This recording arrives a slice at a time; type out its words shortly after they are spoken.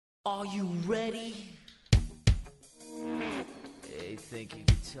Are you ready? You think you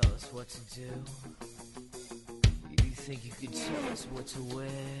can tell us what to do? You think you can tell us what to wear?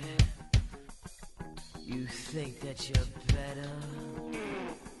 You think that you're better?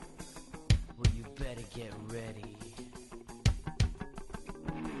 Well, you better get ready.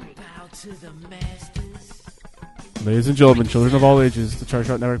 Bow to the masters. Ladies and gentlemen, children of all ages, the Charge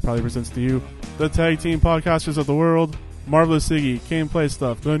Shot Network proudly presents to you the tag team podcasters of the world, Marvelous Iggy, Kane Play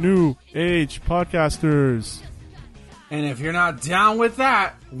Stuff, the New Age Podcasters. And if you're not down with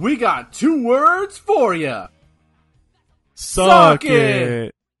that, we got 2 words for you. Suck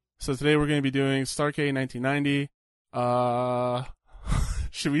it! So today we're going to be doing Starrcade 1990.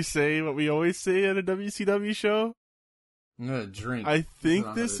 Should we say what we always say at a WCW show? I'm gonna drink. I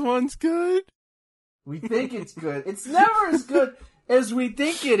think this one's good. We think it's good. It's never as good as we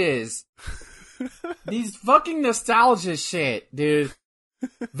think it is. These fucking nostalgia shit, dude.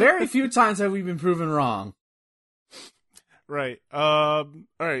 Very few times have we been proven wrong. Right.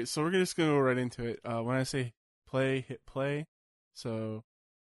 Alright, so we're just going to go right into it. When I say play, hit play. So,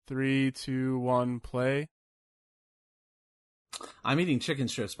 3, 2, 1, play. I'm eating chicken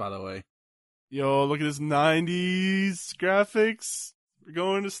strips, by the way. Yo, look at this 90s graphics. We're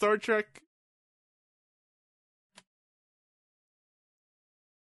going to Star Trek.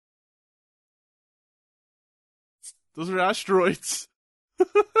 Those are asteroids.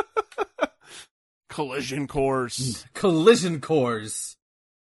 Collision course. Collision course.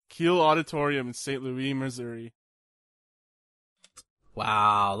 Kiel Auditorium in St. Louis, Missouri.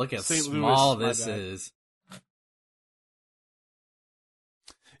 Wow, look how St. small Louis, this is.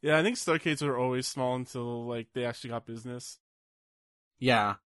 Yeah, I think Starrcades were always small until like they actually got business.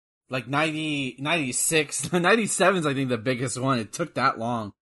 Yeah. Like 90, 96, 97's I think the biggest one. It took that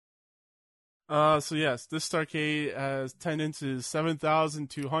long. So yes, this Starrcade has attendance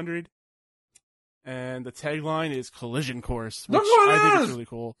 7,200. And the tagline is Collision Course, which I think is really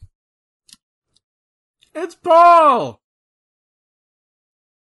cool. It's Paul!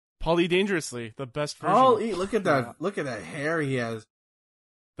 Paulie Dangerously, the best version. Oh, look at that! Look at that hair he has.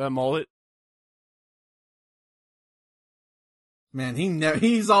 That mullet. Man,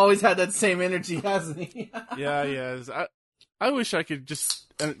 he's always had that same energy, hasn't he? Yeah, he has. I wish I could just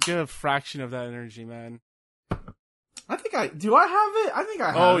get a fraction of that energy, man. Do I have it? I think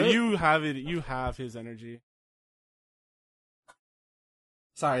I have it. Oh, you have it. You have his energy.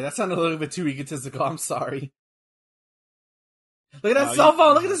 Sorry, that sounded a little bit too egotistical. I'm sorry. Look at that cell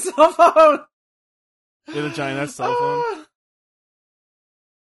phone! Look at the cell phone! Look at the giant ass cell phone.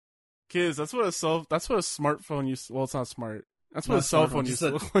 Kids, that's what a smartphone used to, well, it's not smart. That's what a cell phone used to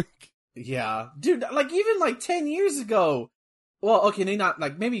look like. Yeah. Dude, like even like 10 years ago. Well, okay,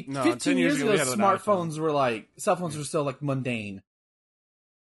 maybe 15 years ago smartphones were like, cell phones were still like mundane.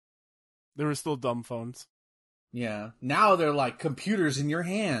 They were still dumb phones. Yeah. Now they're like computers in your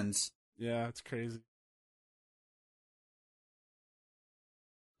hands. Yeah, it's crazy.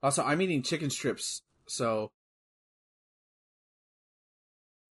 Also, I'm eating chicken strips, so.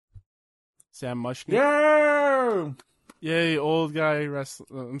 Sam Mushnick. Yeah! Yay, old guy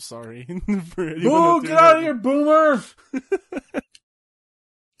wrestler. I'm sorry. Boo, get out of here, boomer!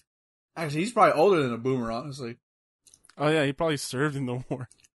 Actually, he's probably older than a boomer, honestly. Oh yeah, he probably served in the war.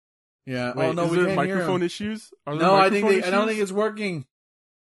 Yeah. Wait, oh no, is we there can't microphone hear him. issues? No, I don't think it's working.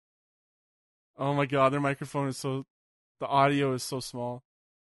 Oh my god, their microphone is the audio is so small.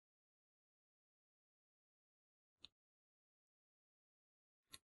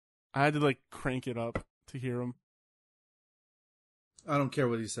 I had to like crank it up to hear him. I don't care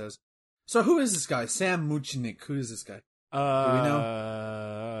what he says. So who is this guy? Sam Muchnick. Who is this guy? Do we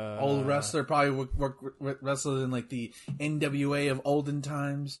know? Old wrestler, probably wrestled in like the NWA of olden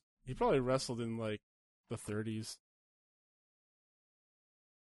times. He probably wrestled in like the 30s.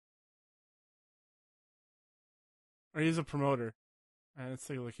 Or he's a promoter. Let's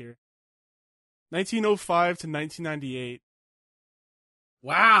take a look here. 1905 to 1998.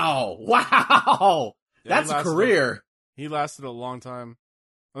 Wow! Wow! Yeah, That's a career. He lasted a long time.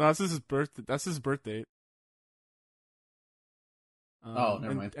 Well, that's his birth. That's his birth date.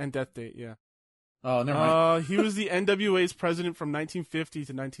 Never mind. And death date, yeah. Oh, never mind. He was the NWA's president from 1950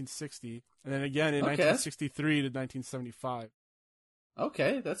 to 1960, and then again in 1963 to 1975.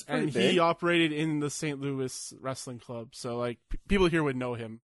 Okay, that's pretty and big. And he operated in the St. Louis Wrestling Club, so like people here would know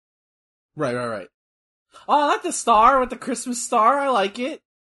him. Right. Oh, I like the star with the Christmas star. I like it.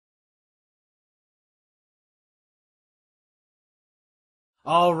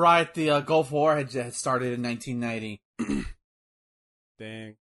 All right, the Gulf War had started in 1990.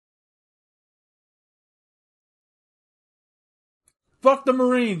 Dang. Fuck the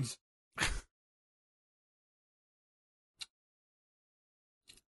Marines.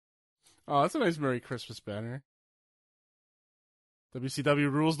 Oh, that's a nice Merry Christmas banner.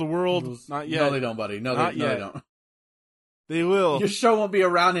 WCW rules the world. Not yet. No, they don't, buddy. No, they don't. They will. Your show won't be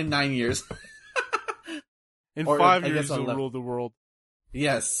around in 9 years. In 5 years, they'll rule the world.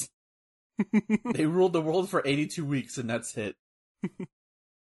 Yes. They ruled the world for 82 weeks, and that's it.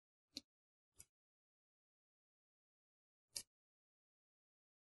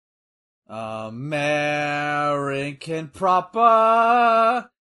 American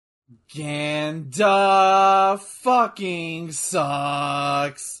propaganda fucking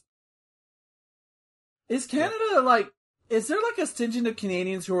sucks. Is Canada is there like a contingent of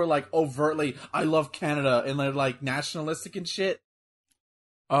Canadians who are like overtly, I love Canada, and they're like nationalistic and shit?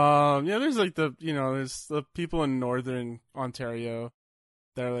 Yeah, there's like there's the people in Northern Ontario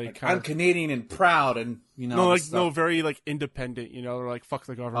that are like I'm Canadian and proud, and very like independent, they're like fuck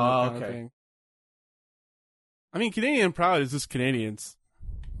the government kind of thing. I mean, Canadian and proud is just Canadians.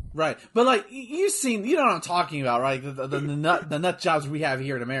 Right, but like you know what I'm talking about, right? The nut jobs we have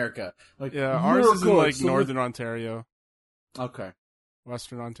here in America. Like, yeah, ours is in like Northern Ontario. Okay,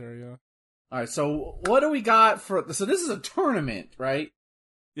 Western Ontario. All right, so what do we got for? So this is a tournament, right?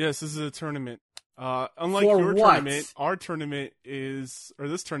 Yes, this is a tournament. Unlike your tournament, our tournament is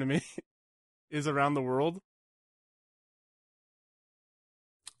is around the world.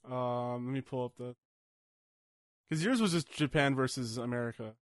 Let me pull up because yours was just Japan versus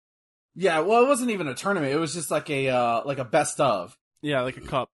America. Yeah, well, it wasn't even a tournament. It was just like a best of. Yeah, like a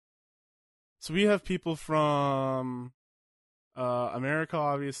cup. So we have people from America,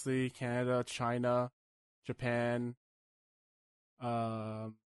 obviously, Canada, China, Japan,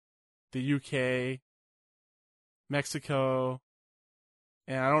 the UK, Mexico,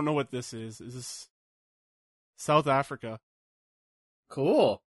 and I don't know what this is. Is this South Africa?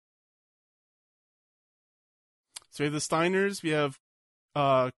 Cool. So we have the Steiners, we have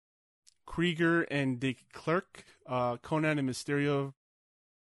Krieger and De Klerk, Conan and Mysterio,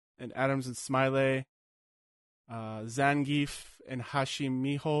 and Adams and Smiley, Zangief and Hashim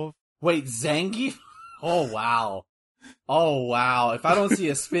Mihov. Wait, Zangief? Oh, wow. Oh, wow. If I don't see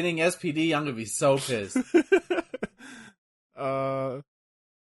a spinning SPD, I'm going to be so pissed. The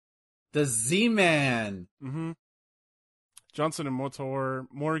Z-Man. Mm-hmm. Johnson and Motor,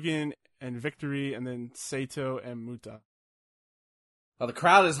 Morgan and Victory, and then Sato and Muta. Oh, the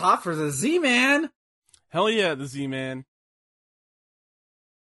crowd is hot for the Z-Man. Hell yeah, the Z-Man.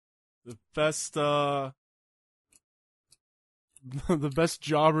 The best, the best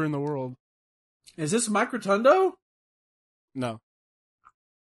jobber in the world. Is this Mike Rotundo? No.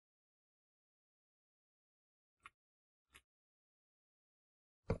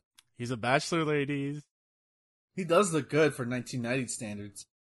 He's a bachelor, ladies. He does look good for 1990 standards.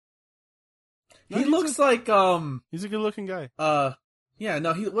 He looks like he's a good-looking guy. Yeah,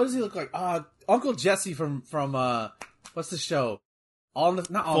 no, what does he look like? Uncle Jesse from what's the show? Not All in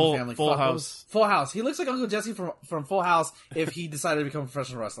the Family. Full House. Full House. He looks like Uncle Jesse from Full House if he decided to become a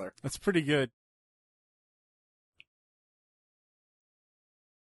professional wrestler. That's pretty good.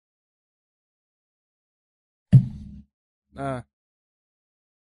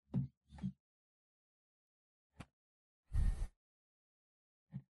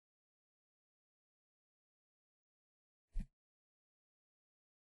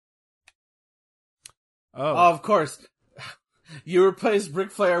 Oh, of course. You replace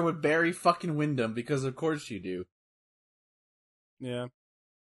Ric Flair with Barry fucking Windham because of course you do. Yeah.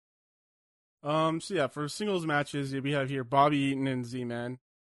 So yeah, for singles matches, we have here Bobby Eaton and Z-Man.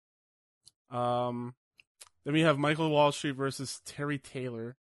 Then we have Michael Wall Street versus Terry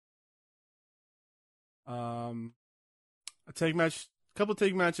Taylor. A couple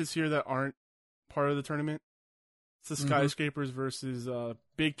tag matches here that aren't part of the tournament. It's the Skyscrapers versus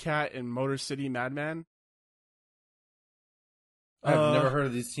Big Cat and Motor City Madman. I've never heard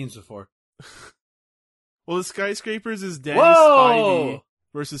of these teams before. Well, the Skyscrapers is Danny Spivey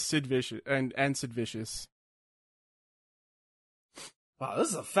versus Sid Vicious and Sid Vicious. Wow, this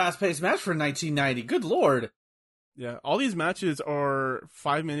is a fast-paced match for 1990. Good lord. Yeah, all these matches are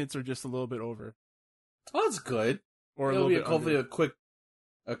 5 minutes or just a little bit over. Oh, that's good. Or it'll be hopefully a quick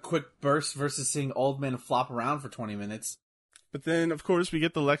burst versus seeing old men flop around for 20 minutes. But then, of course, we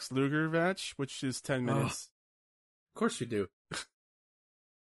get the Lex Luger match, which is 10 minutes. Of course you do. It's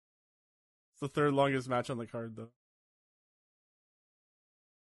the third longest match on the card, though.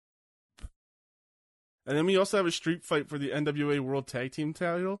 And then we also have a street fight for the NWA World Tag Team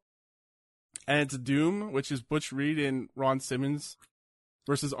title. And it's Doom, which is Butch Reed and Ron Simmons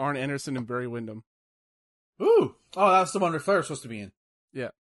versus Arn Anderson and Barry Windham. Ooh. Oh, that's the one Ric Flair was supposed to be in. Yeah.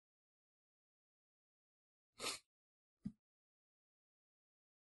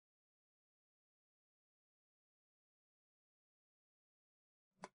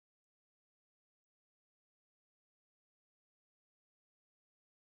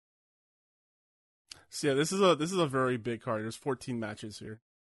 So yeah, this is a very big card. There's 14 matches here.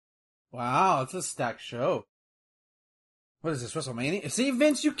 Wow, it's a stacked show. What is this, WrestleMania? See,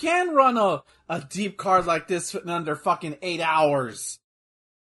 Vince, you can run a deep card like this in under fucking 8 hours.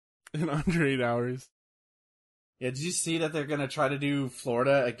 In under 8 hours. Yeah, did you see that they're gonna try to do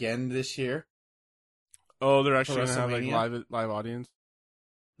Florida again this year? Oh, they're actually gonna have like live audience.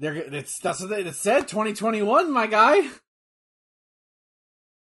 That's what it said. 2021, my guy.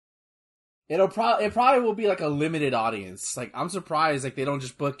 It probably will be like a limited audience. Like, I'm surprised like they don't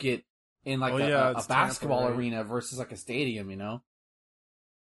just book it in like a basketball arena versus like a stadium, you know?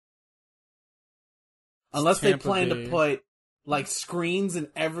 Unless they plan to put like screens in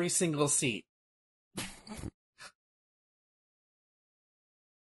every single seat.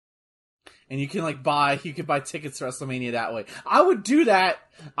 And you can buy tickets to WrestleMania that way. I would do that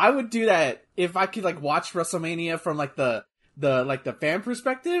if I could like watch WrestleMania from like the fan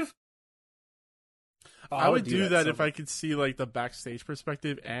perspective. I would do that if I could see like the backstage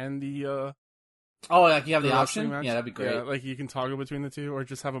perspective and the like you have the option? Match. Yeah, that'd be great. Yeah, like you can toggle between the two or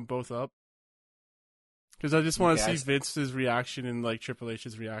just have them both up. Because I just want to see Vince's reaction and like Triple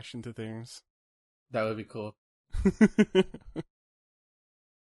H's reaction to things. That would be cool.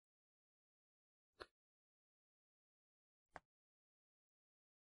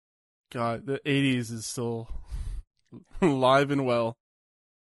 God, the 80s is still alive and well.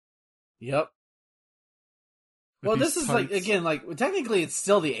 Yep. Well, this is tights. Technically it's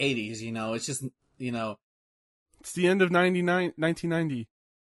still the 80s, you know, it's just, you know. It's the end of 1990.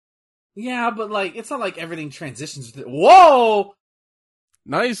 Yeah, but it's not like everything transitions with it. Whoa!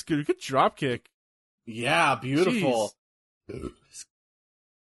 Nice, good drop kick. Yeah, beautiful. Jeez.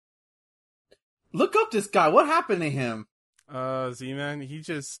 Look up this guy, what happened to him? Z-Man, he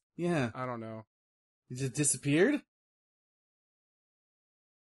just... Yeah. I don't know. He just disappeared?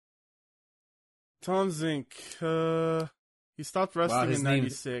 Tom Zink, he stopped wrestling in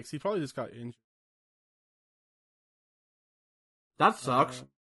 96. He probably just got injured. That sucks.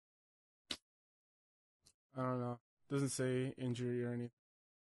 I don't know. Doesn't say injury or anything.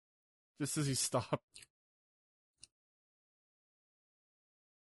 Just says he stopped.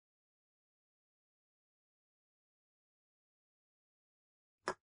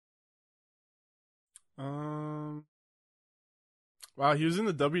 Wow, he was in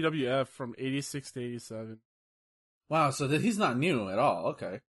the WWF from 86 to 87. Wow, so he's not new at all.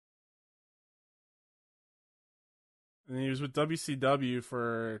 Okay. And he was with WCW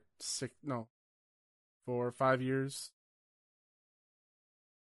for 5 years.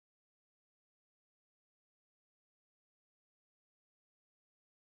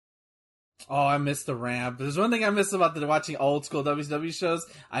 Oh, I missed the ramp. There's one thing I miss about watching old school WCW shows.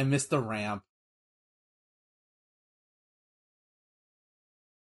 I missed the ramp.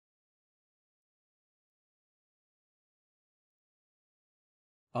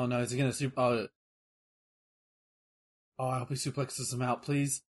 Oh no, is he gonna super? Oh, I hope he suplexes him out,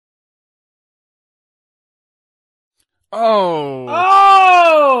 please. Oh!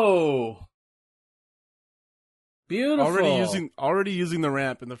 Oh! Beautiful. Already using the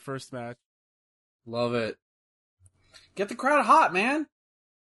ramp in the first match. Love it. Get the crowd hot, man.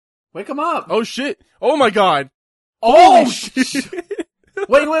 Wake them up. Oh shit! Oh my god! Oh shit!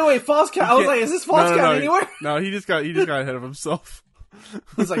 Wait! False count. I was like, is this false count anywhere? No, he just got ahead of himself.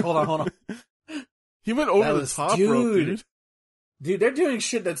 He's like, hold on. He went over the top rope, dude. Dude, they're doing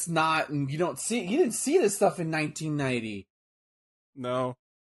shit that's not, and you didn't see this stuff in 1990. No.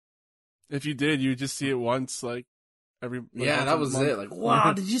 If you did, you would just see it once, every. Yeah, that was it. Like,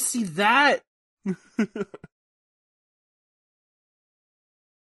 wow, did you see that?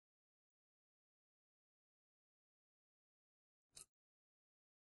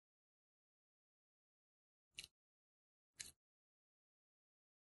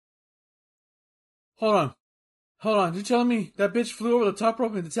 Hold on. You telling me that bitch flew over the top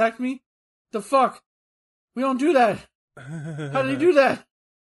rope and attacked me? The fuck? We don't do that. How did he do that?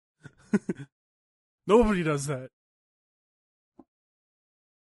 Nobody does that.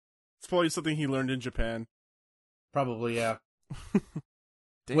 It's probably something he learned in Japan. Probably, yeah.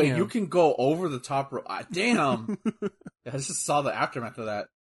 Wait, you can go over the top rope. Damn. I just saw the aftermath of that.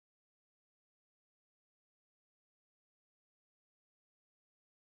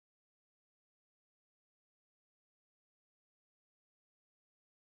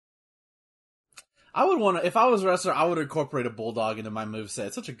 I would want to, if I was a wrestler, I would incorporate a bulldog into my moveset.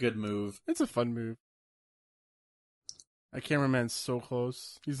 It's such a good move. It's a fun move. That cameraman's so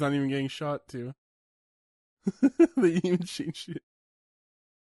close. He's not even getting shot, too. They even changed it.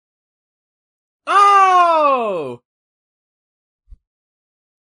 Oh!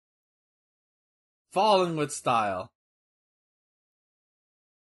 Falling with style.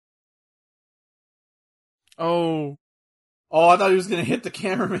 Oh. Oh, I thought he was going to hit the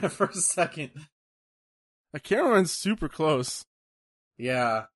cameraman for a second. The cameraman's super close.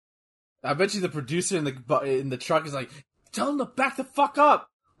 Yeah. I bet you the producer in the truck is like, tell him to back the fuck up.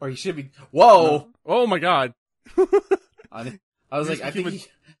 Or he should be, whoa. No. Oh my god. I was like, I think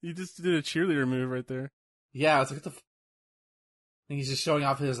he just did a cheerleader move right there. Yeah, I was like, what the I think he's just showing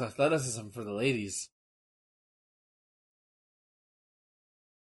off his athleticism for the ladies.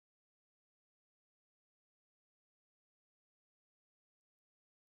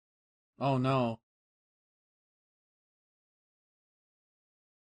 Oh no.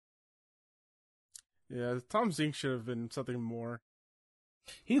 Yeah, Tom Zink should have been something more.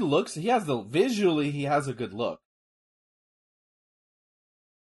 He has a good look.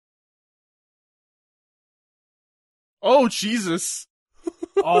 Oh, Jesus.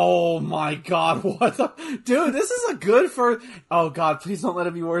 Oh my god, what the... Dude, this is a good for... Oh god, please don't let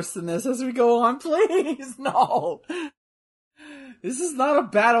it be worse than this as we go on, please, no! This is not a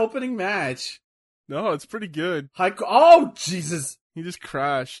bad opening match. No, it's pretty good. Oh, Jesus! He just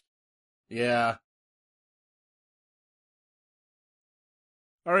crashed. Yeah.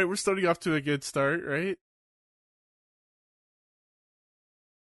 Alright, we're starting off to a good start, right?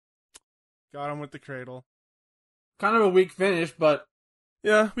 Got him with the cradle. Kind of a weak finish, but...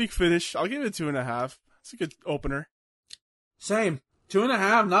 Yeah, weak finish. I'll give it 2.5. It's a good opener. Same.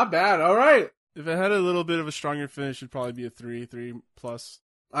 2.5, not bad. Alright. If it had a little bit of a stronger finish, it'd probably be a 3 plus.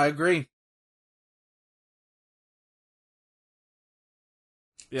 I agree.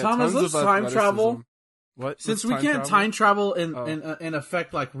 Yeah, Thomas, let's time travel. What? Since we can't time travel and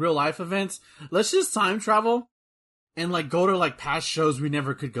affect like real life events, let's just time travel and like go to like past shows we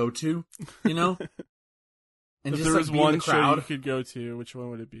never could go to, you know? And if just there was like, be one in the show crowd. you could go to, which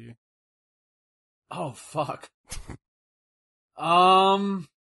one would it be? Oh fuck.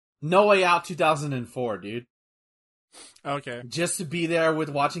 No Way Out 2004, dude. Okay. Just to be there with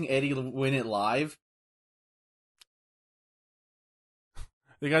watching Eddie win it live.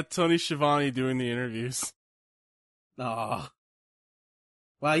 They got Tony Schiavone doing the interviews. Oh.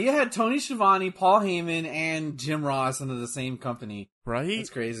 Wow, you had Tony Schiavone, Paul Heyman, and Jim Ross under the same company. Right?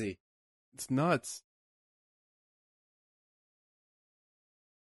 It's crazy. It's nuts.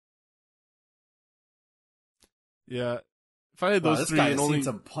 Yeah. If I had those this three guy and has only seen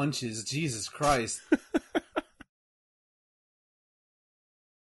some punches. Jesus Christ.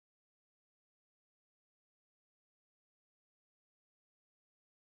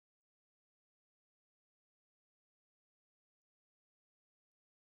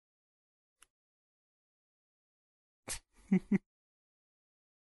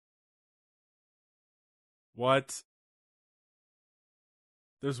 What?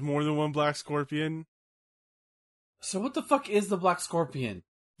 There's more than one Black Scorpion? So what the fuck is the Black Scorpion?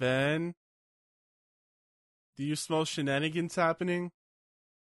 Then, do you smell shenanigans happening?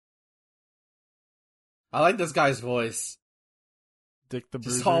 I like this guy's voice. Dick the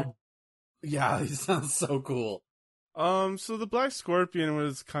Bruiser. Just all... Yeah, he sounds so cool. So the Black Scorpion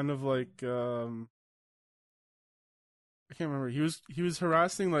was kind of like, I can't remember. He was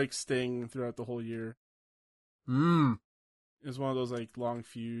harassing like Sting throughout the whole year. It was one of those like long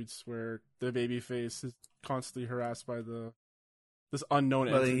feuds where the babyface is constantly harassed by this unknown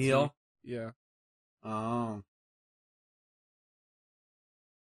entity. The heel? Yeah. Oh.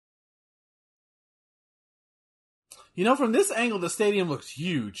 You know, from this angle, the stadium looks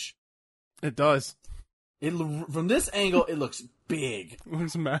huge. It does. From this angle, it looks big. It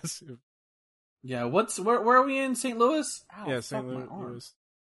looks massive. Yeah, where are we in? St. Louis? Ow, yeah, St. Louis.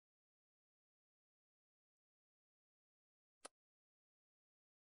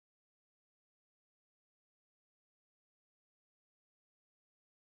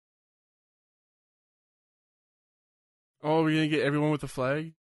 Oh, we're gonna get everyone with a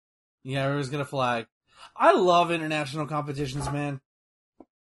flag? Yeah, everyone's gonna flag. I love international competitions, man.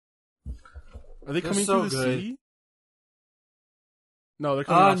 Are they coming through the sea? No, they're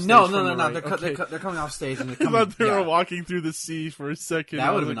coming off stage. No. Right. They're coming off stage. And they're I coming, thought they were walking through the sea for a second.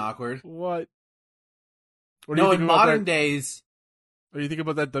 That would have been awkward. What? In modern days... What do you think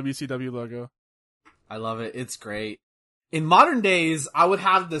about that WCW logo? I love it. It's great. In modern days, I would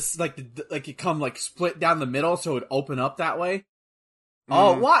have this, like it come, like, split down the middle so it would open up that way.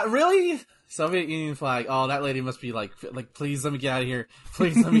 Oh, what? Really? Soviet Union flag. Oh, that lady must be like, please let me get out of here.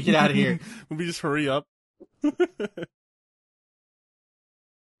 Please let me get out of here. Will we just hurry up?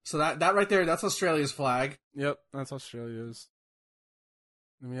 So that right there, that's Australia's flag. Yep, that's Australia's.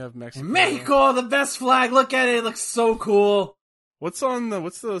 Then we have Mexico. And Mexico, the best flag. Look at it. It looks so cool. What's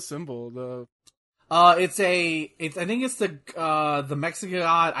the symbol? I think it's the Mexican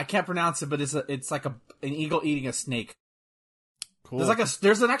god. I can't pronounce it, but it's like an eagle eating a snake. Cool.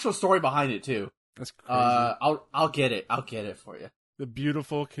 There's an actual story behind it too. That's crazy. I'll get it for you. The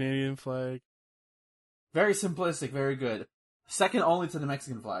beautiful Canadian flag. Very simplistic, very good. Second only to the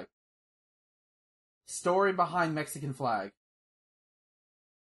Mexican flag. Story behind Mexican flag.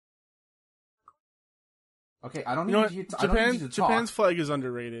 Okay, I don't need you to talk. Japan's flag is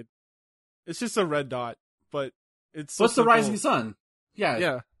underrated. It's just a red dot, but it's so What's the rising sun?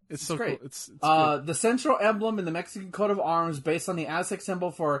 Yeah. It's so great. Cool. It's good. The central emblem in the Mexican coat of arms, based on the Aztec symbol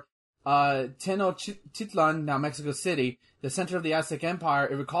for Tenochtitlan, now Mexico City, the center of the Aztec Empire.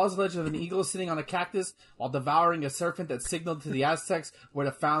 It recalls the legend of an eagle sitting on a cactus while devouring a serpent that signaled to the Aztecs where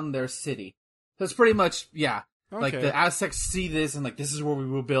to found their city. So it's pretty much, yeah. Okay. Like, the Aztecs see this and, like, this is where we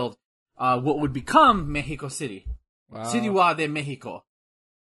will build what would become Mexico City. Wow. Ciudad de Mexico.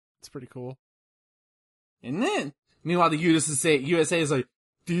 It's pretty cool. And then, meanwhile, the USA is like,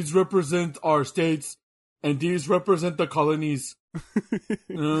 these represent our states, and these represent the colonies.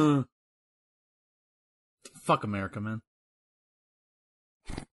 Fuck America, man.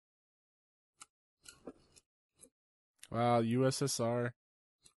 Wow, USSR.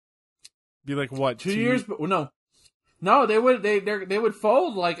 Be like what? 2 years? But no, they would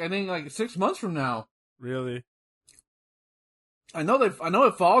fold like I think like 6 months from now. Really? I know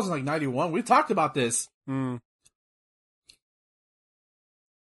it falls in like 91. We talked about this. Hmm.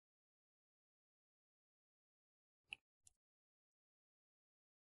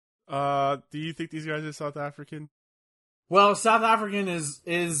 Do you think these guys are South African? Well, South African is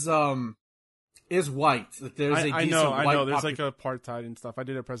white. There's I know. There's like apartheid and stuff. I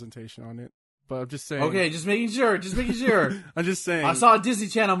did a presentation on it, but I'm just saying. Okay, just making sure. I'm just saying. I saw a Disney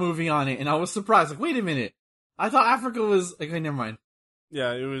Channel movie on it, and I was surprised. Like, wait a minute. I thought Africa was okay. Never mind.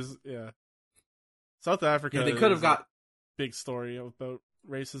 Yeah, it was. Yeah, South Africa. Yeah, they could have got big story about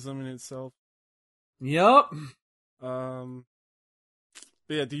racism in itself. Yep.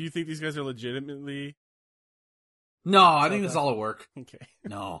 But yeah, do you think these guys are legitimately? No, I think it's all a work. Okay.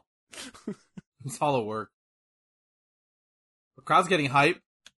 No. It's all a work. The crowd's getting hype.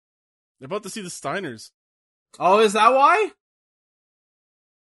 They're about to see the Steiners. Oh, is that why?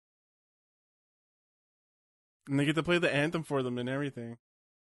 And they get to play the anthem for them and everything.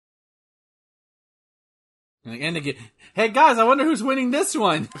 And they get, hey guys, I wonder who's winning this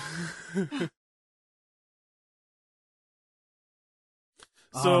one.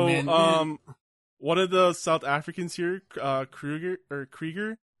 So, one of the South Africans here,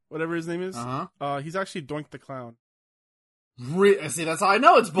 Krieger, whatever his name is, he's actually Doink the Clown. See, that's how I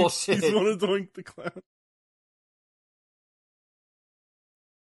know it's bullshit. He's one of Doink the Clown.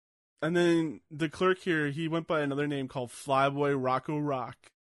 And then the clerk here, he went by another name called Flyboy Rocco Rock.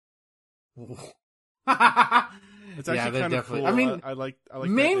 It's actually kind of cool. I mean, I like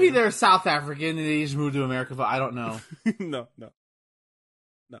maybe they're South African and they just moved to America, but I don't know. No.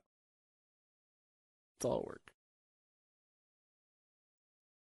 It's all work.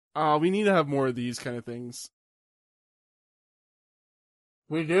 We need to have more of these kind of things.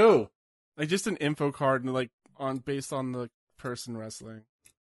 We do. Like just an info card and like based on the person wrestling.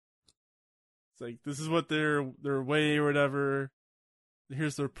 It's like this is what their way or whatever.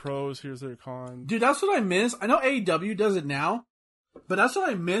 Here's their pros, here's their cons. Dude, that's what I miss. I know AEW does it now, but that's what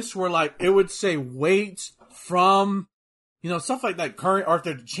I miss where like it would say weight from, stuff like that, current or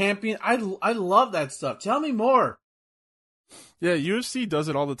the champion. I love that stuff. Tell me more. Yeah, UFC does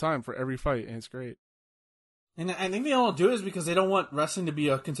it all the time for every fight, and it's great. And I think they don't do it is because they don't want wrestling to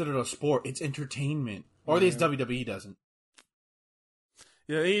be considered a sport. It's entertainment. Or at least WWE doesn't.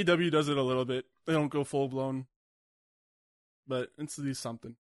 Yeah, AEW does it a little bit. They don't go full blown. But it's at least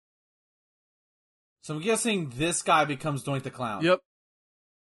something. So I'm guessing this guy becomes Doink the Clown. Yep.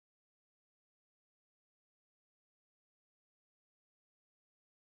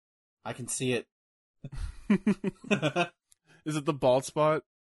 I can see it. Is it the bald spot?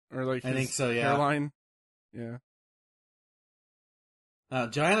 Or like I think so, yeah. Hairline? Yeah.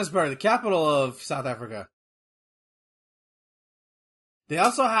 Johannesburg, the capital of South Africa. They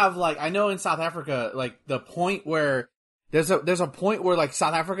also have I know in South Africa, the point where there's a point where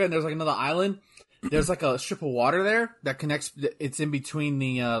South Africa and there's another island. There's a strip of water there that connects. It's in between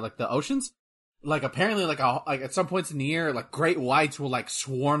the the oceans. like apparently like at some points in the year, like great whites will like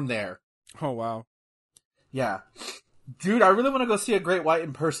swarm there. Oh wow. Yeah. Dude, I really want to go see a great white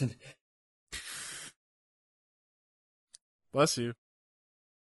in person. Bless you.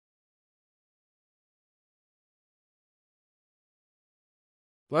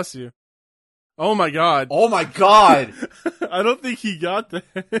 Bless you. Oh my god. Oh my god. I don't think he got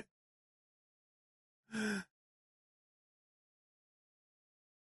that.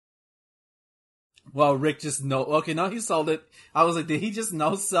 Well, Rick just okay, no, he sold it. I was like, did he just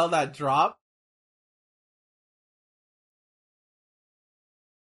sell that drop?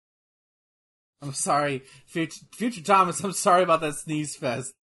 I'm sorry, future Thomas. I'm sorry about that sneeze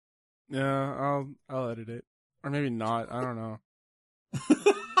fest. Yeah, I'll edit it, or maybe not. I don't know.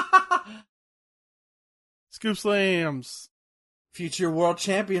 Scoop slams. Future world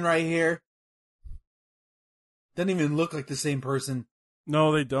champion right here. Doesn't even look like the same person.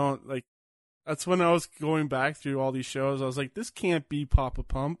 No, they don't. Like, that's when I was going back through all these shows. I was like, this can't be Papa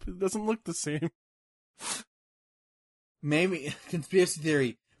Pump. It doesn't look the same. Maybe conspiracy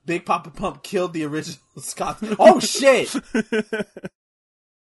theory. Big Papa Pump killed the original Scott. Oh shit!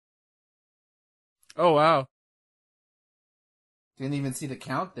 Oh wow. Didn't even see the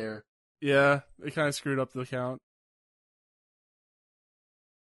count there. Yeah, they kind of screwed up the count.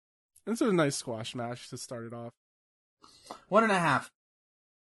 This is a nice squash match to start it off. 1.5.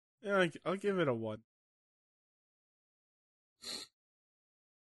 Yeah, I'll give it a 1.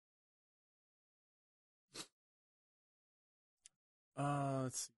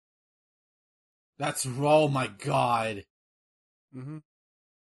 Let's see. That's oh my god. Mm-hmm.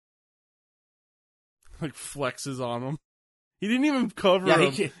 Like flexes on him. He didn't even cover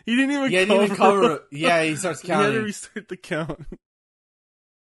him. He didn't even cover him. Yeah, he starts counting. He had to restart the count.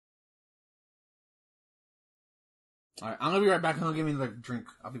 Alright, I'm gonna be right back. I'm gonna give me the drink.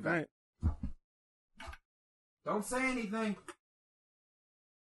 I'll be back. Right. Don't say anything.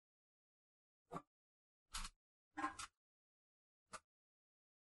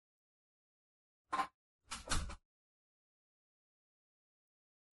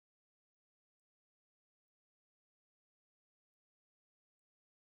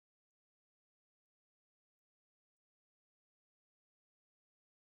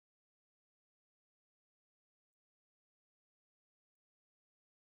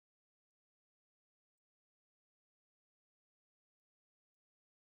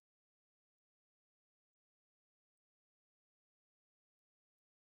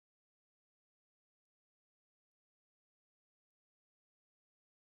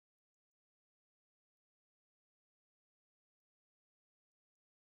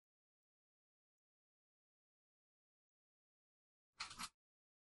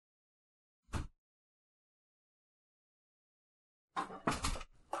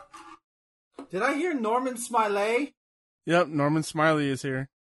 Did I hear Norman Smiley? Yep, Norman Smiley is here.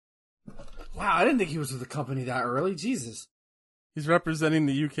 Wow, I didn't think he was with the company that early. Jesus. He's representing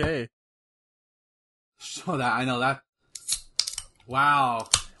the UK. Show that. I know that. Wow.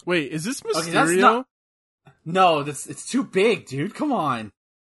 Wait, is this Mysterio? Okay, that's not... No, it's too big, dude. Come on.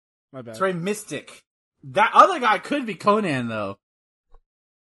 My bad. It's very mystic. That other guy could be Conan, though.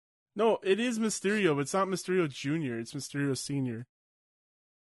 No, it is Mysterio, but it's not Mysterio Jr., it's Mysterio Sr.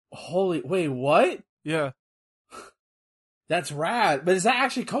 Wait, what? Yeah. That's rad. But is that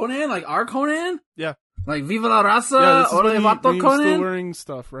actually Conan? Like our Conan? Yeah. Like Viva la Raza? Yeah, this is when he Conan? was still wearing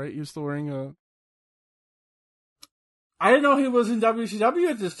stuff, right? He was still wearing a... I didn't know he was in WCW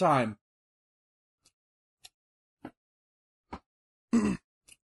at this time.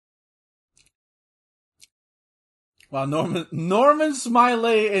 Wow, Norman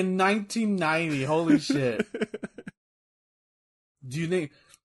Smiley in 1990. Holy shit. Do you think...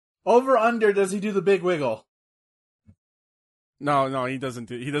 Over under, does he do the big wiggle? No, he doesn't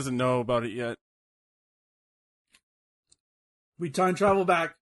he doesn't know about it yet. We time travel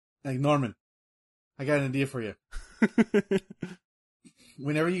back. Like, Norman, I got an idea for you.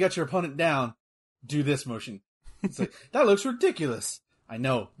 Whenever you got your opponent down, do this motion. It's like, that looks ridiculous. I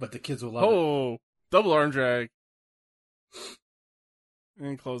know, but the kids will love it. Oh, double arm drag.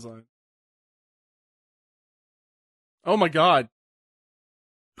 And clothesline. Oh my god.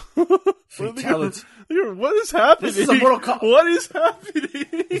 Fatality. What is happening? This is a Mortal Kombat. What is happening?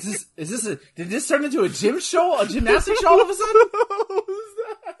 Did this turn into a gym show? A gymnastics show all of a sudden? What is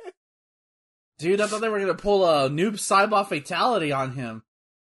that? Dude, I thought they were going to pull a Noob Saibot fatality on him.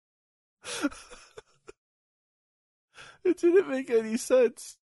 It didn't make any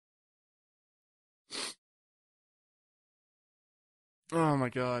sense. Oh my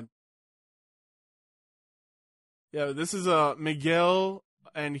god. Yeah, this is Miguel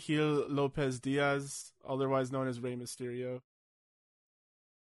Angel Lopez Diaz, otherwise known as Rey Mysterio.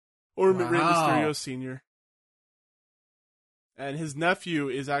 Or Rey Mysterio Sr. And his nephew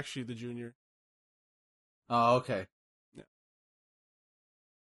is actually the junior. Oh, okay. Yeah.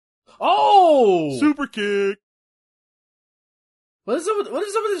 Oh! Super kick! What is up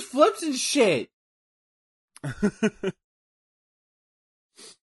with his flips and shit?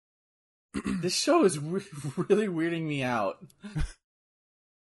 This show is really weirding me out.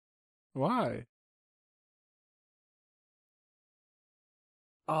 Why?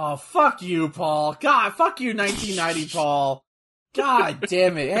 Oh, fuck you, Paul. God, fuck you, 1990, Paul. God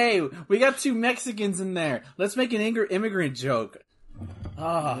damn it. Hey, we got 2 Mexicans in there. Let's make an immigrant joke.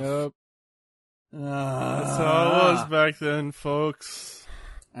 Yep. That's how it was back then, folks.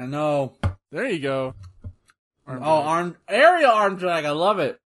 I know. There you go. Aerial arm drag. I love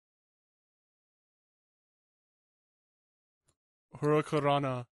it.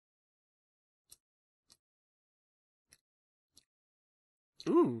 Huracarana.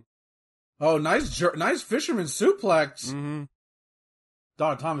 Ooh. Oh, nice fisherman suplex. Mm-hmm.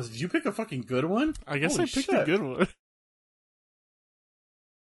 Dog Thomas, did you pick a fucking good one? I guess Holy I picked shit. a good one.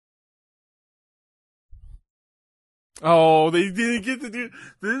 Oh, they didn't get to do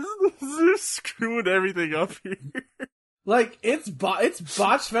this. They're screwing everything up here. Like, it's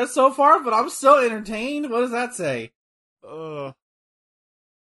botch fest so far, but I'm still entertained. What does that say?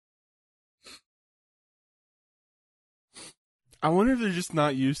 I wonder if they're just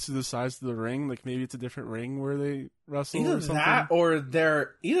not used to the size of the ring. Like, maybe it's a different ring where they wrestle Either or something. that,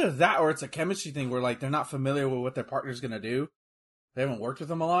 or it's a chemistry thing where, like, they're not familiar with what their partner's gonna do. They haven't worked with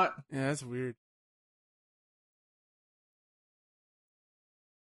them a lot. Yeah, that's weird.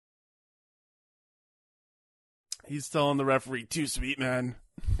 He's telling the referee, too sweet, man.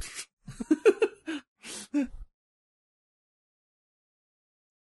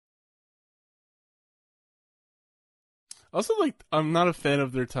 Also, like, I'm not a fan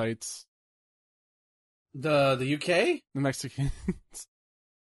of their tights. The UK? The Mexicans.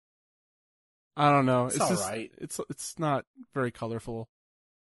 I don't know. It's all right. It's not very colorful.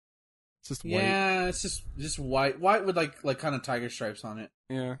 It's just white. Yeah, it's just white. White with like kind of tiger stripes on it.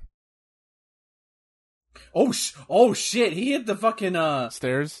 Yeah. Oh shit! He hit the fucking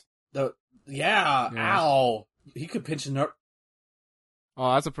Stairs? Yeah. Ow! He could pinch a nerve.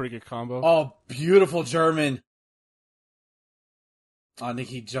 Oh, that's a pretty good combo. Oh, beautiful German. Oh, I think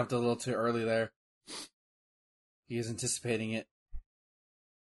he jumped a little too early there. He is anticipating it.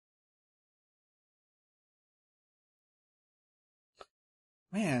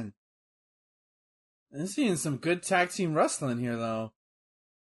 Man. I'm seeing some good tag team wrestling here, though.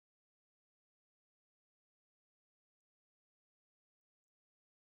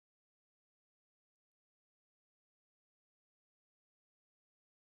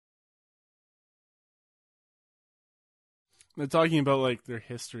 They're talking about, like, their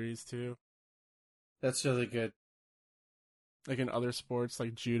histories, too. That's really good. Like in other sports,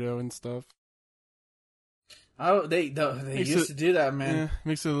 like judo and stuff. Oh, they used to do that, man. Yeah,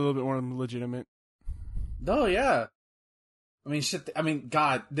 makes it a little bit more legitimate. Oh, yeah. I mean, shit. I mean,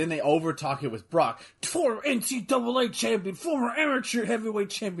 God. Then they overtalk it with Brock, former NCAA champion, former amateur heavyweight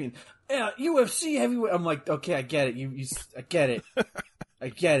champion, UFC heavyweight. I'm like, okay, I get it. I get it. I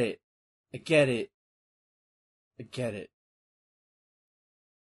get it. I get it. I get it.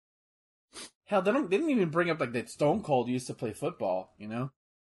 Hell, they didn't even bring up like that Stone Cold used to play football. You know.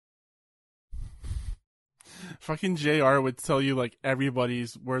 Fucking JR would tell you like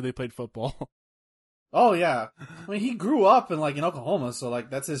everybody's where they played football. Oh yeah, I mean he grew up in Oklahoma, so like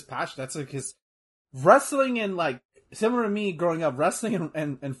that's his passion. That's like his wrestling and like similar to me growing up, wrestling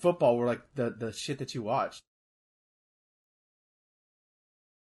and football were like the shit that you watched.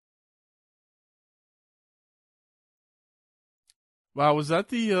 Wow, was that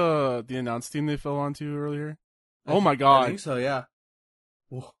the announce team they fell onto earlier? Oh my god! I think so. Yeah.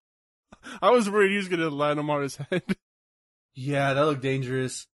 I was worried he was gonna land him on his head. Yeah, that looked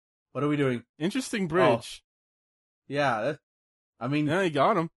dangerous. What are we doing? Interesting bridge. Oh. Yeah, yeah, he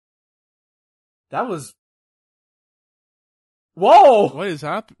got him. That was. Whoa! What is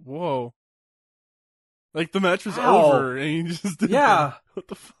happening? Whoa! Like the match was Ow. over, and he just did Yeah. that. What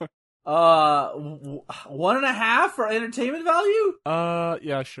the fuck? 1.5 for entertainment value?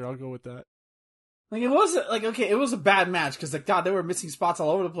 Yeah, sure, I'll go with that. Like it wasn't like okay, it was a bad match because like God, they were missing spots all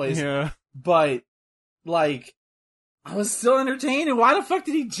over the place. Yeah, but like I was still entertained. And why the fuck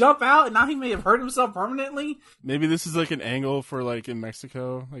did he jump out? And now he may have hurt himself permanently. maybe this is like an angle for like in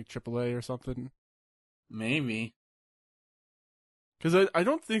Mexico, like AAA or something. Maybe. Because I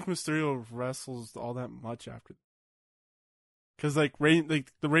don't think Mysterio wrestles all that much after. because like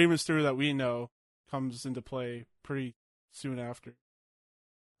the Rey Mysterio that we know comes into play pretty soon after.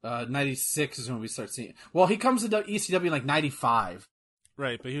 96 is when we start seeing. Well, he comes into ECW in like 95.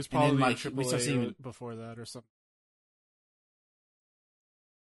 Right, but he was probably like, in AAA before that or something.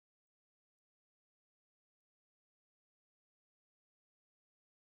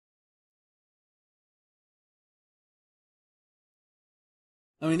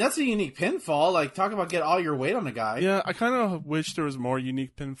 I mean, that's a unique pinfall. Like, talk about get all your weight on a guy. Yeah, I kind of wish there was more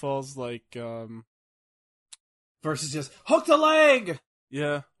unique pinfalls, like versus just hook the leg.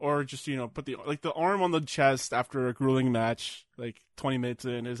 Yeah, or just put the arm on the chest after a grueling match, like 20 minutes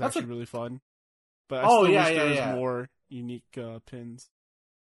in, is actually really fun. But I still wish there was more unique pins.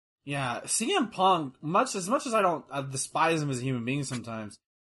 Yeah, CM Punk, as much as I don't despise him as a human being sometimes,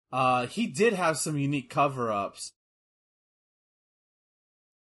 he did have some unique cover-ups.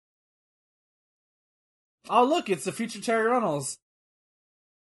 Oh, look, it's the future Terry Runnels.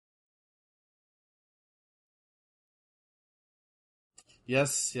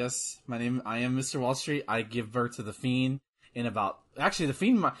 Yes, I am Mr. Wall Street. I give birth to the Fiend in about... Actually, the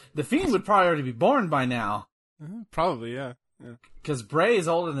Fiend would probably already be born by now. Probably, yeah. Because Bray is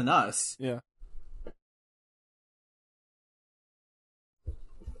older than us. Yeah.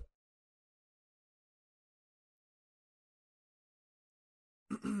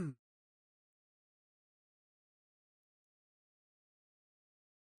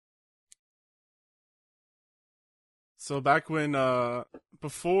 So back when,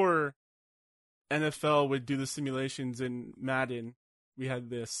 before NFL would do the simulations in Madden, we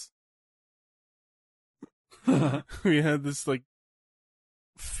had this. We had this, like,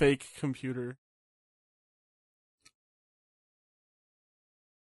 fake computer.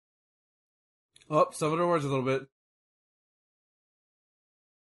 Oh, some of the words a little bit.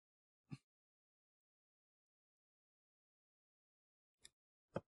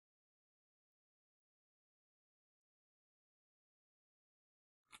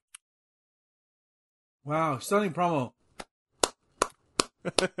 Wow, stunning promo.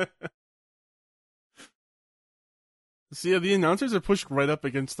 See, the announcers are pushed right up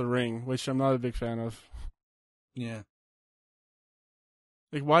against the ring, which I'm not a big fan of. Yeah.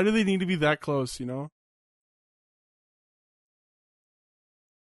 Like, why do they need to be that close,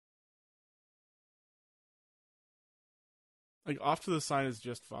 Like, off to the side is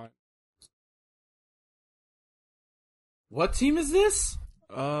just fine. What team is this?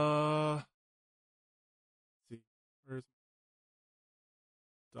 Let's see. Where's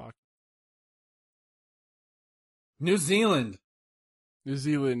Doc? New Zealand. New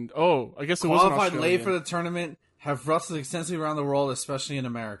Zealand. Oh, I guess it was qualified late for the tournament. Have wrestled extensively around the world, especially in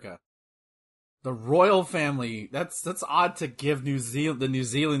America. The royal family. That's odd to give the New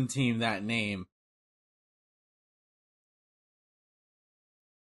Zealand team that name.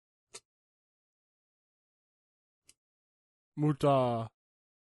 Muta.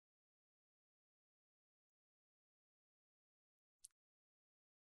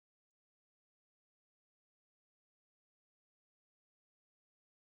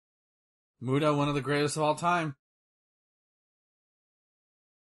 Muta, one of the greatest of all time.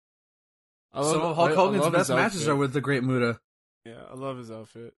 Some of Hulk Hogan's best matches are with the great Muta. Yeah, I love his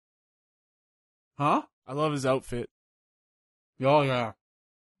outfit. Huh? I love his outfit. Oh, yeah.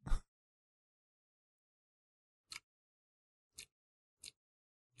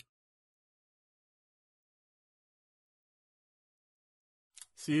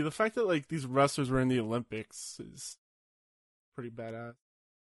 See, the fact that, like, these wrestlers were in the Olympics is pretty badass.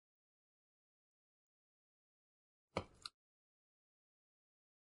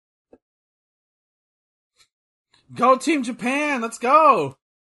 Go Team Japan! Let's go!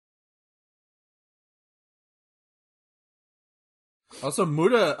 Also,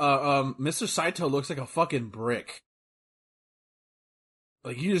 Muta, Mr. Saito looks like a fucking brick.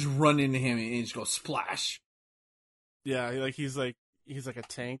 Like, you just run into him and you just go splash. Yeah, he's like a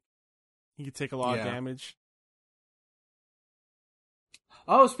tank. He can take a lot of damage.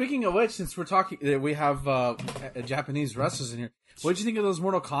 Oh, speaking of which, since we're talking, we have Japanese wrestlers in here. What did you think of those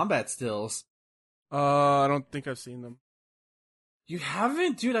Mortal Kombat stills? I don't think I've seen them. You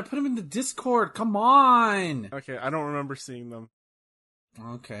haven't? Dude, I put them in the Discord. Come on! Okay, I don't remember seeing them.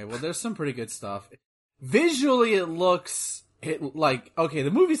 Okay, well, there's some pretty good stuff. Visually, it looks like, okay,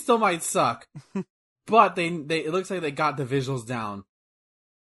 the movie still might suck, but it looks like they got the visuals down.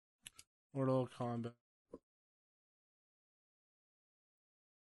 Mortal Kombat.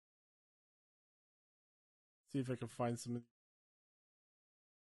 See if I can find some.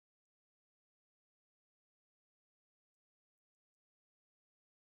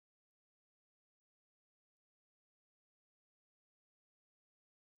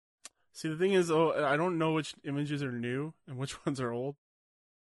 See, the thing is, I don't know which images are new and which ones are old.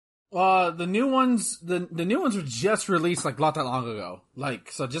 The new ones, the new ones were just released like not that long ago.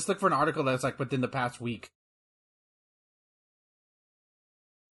 Like, so just look for an article that's like within the past week.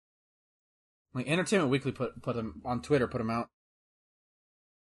 Like Entertainment Weekly put them on Twitter, put them out.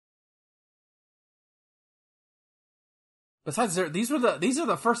 Besides, these are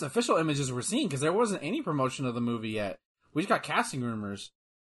the first official images we're seeing because there wasn't any promotion of the movie yet. We just got casting rumors.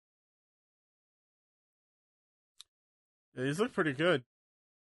 Yeah, these look pretty good.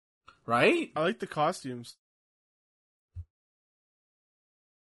 Right? I like the costumes.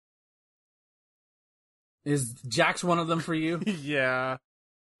 Is Jax one of them for you? Yeah.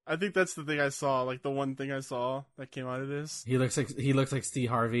 I think that's the thing I saw, like the one thing I saw that came out of this. He looks like Steve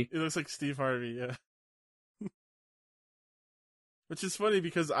Harvey. It looks like Steve Harvey, yeah. Which is funny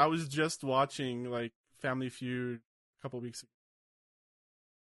because I was just watching like Family Feud a couple weeks ago.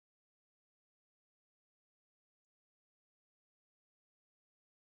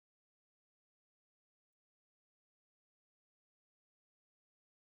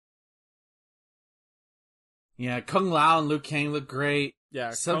 Yeah, Kung Lao and Liu Kang look great.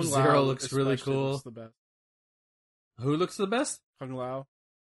 Yeah, Sub-Zero looks really cool. Looks the best. Who looks the best? Kung Lao.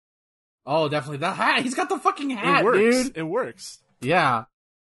 Oh, definitely that hat. He's got the fucking hat, it works. Dude. It works. Yeah.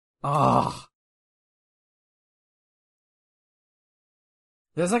 Oh.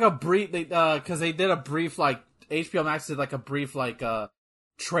 There's like a brief, cause they did a brief, like, HBO Max did like a brief, like,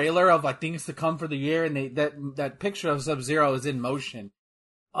 trailer of like things to come for the year, and that picture of Sub-Zero is in motion.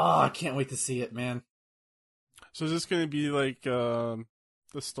 Oh, I can't wait to see it, man. So is this going to be like the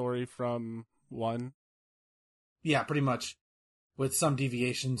story from 1? Yeah, pretty much. With some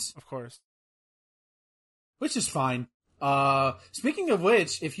deviations. Of course. Which is fine. Speaking of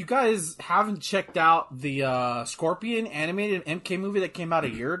which, if you guys haven't checked out the Scorpion animated MK movie that came out a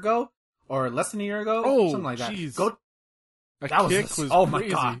year ago, or less than a year ago, something like that. Geez. Go. That was oh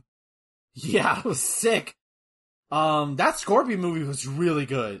crazy. My god. Yeah, it was sick. That Scorpion movie was really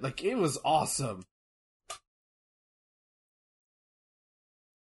good. Like, it was awesome.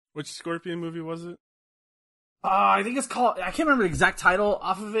 Which Scorpion movie was it? I think it's called, I can't remember the exact title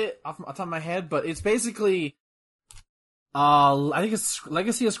off the top of my head, but it's basically, I think it's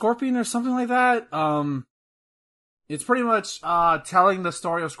Legacy of Scorpion or something like that. It's pretty much, telling the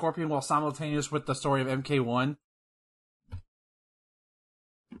story of Scorpion while simultaneous with the story of MK1.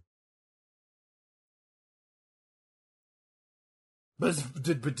 But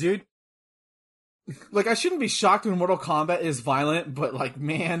dude, like, I shouldn't be shocked when Mortal Kombat is violent, but, like,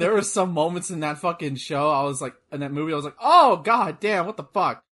 man, there were some moments in that fucking show, I was like, in that movie, I was like, oh, god damn, what the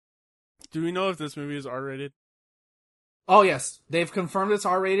fuck? Do we know if this movie is R-rated? Oh, yes. They've confirmed it's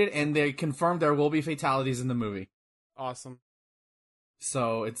R-rated, and they confirmed there will be fatalities in the movie. Awesome.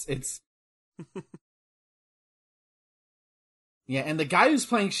 So, it's... Yeah, and the guy who's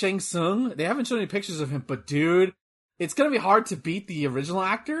playing Shang Tsung, they haven't shown any pictures of him, but dude, it's gonna be hard to beat the original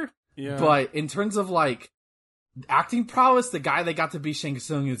actor. Yeah. But in terms of, like, acting prowess, the guy that got to be Shang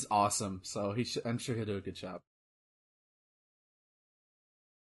Tsung is awesome. So I'm sure he'll do a good job.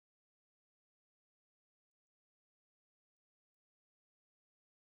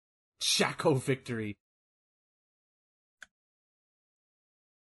 Jacko Victory.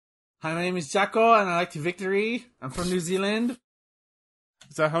 Hi, my name is Jacko, and I like to victory. I'm from New Zealand.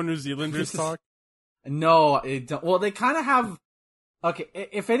 Is that how New Zealanders talk? No, it don't. Well, they kind of have... Okay,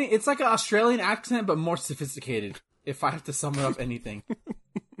 if any, it's like an Australian accent, but more sophisticated. If I have to sum it up anything,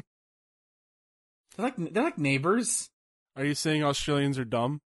 they're like neighbors. Are you saying Australians are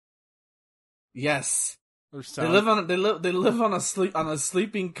dumb? Yes, they live on a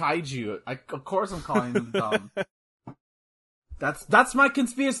sleeping kaiju. Of course, I'm calling them dumb. That's my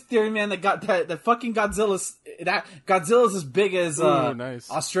conspiracy theory, man. That fucking Godzilla's as big as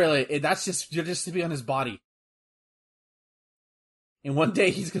nice. Australia. You're just sleeping on his body. And one day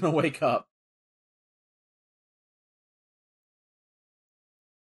he's gonna wake up.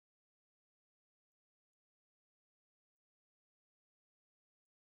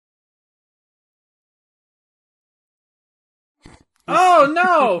 Oh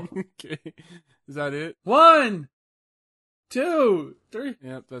no! Okay. Is that it? 1, 2, 3.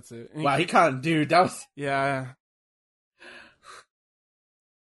 Yep, that's it. Wow, he dude, that was... Yeah.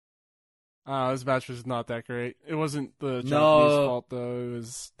 This match was not that great. It wasn't the Japanese fault, though. It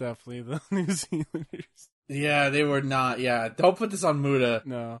was definitely the New Zealanders. Yeah, they were not. Yeah, don't put this on Muda.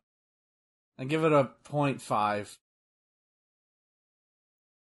 No. I give it a 0.5.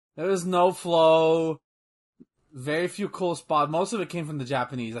 There was no flow. Very few cool spots. Most of it came from the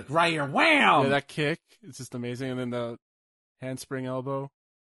Japanese. Like, right here, wham! Yeah, that kick is just amazing. And then the handspring elbow.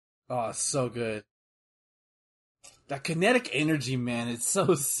 Oh, so good. That kinetic energy, man, it's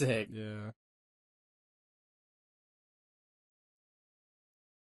so sick. Yeah.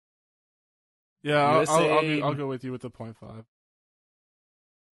 Yeah, I'll go with you with the 0.5.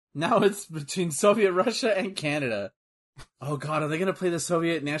 Now it's between Soviet Russia and Canada. Oh god, are they gonna play the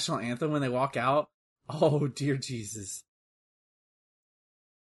Soviet national anthem when they walk out? Oh dear Jesus.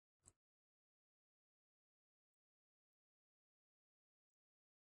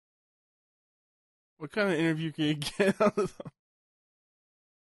 What kind of interview can you get out of them?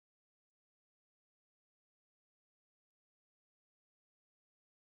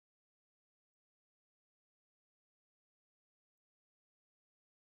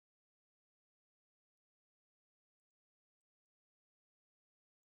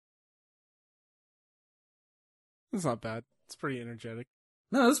 It's not bad. It's pretty energetic.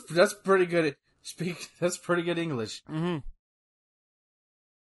 No, that's pretty good. That's pretty good English. Mm-hmm.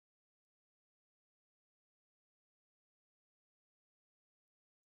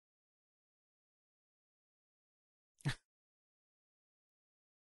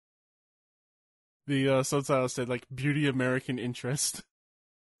 The subtitle said like "Beauty American Interest."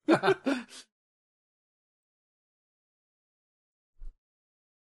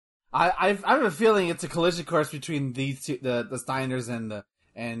 I have a feeling it's a collision course between these two, the Steiners and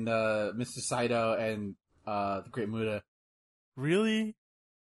Mr. Saito and the Great Muta. Really?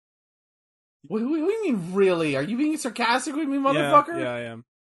 What do you mean, really? Are you being sarcastic with me, motherfucker? Yeah, I am.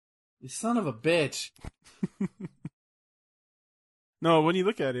 You son of a bitch. No, when you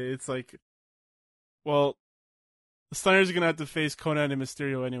look at it, it's like, well, the Steiners are gonna have to face Conan and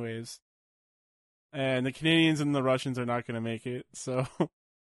Mysterio anyways, and the Canadians and the Russians are not gonna make it. So.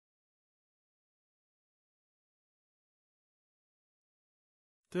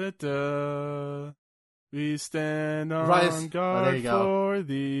 Da-da. We stand on guard for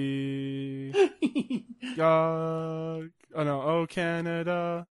thee. God. Oh no, oh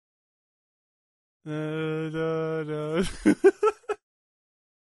Canada. Da-da-da.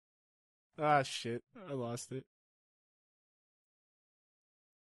 Ah shit, I lost it.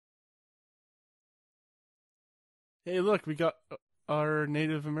 Hey look, we got our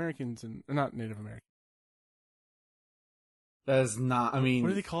Native Americans and not Native Americans. That is not. I mean, what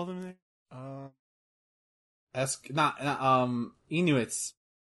do they call them there? Inuits.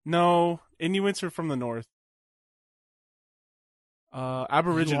 No, Inuits are from the north.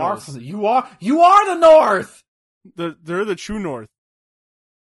 Aboriginals. You are the North. They're the true north.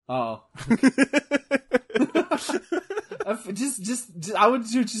 Oh. just I would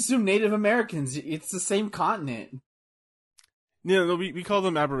just assume Native Americans. It's the same continent. Yeah, no, we call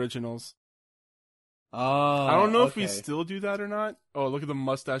them Aboriginals. Oh, I don't know if we still do that or not. Oh, look at the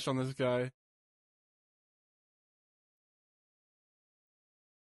mustache on this guy.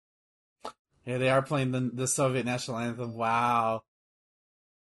 Yeah, they are playing the Soviet national anthem. Wow.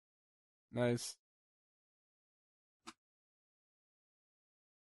 Nice.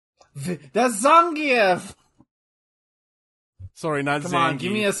 That's Zangief! Sorry, not Zangief. Come on,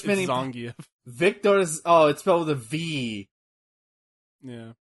 give me a spinning... It's Zangief. Victor's... Oh, it's spelled with a V.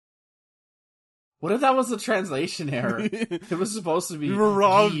 Yeah. What if that was a translation error? It was supposed to be... We were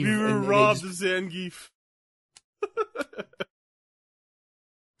robbed of Zangief.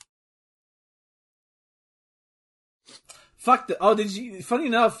 Fuck the... Oh, did you... Funny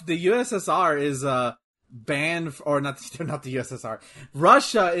enough, the USSR is banned... Or not the USSR.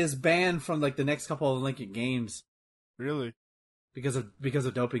 Russia is banned from like the next couple of Olympic Games. Really? Because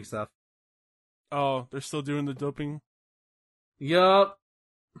of doping stuff. Oh, they're still doing the doping? Yup.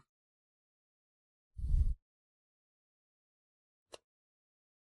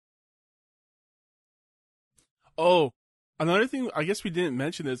 Oh, another thing, I guess we didn't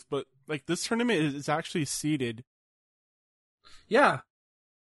mention this, but like this tournament is actually seeded. Yeah.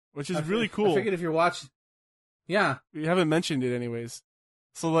 Which is really cool. I figured if you're watching... Yeah. We haven't mentioned it anyways.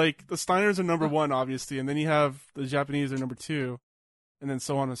 So like, the Steiners are number 1, obviously, and then you have the Japanese are number 2, and then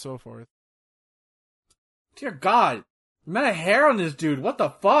so on and so forth. Dear God. The amount of hair on this dude, what the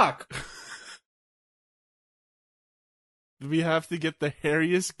fuck? We have to get the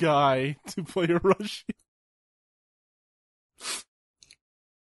hairiest guy to play a Russian.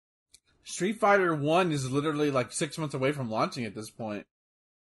 Street Fighter 1 is literally like 6 months away from launching at this point.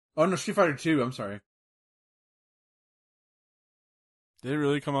 Oh no, Street Fighter 2, I'm sorry. Did it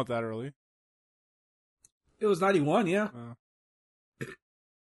really come out that early? It was 91, yeah.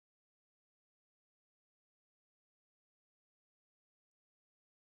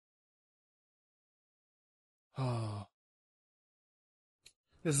 Oh.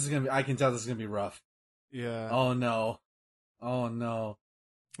 I can tell this is gonna be rough. Yeah. Oh no. Oh no.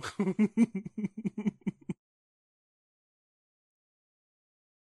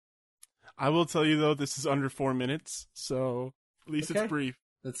 I will tell you though, this is under 4 minutes, so at least Okay. it's brief.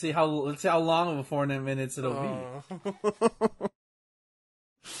 Let's see how long of a 4 minutes it'll be.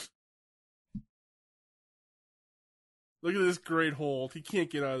 Look at this great hold. He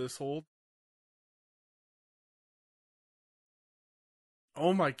can't get out of this hold.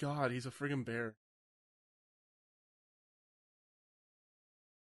 Oh my god, he's a friggin' bear.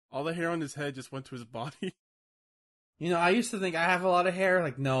 All the hair on his head just went to his body. You know, I used to think I have a lot of hair.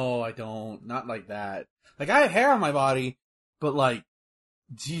 Like, no, I don't. Not like that. Like, I have hair on my body, but like,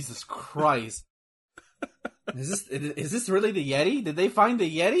 Jesus Christ. Is this really the Yeti? Did they find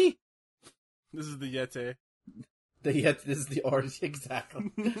the Yeti? This is the Yeti. This is the origin.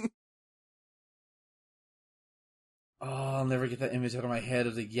 Exactly. Oh, I'll never get that image out of my head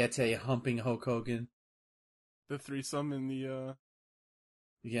of the Yeti humping Hulk Hogan. The threesome in the,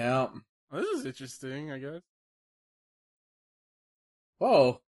 Yeah. Oh, this is interesting, I guess.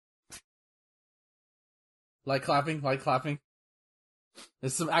 Whoa. Like clapping.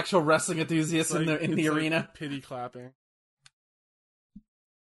 There's some actual wrestling enthusiasts in the arena. Pity clapping.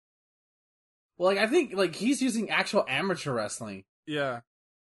 Well, like, I think, like, he's using actual amateur wrestling. Yeah.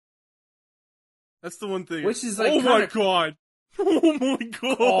 That's the one thing. Which is, like, oh my god! Oh my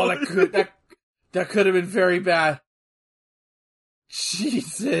god! Oh, that could have been very bad.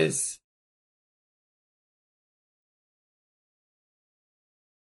 Jesus.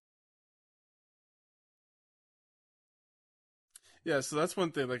 Yeah, so that's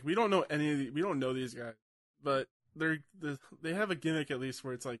one thing. Like, we don't know we don't know these guys, but they have a gimmick at least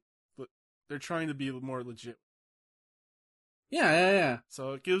where it's like they're trying to be more legit. Yeah.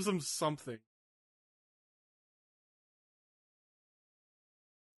 So it gives them something.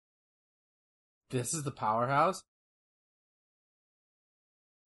 This is the powerhouse?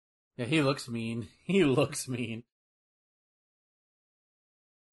 Yeah, he looks mean.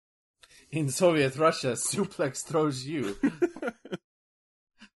 In Soviet Russia, suplex throws you. I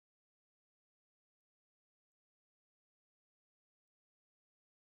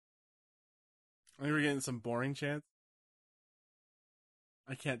think we're getting some boring chants.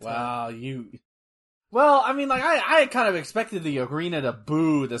 I can't tell. Wow, Well, I mean, like, I kind of expected the arena to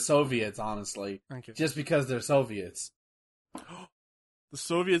boo the Soviets, honestly. Okay. Just because they're Soviets. The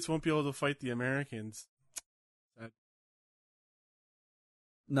Soviets won't be able to fight the Americans.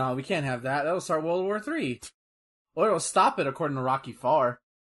 No, we can't have that. That'll start World War III. Or it'll stop it, according to Rocky Farr.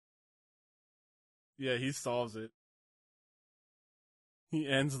 Yeah, he solves it. He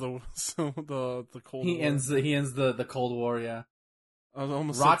ends the Cold War. He ends the Cold War, yeah. I was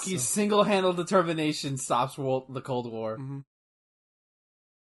almost Rocky's single-handed determination stops the Cold War. Mm-hmm.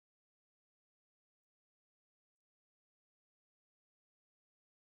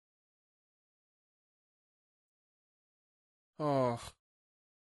 Oh.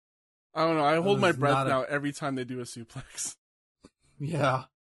 I don't know. I hold my breath now every time they do a suplex. Yeah.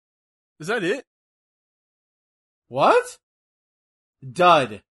 Is that it? What?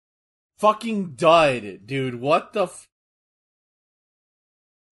 Dud. Fucking dud, dude. What the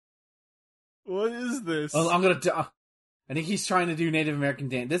What is this? I'm gonna I think he's trying to do Native American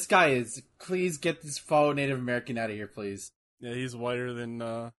dance. This guy is... Please get this faux Native American out of here, please. Yeah, he's whiter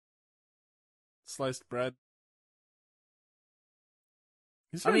than, sliced bread.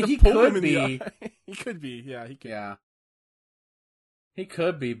 He's trying he to poke could him be. in the eye. He could be, yeah, he could. Yeah. He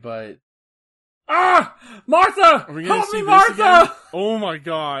could be, but... Ah! Martha! Are we gonna Help see me, this again? Martha! Oh my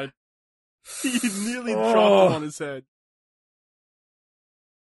god. He nearly dropped him on his head.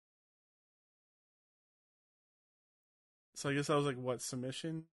 So I guess that was like, what,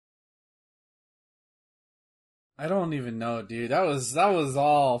 submission? I don't even know, dude. That was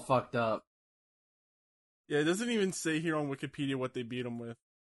all fucked up. Yeah, it doesn't even say here on Wikipedia what they beat him with.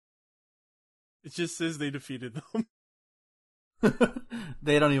 It just says they defeated them.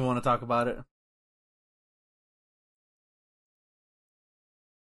 They don't even want to talk about it.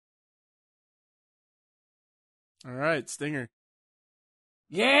 Alright, Stinger.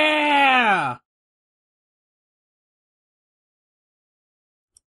 Yeah!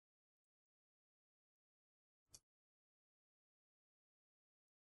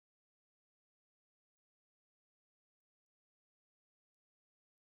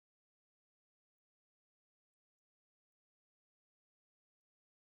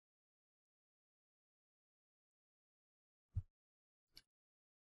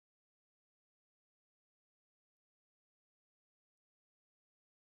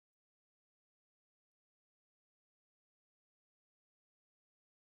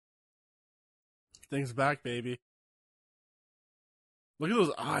 Things back, baby. Look at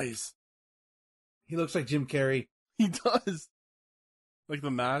those eyes. He looks like Jim Carrey. He does. Like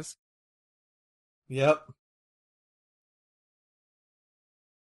the mask. Yep.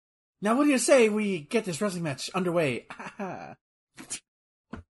 Now, what do you say we get this wrestling match underway? I'm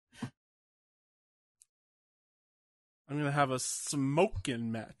gonna have a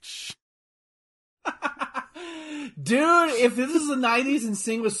smoking match. Dude, if this is the 90s and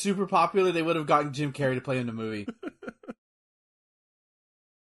Sting was super popular, they would have gotten Jim Carrey to play in the movie.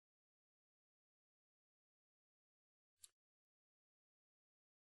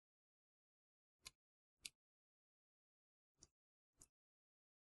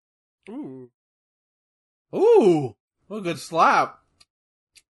 Ooh. Ooh! What a good slap.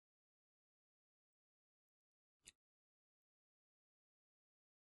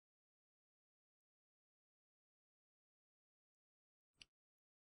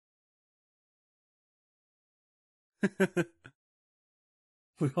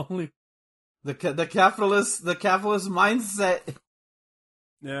 We only the capitalist mindset.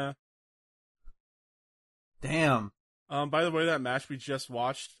 Yeah. Damn. By the way, that match we just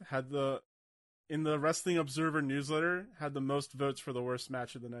watched had in the Wrestling Observer newsletter had the most votes for the worst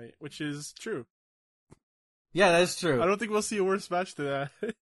match of the night, which is true. Yeah, that's true. I don't think we'll see a worse match to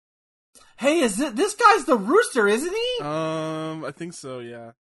that. Hey, this guy's the Rooster, isn't he? I think so,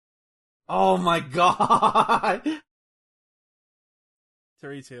 yeah. Oh my god.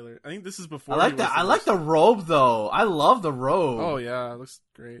 Terry Taylor. I think this is before. I like that. I like the robe though. I love the robe. Oh yeah, it looks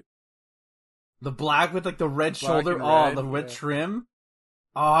great. The black with like the red Black shoulder. and Oh, red, the red yeah. trim.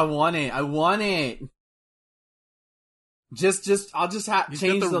 Oh, I want it. I want it. I'll just He's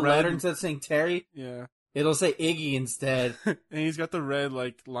change got the the letter red- instead of saying Terry. Yeah. It'll say Iggy instead. And he's got the red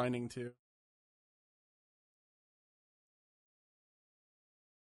like lining too.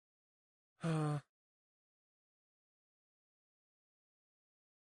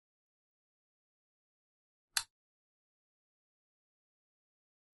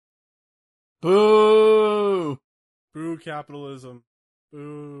 Boo! Boo capitalism.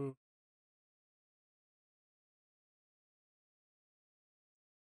 Boo.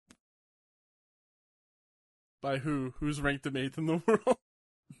 By who? Who's ranked them 8th in the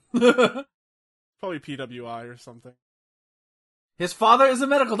world? Probably PWI or something. His father is a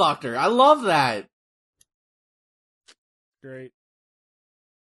medical doctor. I love that. Great.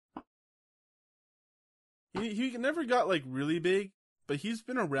 He never got like really big, but he's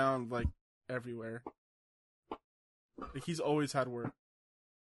been around like everywhere. Like he's always had work.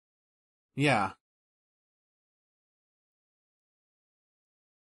 Yeah.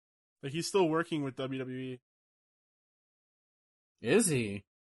 Like he's still working with WWE. Is he?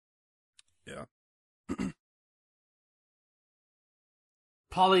 Yeah.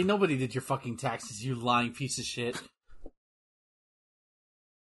 Polly, nobody did your fucking taxes, you lying piece of shit.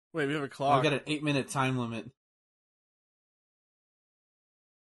 Wait, we have a I clock. got an 8-minute time limit.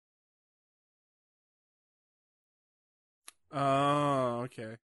 Oh,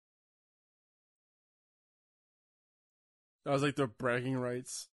 okay. That was like their bragging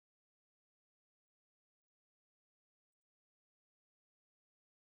rights.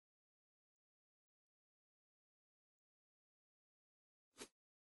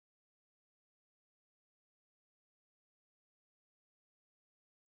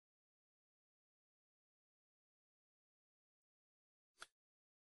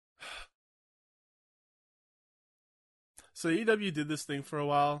 So AEW did this thing for a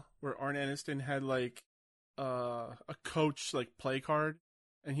while where Arn Anderson had like a coach like play card,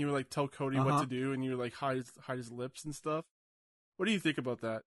 and he would like tell Cody what to do, and you would like hide his lips and stuff. What do you think about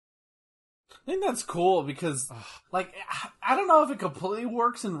that? I think that's cool because, like, I don't know if it completely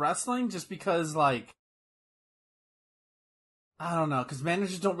works in wrestling just because, like, I don't know, because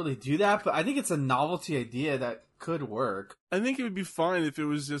managers don't really do that, but I think it's a novelty idea that could work. I think it would be fine if it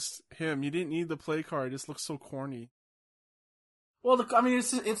was just him. You didn't need the play card. It just looks so corny. Well, I mean,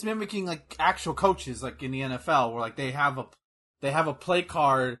 it's mimicking, like, actual coaches, like, in the NFL, where, like, they have a play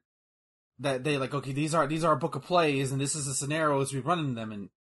card that they, like, okay, these are a book of plays, and this is the scenarios we run in them, and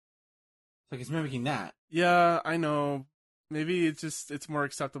like, it's mimicking that. Yeah, I know. Maybe it's more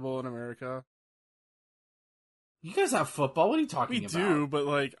acceptable in America. You guys have football. What are you talking We about? do, but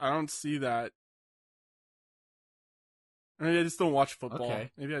like I don't see that. Maybe I just don't watch football.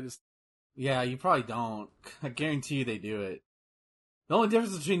 Okay. Maybe I just. Yeah, you probably don't. I guarantee you they do it. The only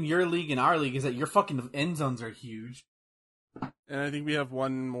difference between your league and our league is that your fucking end zones are huge. And I think we have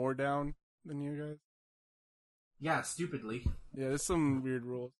one more down than you guys. Yeah, stupidly. Yeah, there's some weird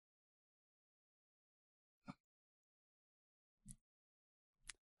rules.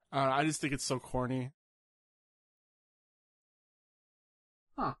 I just think it's so corny.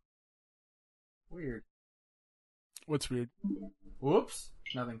 Weird. What's weird? Whoops.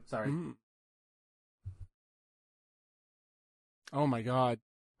 Nothing. Sorry. Mm. Oh my god.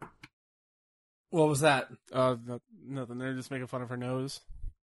 What was that? Nothing. They're just making fun of her nose.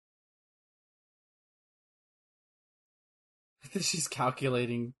 She's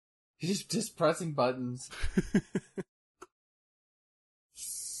calculating. She's just pressing buttons.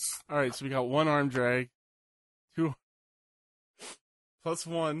 Alright, so we got 1 arm drag. 2 plus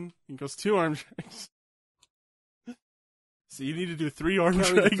 1 equals 2 arm drags. So you need to do 3 arm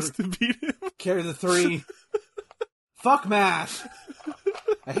drags to beat him. Carry the 3. Fuck math.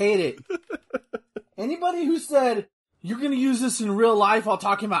 I hate it. Anybody who said you're gonna use this in real life while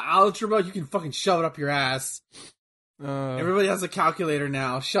talking about algebra, you can fucking shove it up your ass. Everybody has a calculator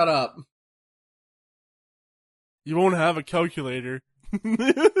now. Shut up. You won't have a calculator.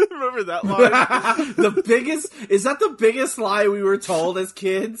 Remember that line? Is that the biggest lie we were told as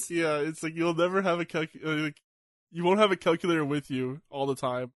kids? Yeah, it's like you'll never have a calculator. You won't have a calculator with you all the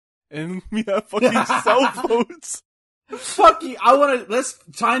time. And we have fucking cell phones. Fuck you. Let's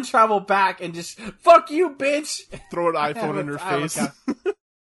time travel back and just, fuck you, bitch. Throw an iPhone in her face.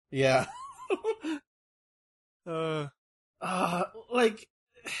 Yeah. Like,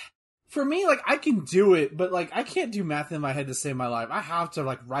 for me, like, I can do it, but, like, I can't do math in my head to save my life. I have to,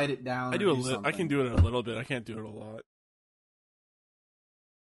 like, write it down. I do a little. I can do it a little bit. I can't do it a lot.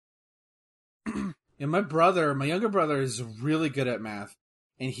 And my younger brother is really good at math.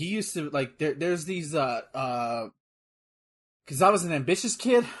 And he used to, like, there's these, cause I was an ambitious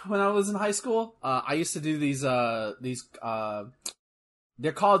kid when I was in high school. I used to do these, they're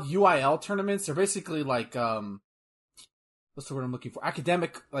called UIL tournaments. They're basically like, what's the word I'm looking for?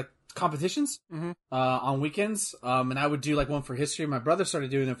 Academic, like, competitions, on weekends. And I would do, like, one for history. My brother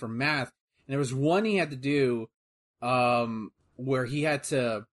started doing them for math. And there was one he had to do, where he had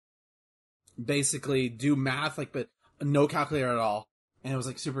to basically do math, like, but no calculator at all. And it was,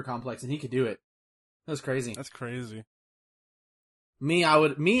 like, super complex, and he could do it. That was crazy. That's crazy. I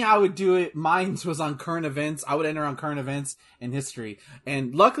would do it. Mine was on current events. I would enter on current events and history.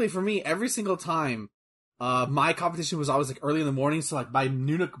 And luckily for me, every single time, my competition was always, like, early in the morning. So, like, by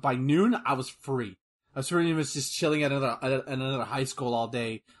noon, I was free. I was pretty much just chilling at another high school all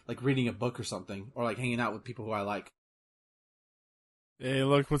day, like, reading a book or something, or, like, hanging out with people who I like. Hey,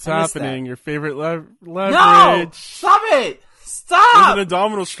 look what's happening. Your favorite leverage. No! Stop it! Stop! There's an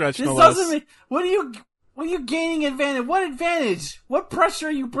abdominal stretch, This no doesn't less. mean... What are you gaining advantage? What advantage? What pressure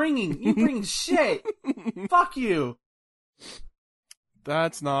are you bringing? You bring shit. Fuck you.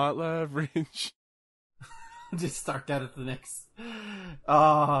 That's not leverage. Just start that at the next.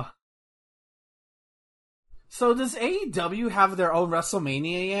 So does AEW have their own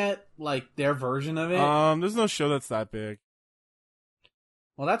WrestleMania yet? Like, their version of it? There's no show that's that big.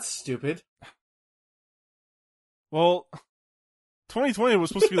 Well, that's stupid. Well, 2020 was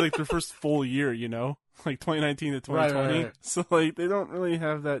supposed to be like their first full year, you know? Like 2019 to 2020. Right. So, like, they don't really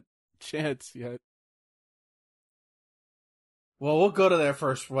have that chance yet. Well, we'll go to their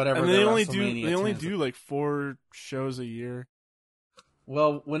first whatever. And they only do like 4 shows a year.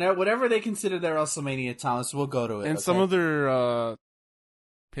 Well, whatever they consider their WrestleMania, Thomas, we'll go to it. And okay? some of their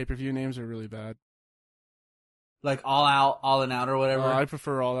pay-per-view names are really bad. Like All Out, All In Out, or whatever. I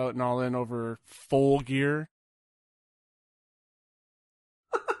prefer All Out and All In over Full Gear.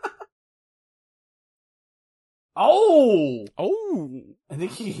 Oh! I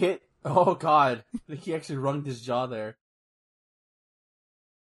think he hit... Oh, God. I think he actually wrung his jaw there.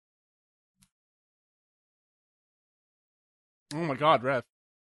 Oh my God, ref.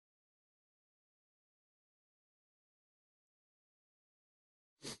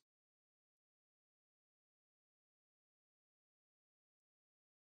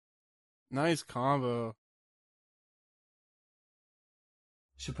 Nice combo.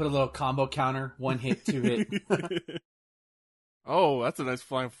 Should put a little combo counter. 1 hit, 2 hit. Oh, that's a nice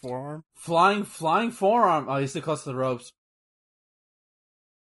flying forearm. Flying forearm. Oh, he's too close to the ropes.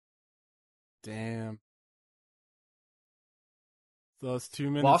 Damn. So it's 2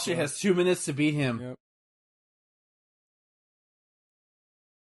 minutes. Wall Street has 2 minutes to beat him. Yep.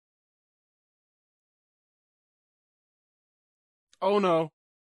 Oh no.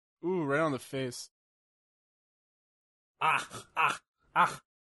 Ooh, right on the face. Ah.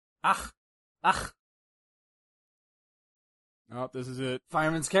 Oh, this is it.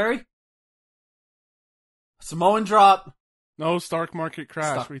 Fireman's carry. Samoan drop. No, Stark Market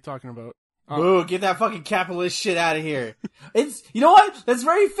crash. Stop. What are you talking about? Ooh, get that fucking capitalist shit out of here. You know what? That's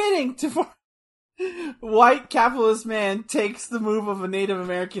very fitting white capitalist man takes the move of a Native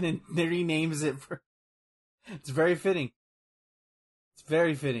American and renames it for... It's very fitting. It's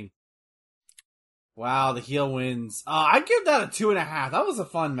very fitting. Wow, the heel wins. I'd give that a 2.5. That was a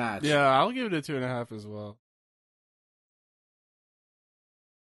fun match. Yeah, I'll give it a 2.5 as well.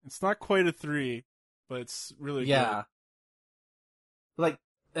 It's not quite a 3, but it's really good. Like,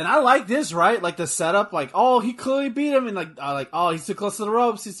 and I like this, right? Like the setup, like, oh, he clearly beat him, and oh, he's too close to the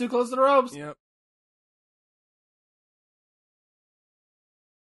ropes. He's too close to the ropes. Yep.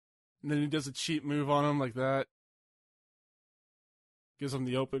 And then he does a cheap move on him like that. Gives him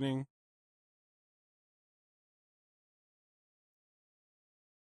the opening.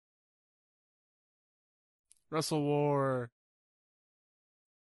 Wrestle War.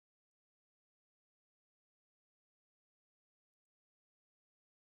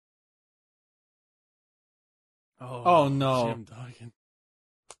 Oh no. Jim Duggan.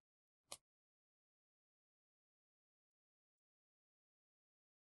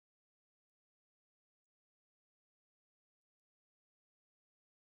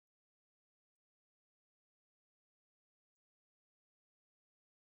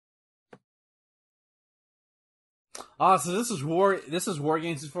 Oh, so this is War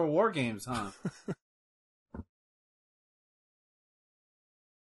Games before War Games, huh?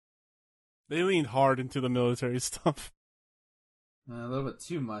 They leaned hard into the military stuff. A little bit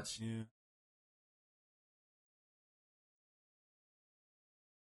too much. Yeah.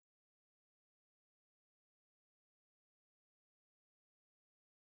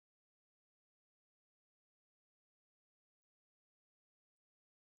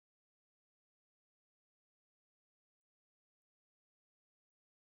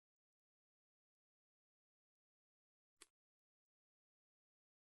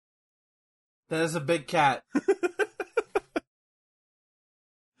 That is a big cat.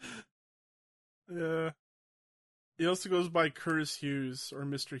 Yeah. He also goes by Curtis Hughes or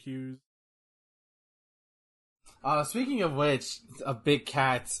Mr. Hughes. Speaking of which, a big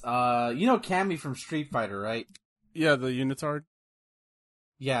cat. You know Cammy from Street Fighter, right? Yeah, the unitard.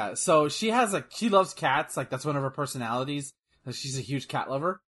 Yeah. So she loves cats. Like that's one of her personalities. She's a huge cat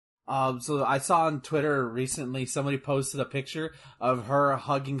lover. So I saw on Twitter recently somebody posted a picture of her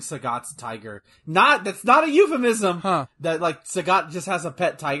hugging Sagat's tiger. That's not a euphemism. Huh. That like Sagat just has a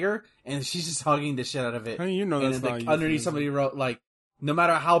pet tiger and she's just hugging the shit out of it. How do you know that's and not like a underneath euphemism? somebody wrote like, no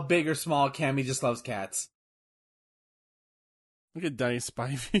matter how big or small, Cammy just loves cats. Look at Dice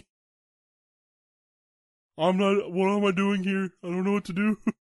Spivey. What am I doing here? I don't know what to do.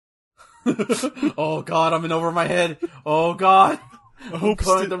 Oh god, I'm in over my head. Oh god. I hope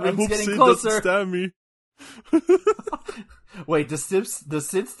Sid doesn't stab me. Wait, does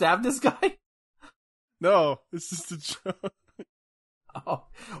Sid stab this guy? No, it's just a joke. Oh,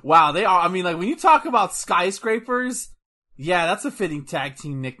 wow, they are. I mean, like when you talk about skyscrapers, yeah, that's a fitting tag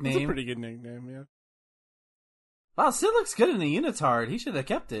team nickname. It's a pretty good nickname, yeah. Wow, Sid looks good in the unitard. He should have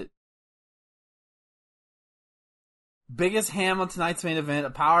kept it. Biggest ham on tonight's main event,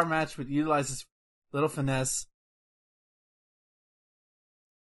 a power match which utilizes little finesse.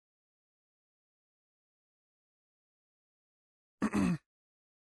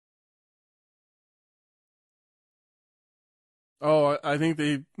 Oh, I think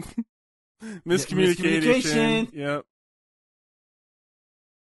they miscommunication. Yep.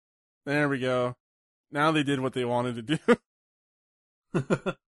 There we go. Now they did what they wanted to do.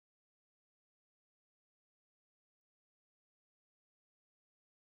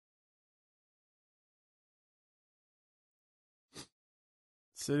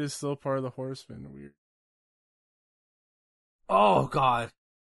 Sid is still part of the Horsemen. Weird. Oh god.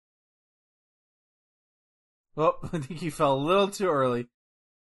 Oh, I think he fell a little too early.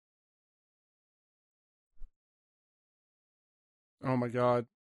 Oh my god.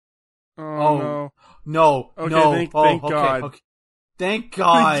 Oh no. No. Okay, no. Thank God. Okay. Thank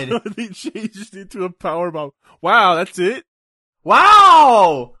God. They changed it to a power bomb. Wow, that's it?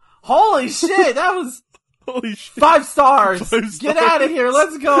 Wow! Holy shit, that was Holy shit. 5 stars. 5 stars. Get out of here,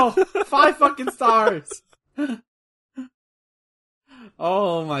 let's go. 5 fucking stars.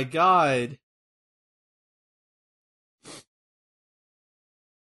 Oh my god.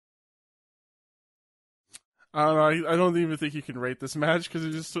 I don't know. I don't even think you can rate this match because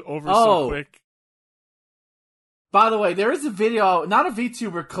it's just over so quick. By the way, there is a video, not a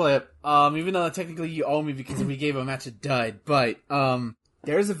VTuber clip, even though technically you owe me because we gave a match a dud, but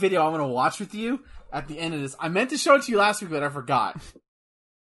there is a video I'm going to watch with you at the end of this. I meant to show it to you last week, but I forgot.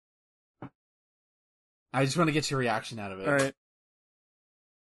 I just want to get your reaction out of it. Alright.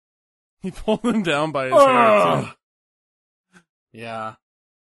 He pulled him down by his hair, too. Yeah.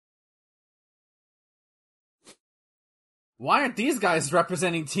 Why aren't these guys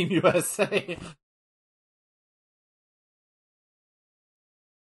representing Team USA?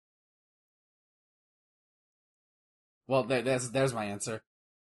 Well, there's my answer.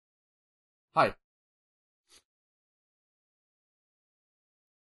 Hi.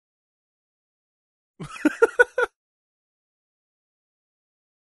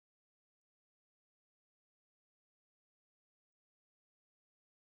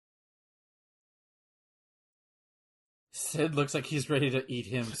 Sid looks like he's ready to eat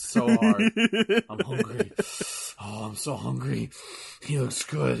him so hard. I'm hungry. Oh, I'm so hungry. He looks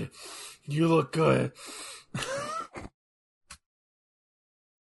good. You look good.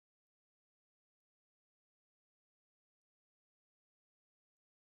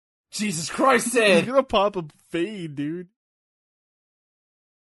 Jesus Christ, Sid! He's gonna pop a fade, dude.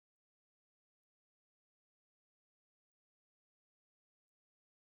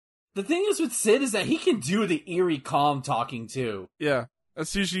 The thing is with Sid is that he can do the eerie calm talking too. Yeah,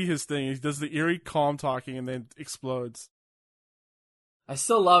 that's usually his thing. He does the eerie calm talking and then explodes. I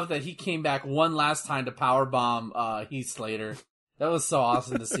still love that he came back one last time to powerbomb Heath Slater. That was so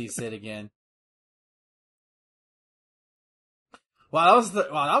awesome to see Sid again. Wow,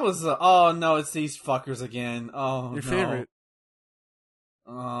 that was oh no, it's these fuckers again. Oh, Your favorite.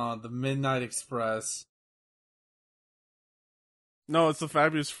 Oh, the Midnight Express. No, it's the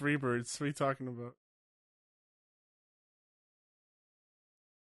Fabulous Freebirds. What are you talking about?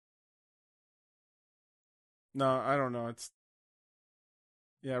 No, I don't know. It's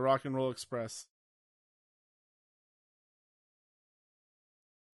Rock and Roll Express.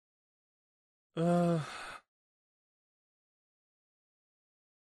 The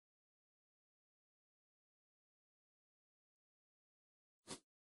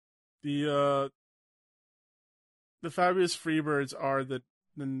Fabulous Freebirds are the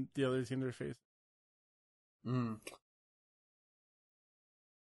other team they're facing. Mm.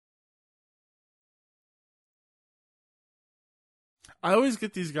 I always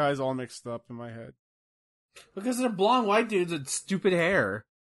get these guys all mixed up in my head. Because they're blonde white dudes with stupid hair.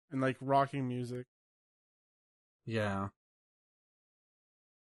 And like rocking music. Yeah.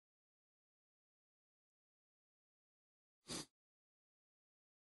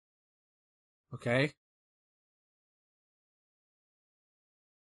 Okay.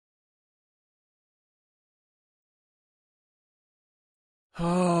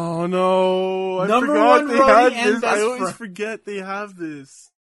 Oh no! I Number forgot one they roadie had and this. best I always friend. forget they have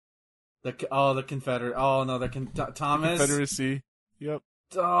this. The Confederate. Oh no, Thomas. Confederacy. Yep.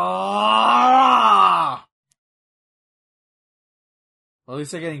 Ah! Well, at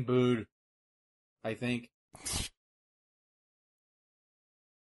least they're getting booed. I think.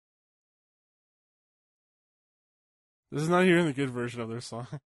 This is not hearing the good version of their song.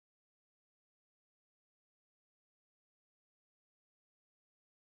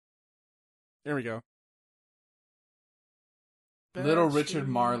 There we go. Little Richard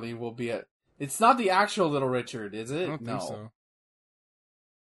Marley will be at. It's not the actual Little Richard, is it? I don't think so.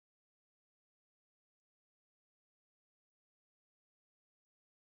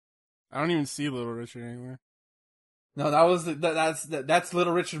 I don't even see Little Richard anywhere. No, that was that's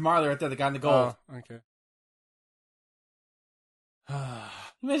Little Richard Marley right there, the guy in the gold. Oh, okay.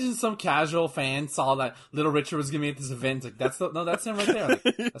 Imagine some casual fan saw that Little Richard was gonna be at this event. Like, that's him right there. Like,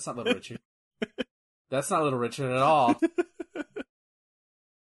 that's not Little Richard. That's not Little Richard at all.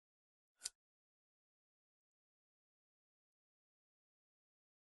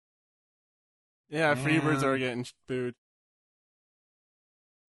 Yeah, Freebirds are getting booed.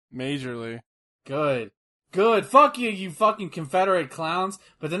 Majorly. Good. Fuck you, you fucking Confederate clowns.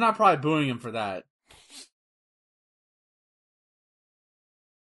 But they're not probably booing him for that.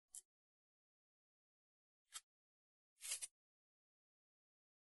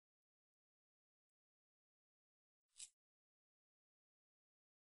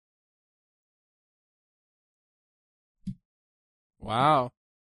 Wow.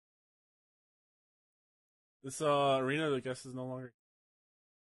 This arena, I guess, is no longer.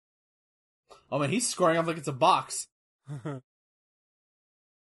 Oh man, he's scoring up like it's a box.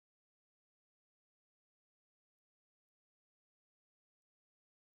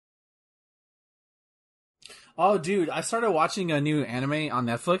 Oh, dude, I started watching a new anime on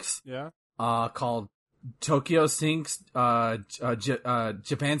Netflix. Yeah. Called Tokyo Sinks.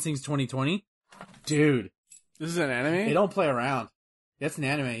 Japan Sinks 2020. Dude, This is an anime? they don't play around. That's an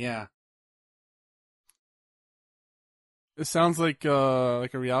anime, yeah. It sounds like a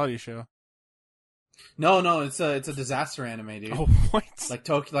reality show. No, it's a disaster anime, dude. Oh, what? Like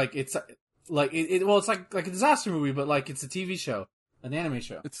Tokyo, like it's like it's like a disaster movie, but like it's a TV show, an anime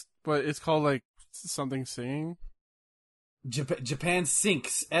show. It's called like something singing. Japan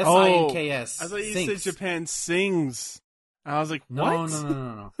Sinks. SINKS. I thought you Sinks. said Japan sings. I was like, what?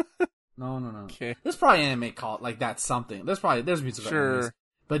 No. No. Okay. There's probably anime called like that's something. There's music. Sure.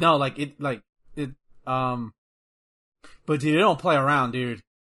 But no, but dude, they don't play around, dude.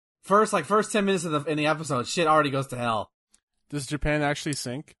 First 10 minutes in the episode, shit already goes to hell. Does Japan actually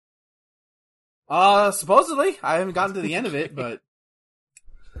sink? Supposedly. I haven't gotten to the end of it, but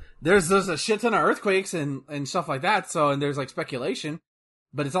there's a shit ton of earthquakes and stuff like that, and there's like speculation.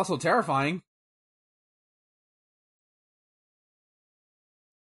 But it's also terrifying.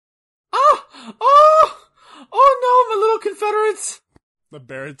 Oh no, my little Confederates! The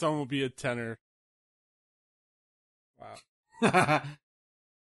baritone will be a tenor. Wow.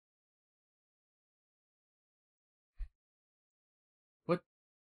 What?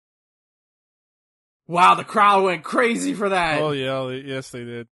 Wow, the crowd went crazy for that. Oh yeah, yes they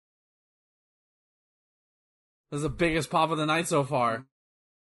did. This is the biggest pop of the night so far.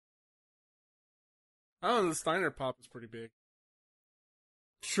 I don't know, the Steiner pop is pretty big.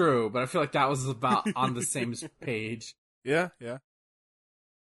 True, but I feel like that was about on the same page. Yeah.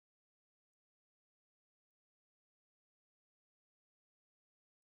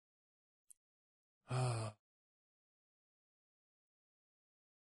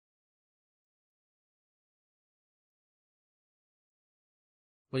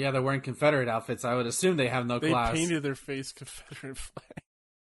 Well, yeah, they're wearing Confederate outfits. I would assume they have no class. They painted their face Confederate flag.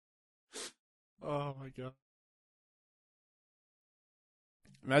 Oh my god.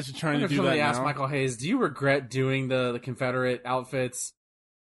 Imagine trying to do that somebody now. asked Michael Hayes, do you regret doing the Confederate outfits?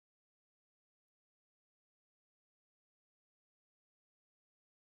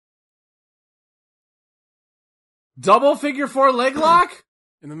 Double figure 4 leg lock?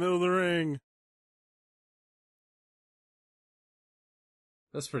 In the middle of the ring.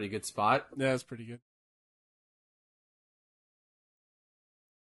 That's a pretty good spot. Yeah, that's pretty good.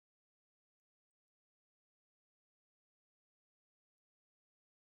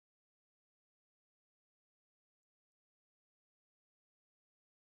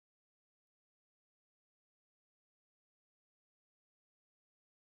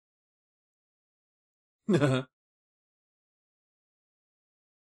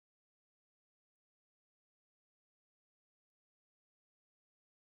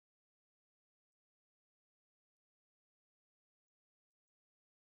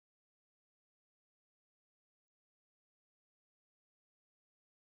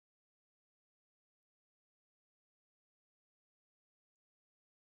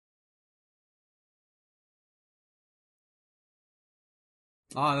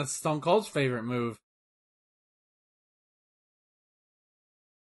 Oh, that's Stone Cold's favorite move.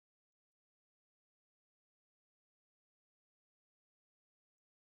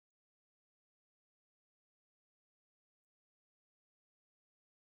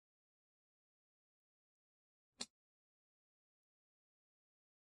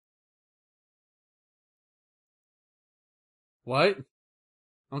 What?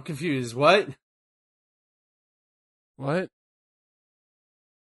 I'm confused. What? What?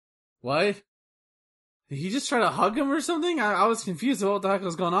 What? Did he just try to hug him or something? I was confused about what the heck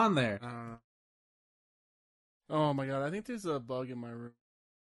was going on there. Oh my god, I think there's a bug in my room.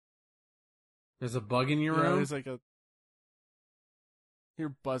 There's a bug in your Yeah, room? there's like a...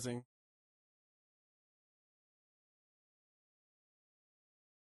 You're buzzing.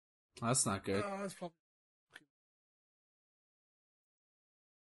 That's not good. Oh, that's probably...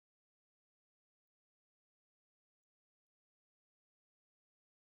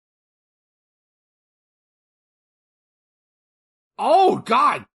 Oh,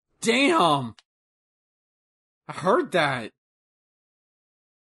 god damn! I heard that.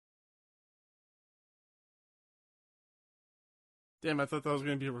 Damn, I thought that was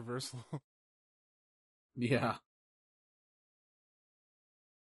going to be a reversal. Yeah.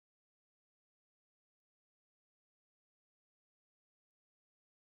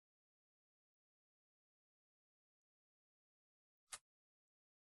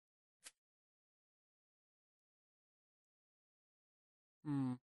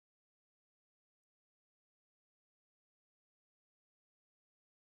 Hmm.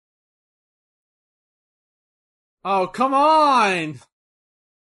 Oh, come on!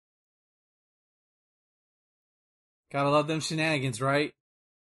 Gotta love them shenanigans, right?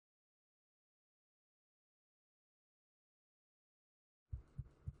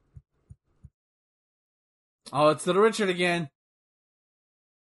 Oh, it's Little Richard again.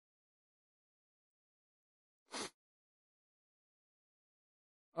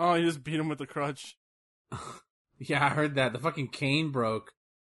 Oh, he just beat him with the crutch. Yeah, I heard that. The fucking cane broke.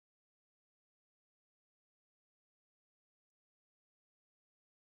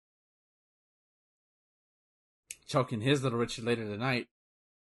 Choking his Little Richard later tonight.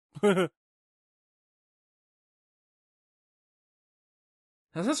 That's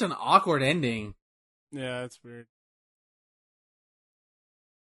such an awkward ending. Yeah, it's weird.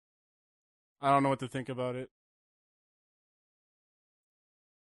 I don't know what to think about it.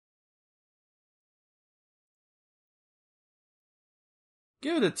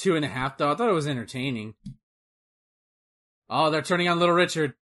 Give it a 2.5 though. I thought it was entertaining. Oh, they're turning on Little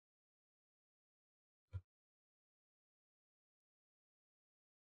Richard.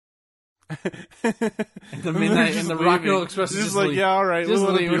 And the midnight and the Rock and Roll Express is just like, leave. yeah, all right, Just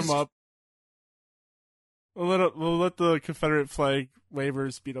we'll let leave. him beat him up. We'll let the Confederate flag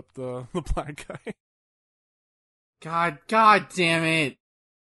wavers beat up the black guy. God damn it!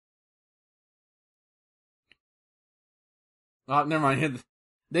 Oh, never mind.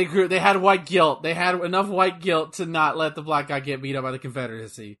 They had white guilt. They had enough white guilt to not let the black guy get beat up by the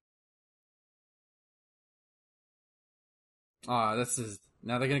Confederacy. This is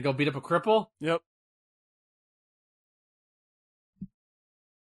now they're gonna go beat up a cripple. Yep.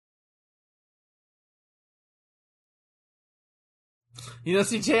 You know,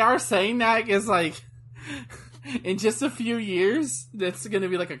 see, JR saying that is like, in just a few years, that's gonna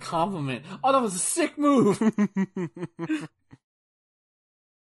be like a compliment. Oh, that was a sick move!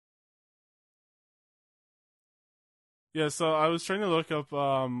 Yeah, so I was trying to look up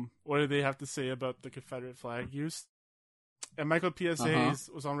what did they have to say about the Confederate flag use. And Michael PSA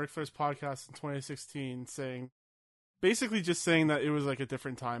was on Ric Flair's podcast in 2016 basically just saying that it was like a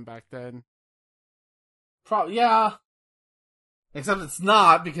different time back then. Yeah. Except it's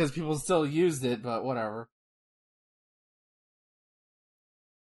not, because people still used it, but whatever.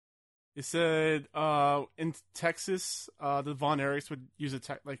 It said in Texas, the Von Erichs would use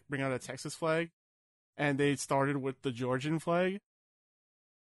bring out a Texas flag, and they started with the Georgian flag,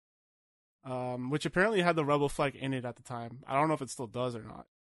 which apparently had the rebel flag in it at the time. I don't know if it still does or not.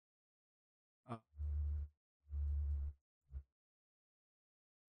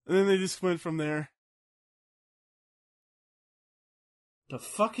 And then they just went from there. The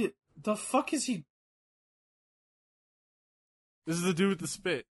fuck is he? This is the dude with the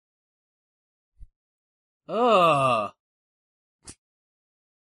spit. Ugh.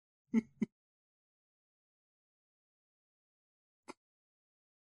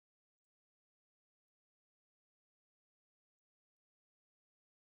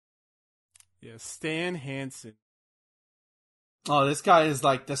 Yeah, Stan Hansen. Oh, this guy is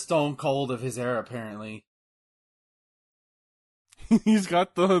like the Stone Cold of his era, apparently. He's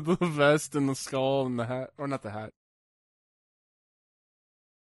got the vest and the skull and the hat. Or not the hat.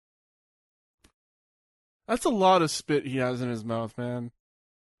 That's a lot of spit he has in his mouth, man.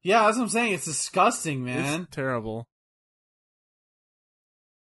 Yeah, that's what I'm saying. It's disgusting, man. It's terrible.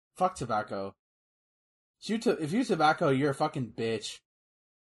 Fuck tobacco. If you tobacco, you're a fucking bitch.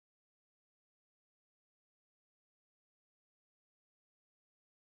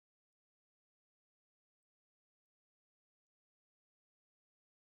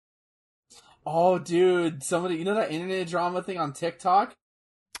 Oh, dude, you know that internet drama thing on TikTok?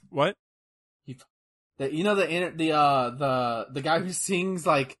 What? The guy who sings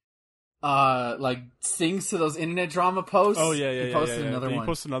sings to those internet drama posts. Oh yeah. He posted another Did one. He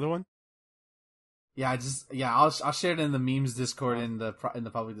post another one? Yeah, I'll share it in the memes Discord in the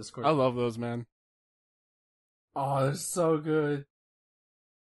public Discord. I love those, man. Oh, they're so good.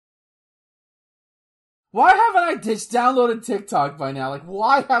 Why haven't I downloaded TikTok by now? Like,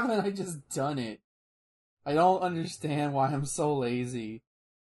 why haven't I just done it? I don't understand why I'm so lazy.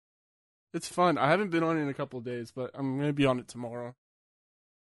 It's fun. I haven't been on it in a couple of days, but I'm going to be on it tomorrow.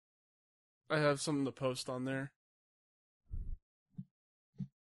 I have something to post on there.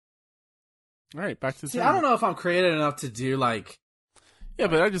 Alright, back to the See, I don't know if I'm creative enough to do, like... Yeah,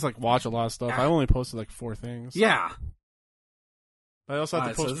 but I just, watch a lot of stuff. I only posted, 4 things. Yeah. But I also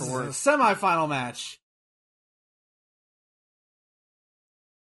have to post so for work. This is a semi-final match.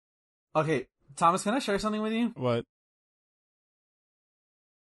 Okay, Thomas, can I share something with you? What?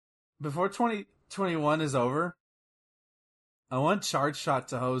 Before 2021 is over, I want Charge Shot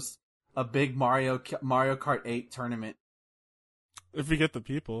to host a big Mario Kart 8 tournament. If we get the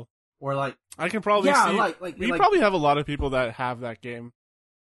people. Or I can probably see... we probably have a lot of people that have that game.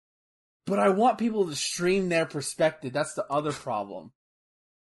 But I want people to stream their perspective. That's the other problem.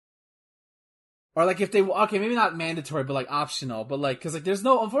 Or if they... Okay, maybe not mandatory, but optional. But because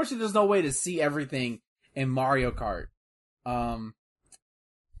unfortunately there's no way to see everything in Mario Kart. But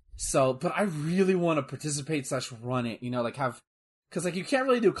I really want to participate / run it, because you can't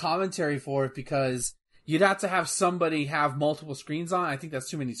really do commentary for it because you'd have to have somebody have multiple screens on. I think that's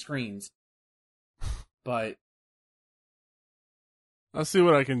too many screens. But I'll see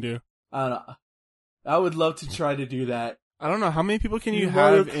what I can do. I don't know. I would love to try to do that. I don't know. How many people can you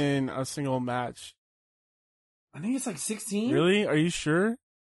have in a single match? I think it's like 16. Really? Are you sure?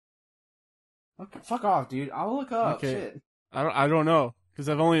 Okay, fuck off, dude. I'll look up. Okay. Shit. I don't know. Because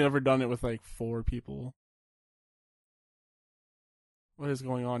I've only ever done it with like 4 people. What is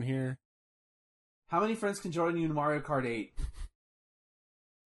going on here? How many friends can join you in Mario Kart 8?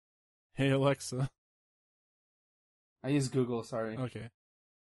 Hey, Alexa. I use Google, sorry. Okay.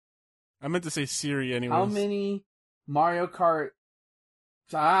 I meant to say Siri anyways. How many Mario Kart...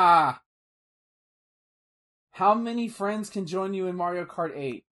 How many friends can join you in Mario Kart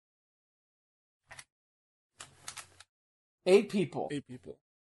 8? 8 people. 8 people.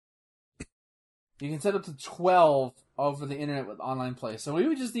 You can set up to 12 over the internet with online play. So we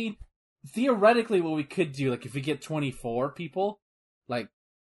would just need... Theoretically, what we could do, like, if we get 24 people, like,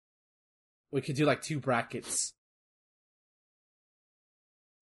 we could do, like, 2 brackets.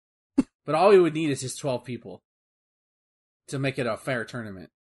 But all we would need is just 12 people to make it a fair tournament.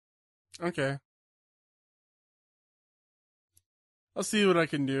 Okay. I'll see what I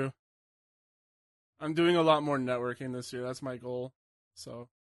can do. I'm doing a lot more networking this year. That's my goal. So,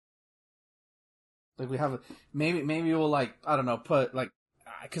 like, we have maybe we'll, like, I don't know, put, like,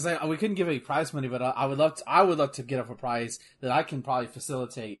 because we couldn't give any prize money, but I would love to get up a prize that I can probably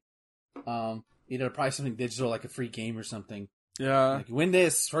facilitate. Either prize something digital, like a free game or something. Yeah. Like, you win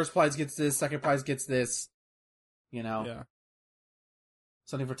this, first prize gets this, second prize gets this. You know? Yeah.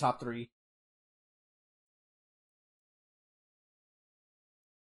 Something for top 3.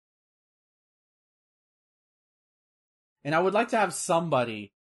 And I would like to have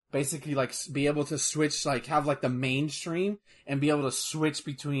somebody basically, like, be able to switch, like, have, like, the mainstream and be able to switch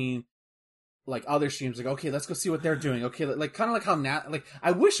between, like, other streams. Like, okay, let's go see what they're doing. Okay, like, kind of like how like,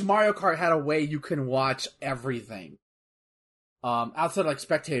 I wish Mario Kart had a way you can watch everything. Outside of, like,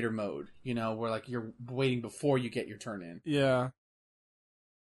 spectator mode, you know, where, like, you're waiting before you get your turn in. Yeah.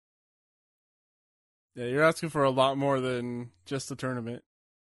 Yeah, you're asking for a lot more than just a tournament.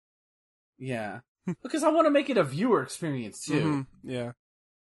 Yeah. Because I want to make it a viewer experience, too. Mm-hmm. Yeah.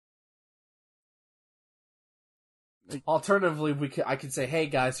 Alternatively, I could say, hey,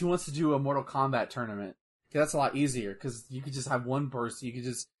 guys, who wants to do a Mortal Kombat tournament? Because that's a lot easier, because you could just have one person, you could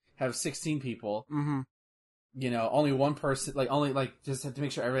just have 16 people. Mm-hmm. You know, only one person, like, only, like, just have to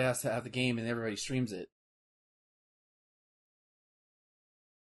make sure everybody has to have the game and everybody streams it.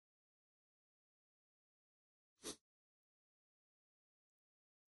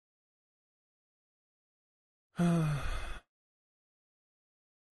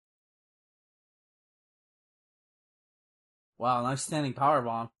 Wow, nice standing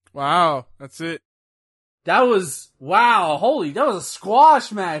powerbomb. Wow, that's it. That was, wow, that was a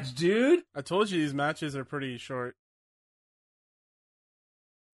squash match, dude! I told you these matches are pretty short.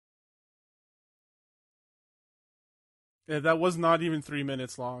 Yeah, that was not even 3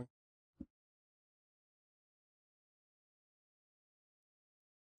 minutes long.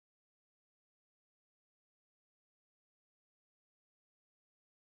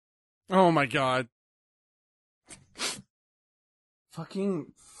 Oh my god.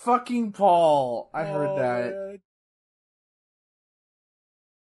 Fucking Paul. I heard that. Man.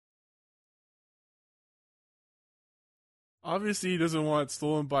 Obviously he doesn't want it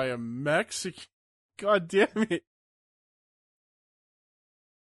stolen by a Mexican. God damn it.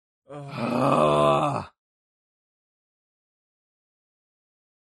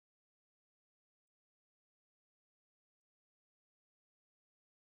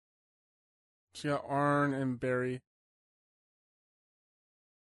 She got Arn and Barry.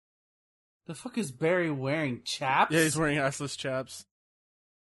 The fuck is Barry wearing? Chaps? Yeah, he's wearing assless chaps.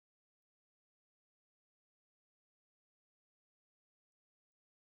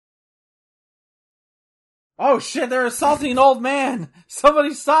 Oh shit, they're assaulting an old man!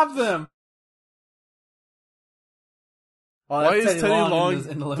 Somebody stop them! Oh, why is Teddy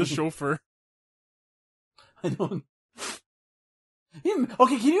Long the chauffeur? I don't...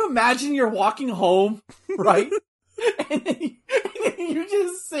 Okay, can you imagine you're walking home, right? and then you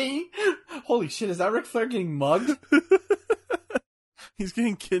just see... Holy shit, is that Ric Flair getting mugged? He's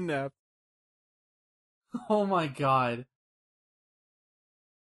getting kidnapped. Oh my god.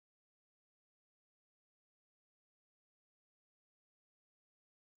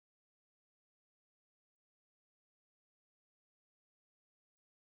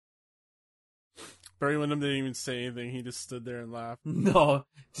 Barry Windham didn't even say anything. He just stood there and laughed. No,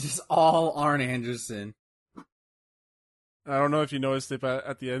 just all Arn Anderson. I don't know if you noticed it, but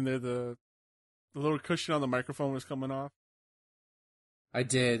at the end there, the little cushion on the microphone was coming off. I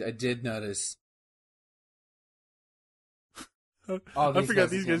did notice. I forgot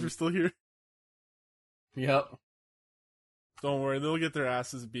these guys were still here. Yep. Don't worry, they'll get their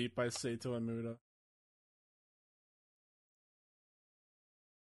asses beat by Sato and Muda.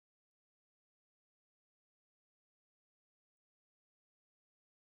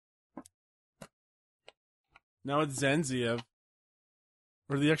 Now it's Zenziev.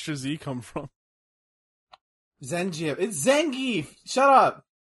 Where did the extra Z come from? Zenziev. It's Zangief! Shut up!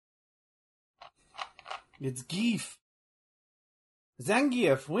 It's Geef.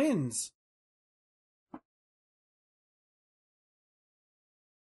 Zangief wins.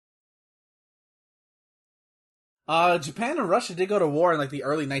 Japan and Russia did go to war in like the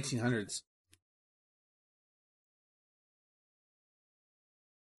early 1900s.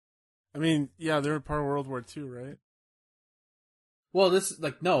 I mean, yeah, they were part of World War II, right? Well, this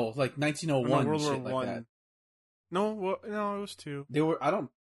like 1901 World shit War like I. that. No, it was 2. They were.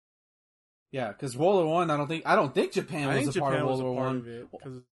 Yeah, because World War I. I don't think Japan was a part of World War One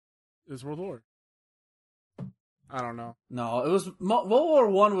because it was World War. I don't know. No, it was World War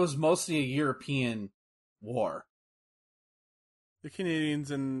One was mostly a European war. The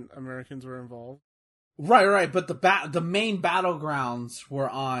Canadians and Americans were involved. Right, but the main battlegrounds were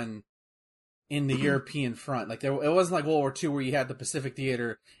in the European front. Like it wasn't like World War II where you had the Pacific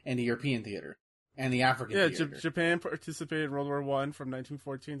theater and the European theater and the African theater. Japan participated in World War I from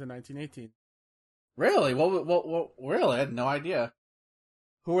 1914 to 1918. Really? Well, really? I had no idea.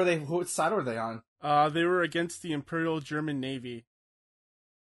 Who were they? What side were they on? They were against the Imperial German Navy.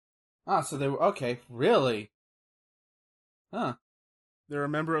 Ah, so they were okay. Really? Huh. They're a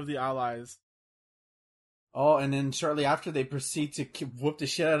member of the Allies. Oh, and then shortly after, they proceed to whoop the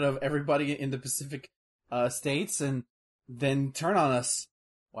shit out of everybody in the Pacific states, and then turn on us.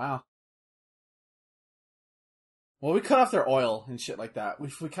 Wow. Well, we cut off their oil and shit like that. We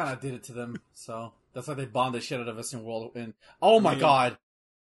kind of did it to them, so that's why they bombed the shit out of us in World. Oh my god.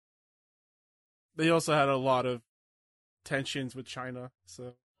 They also had a lot of tensions with China,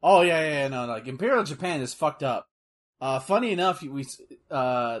 so. Oh yeah, no, like Imperial Japan is fucked up. Funny enough,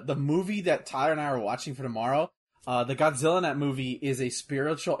 the movie that Tyler and I are watching for tomorrow, the Godzilla in that movie is a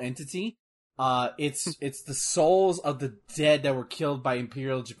spiritual entity. It's the souls of the dead that were killed by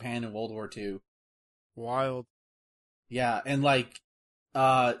Imperial Japan in World War II. Wild. Yeah, and like,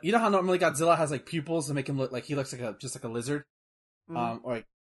 you know how normally Godzilla has like pupils to make him look like he looks like just like a lizard? Mm.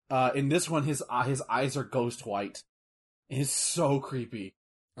 In this one, his eyes are ghost white. It's so creepy.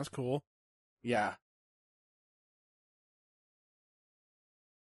 That's cool. Yeah.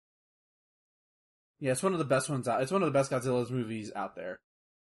 Yeah, it's one of the best ones out. It's one of the best Godzilla's movies out there.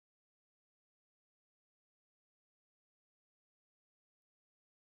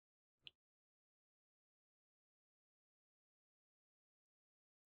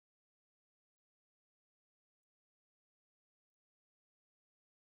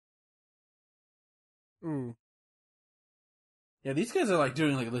 Ooh. Yeah, these guys are like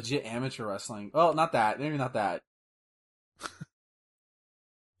doing like legit amateur wrestling. Oh, not that. Maybe not that.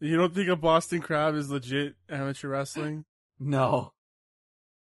 You don't think a Boston Crab is legit amateur wrestling? No.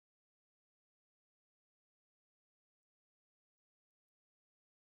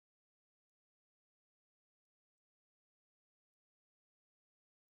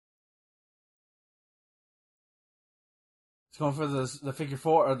 It's going for the figure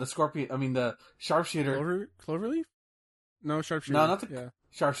four or the scorpion. I mean the sharpshooter. Cloverleaf? No, sharpshooter. No, not the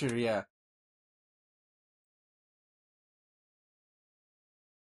sharpshooter. Yeah.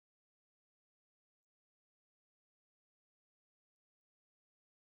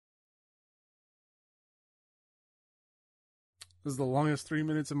 This is the longest 3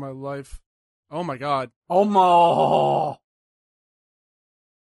 minutes of my life. Oh my god. Oh my.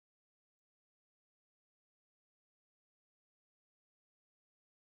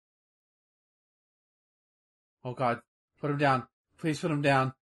 Oh god. Put him down. Please put him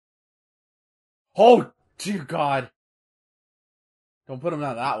down. Oh dear god. Don't put him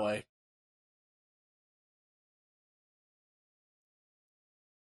down that way.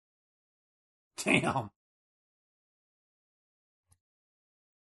 Damn.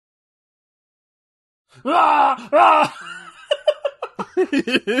 Ah! Ah!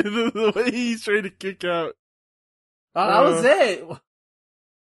 The way he's trying to kick out. Oh, that was it.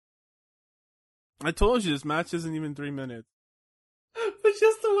 I told you this match isn't even 3 minutes. But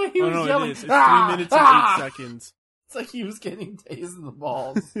just the way he was yelling. It is. It's 3 minutes and 8 seconds. It's like he was getting tased in the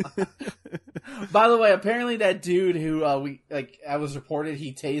balls. By the way, apparently that dude who I was reported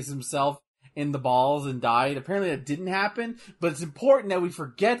he tased himself in the balls and died. Apparently that didn't happen, but it's important that we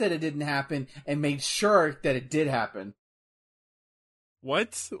forget that it didn't happen and make sure that it did happen.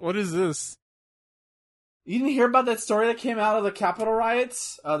 What? What is this? You didn't hear about that story that came out of the Capitol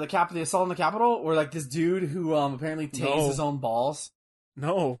riots? The assault on the Capitol? Where, like, this dude who, apparently tased his own balls?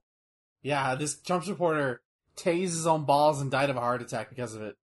 No. Yeah, this Trump supporter tased his own balls and died of a heart attack because of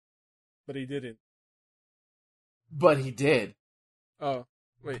it. But he didn't. But he did. Oh,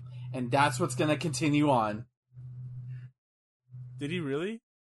 wait. And that's what's gonna continue on. Did he really?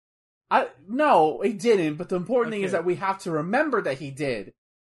 No, he didn't, but the important thing is that we have to remember that he did.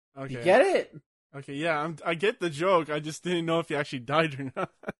 Okay. You get it? Okay, yeah, I get the joke. I just didn't know if he actually died or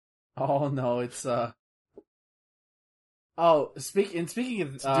not. Oh no, it's Oh, speaking of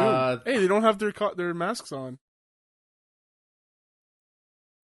Dude, hey, they don't have their masks on.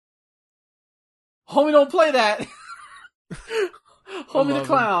 Homie, don't play that. Homie the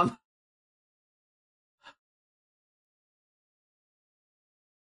clown.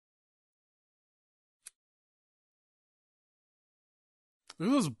 Look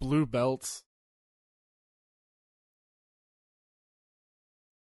at those blue belts.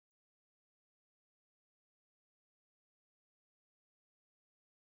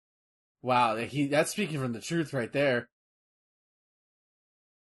 Wow, that's speaking from the truth right there.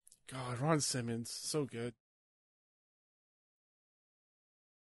 God, Ron Simmons, so good.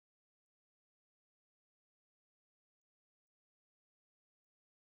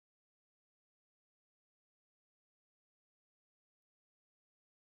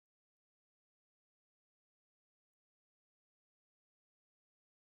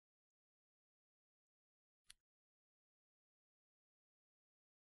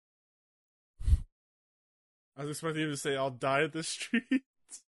 I was expecting him to say, "I'll die at the street."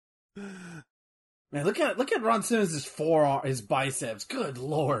 Man, look at Ron Simmons' forearm, his biceps. Good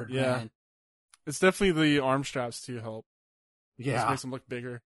lord, yeah. Man. It's definitely the arm straps to help. Yeah. Just makes him look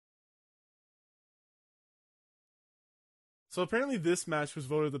bigger. So apparently this match was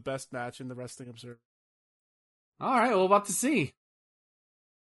voted the best match in the Wrestling Observer. Alright, well, about to see.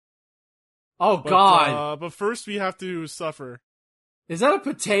 Oh, God. But first we have to suffer. Is that a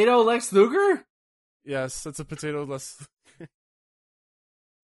potato Lex Luger? Yes, that's a potato Lex.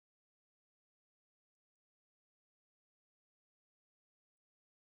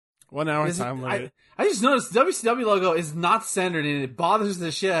 1 hour time limit. I just noticed the WCW logo is not centered and it bothers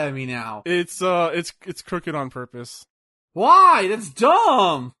the shit out of me now. It's crooked on purpose. Why? That's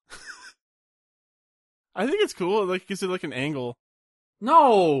dumb. I think it's cool. It like gives it like an angle.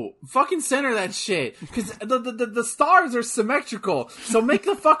 No, fucking center that shit. Because the stars are symmetrical. So make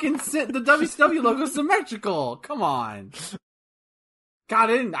the fucking the WCW logo symmetrical. Come on. God,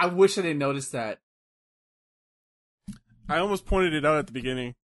 I wish I didn't notice that. I almost pointed it out at the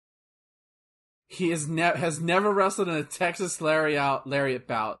beginning. He has never wrestled in a Texas lariat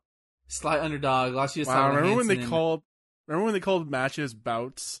bout. Slight underdog. Wow, remember when they called matches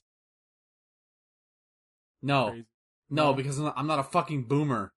bouts? No, because I'm not a fucking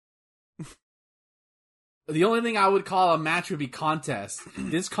boomer. The only thing I would call a match would be contest.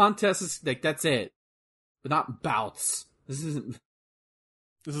 This contest is like that's it, but not bouts. This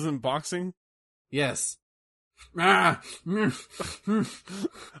isn't boxing. Yes. I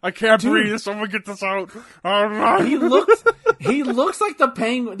can't breathe. Someone get this out. He looks like the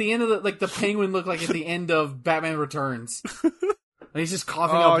penguin. The end of the penguin looked like at the end of Batman Returns. He's just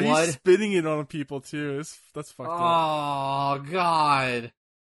coughing up blood. He's spitting it on people too. That's fucked up. Oh God.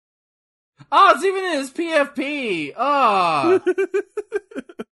 Oh, it's even in his PFP. Oh.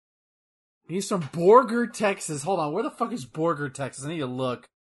 He's from Borger, Texas. Hold on, where the fuck is Borger, Texas? I need to look.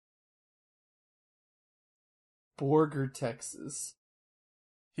 Borger, Texas.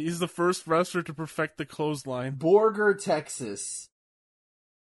 He's the first wrestler to perfect the clothesline. Borger, Texas.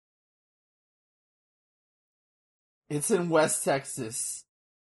 It's in West Texas.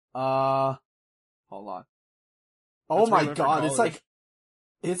 Hold on. Oh my God,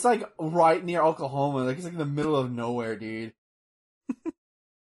 it's like right near Oklahoma. Like it's like in the middle of nowhere, dude.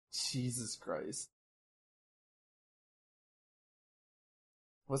 Jesus Christ.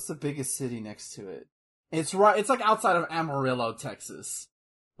 What's the biggest city next to it? It's like outside of Amarillo, Texas.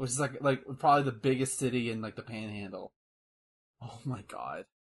 Which is like probably the biggest city in like the Panhandle. Oh my God.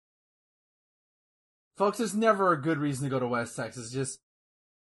 Folks, there's never a good reason to go to West Texas. Just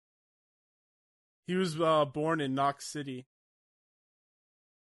he was born in Knox City.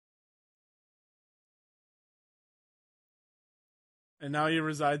 And now he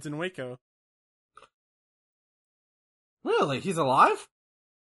resides in Waco. Really? He's alive?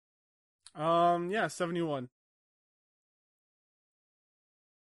 Yeah, 71.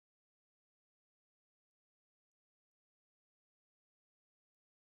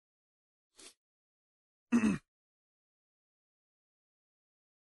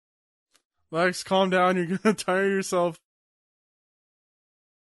 Lex, calm down. You're gonna tire yourself.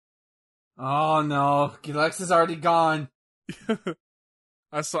 Oh no, Lex is already gone.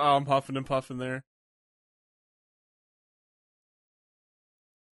 I saw him puffing and puffing there.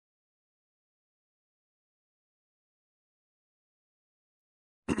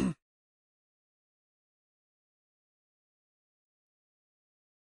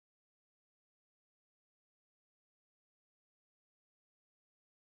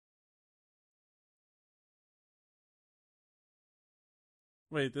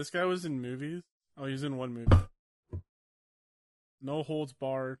 Wait, this guy was in movies? Oh, he's in one movie. No Holds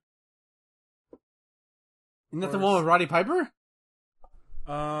Barred. Isn't that the one with Roddy Piper?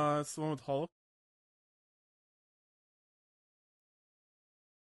 It's the one with Hulk.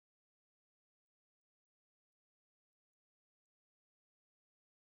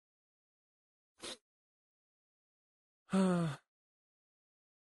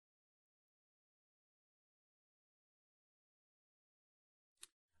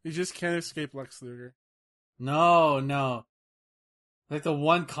 You just can't escape Lex Luger. No. Like the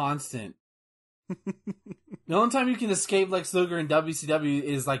one constant. The only time you can escape Lex Luger in WCW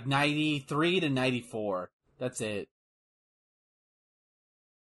is like 93 to 94. That's it.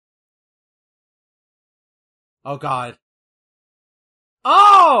 Oh god.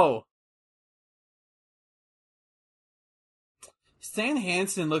 Oh! Stan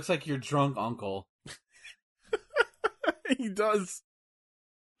Hansen looks like your drunk uncle. He does.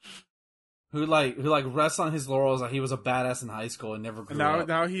 Who rests on his laurels that he was a badass in high school and never grew up.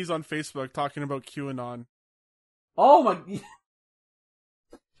 Now he's on Facebook talking about QAnon. Oh my...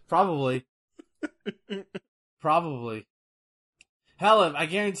 Probably. Probably. Hell, I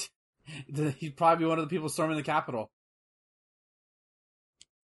guarantee he'd probably be one of the people storming the Capitol.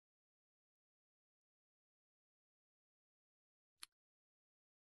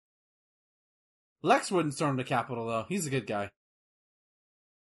 Lex wouldn't storm the Capitol, though. He's a good guy.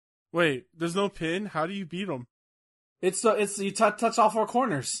 Wait, there's no pin? How do you beat him? It's you touch all four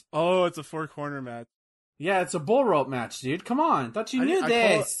corners. Oh, it's a 4-corner match. Yeah, it's a bull rope match, dude. Come on. Thought you knew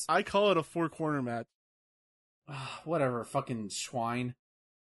this. I call it a 4-corner match. Whatever, fucking swine.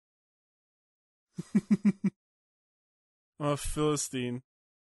 Oh, Philistine.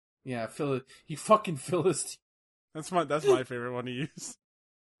 Yeah, you fucking Philistine. That's my favorite one to use.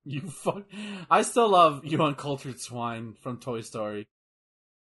 I still love you uncultured swine from Toy Story.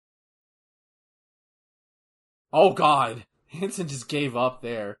 Oh god. Hanson just gave up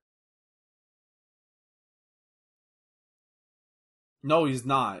there. No, he's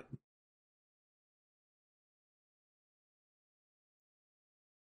not.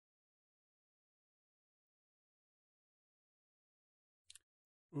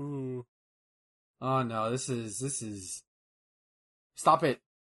 Ooh. Oh no, this is... Stop it.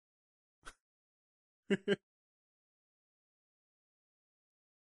 You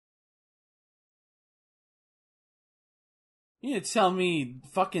need to tell me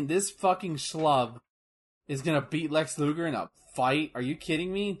this fucking schlub is gonna beat Lex Luger in a fight? Are you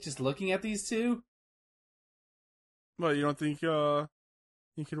kidding me? Just looking at these two? What, you don't think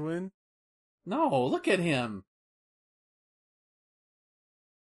he can win? No, look at him.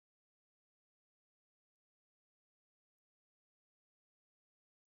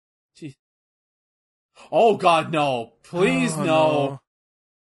 Jeez. Oh god, no. Please, no.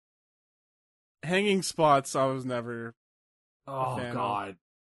 Hanging spots, I was never a fan god. of.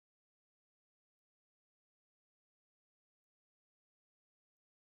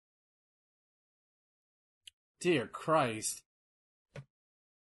 Dear Christ.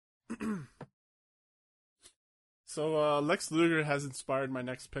 So, Lex Luger has inspired my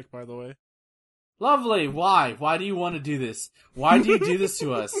next pick, by the way. Lovely. Why? Why do you want to do this? Why do you do this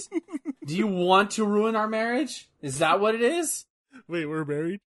to us? Do you want to ruin our marriage? Is that what it is? Wait, we're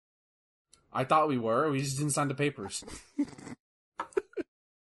married? I thought we were. We just didn't sign the papers.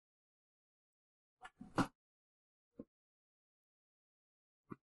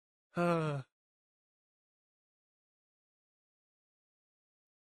 Does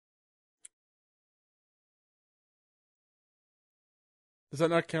that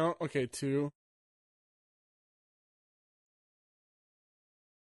not count? Okay, 2.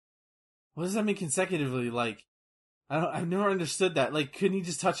 What does that mean consecutively? Like, I've never understood that. Like, couldn't he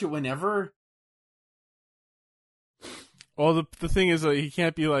just touch it whenever? Well, the thing is, he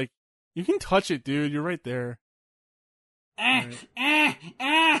can't be like, you can touch it, dude. You're right there. Right.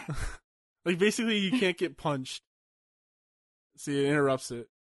 Like, basically, you can't get punched. See, it interrupts it.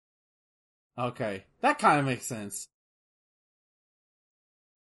 Okay. That kind of makes sense.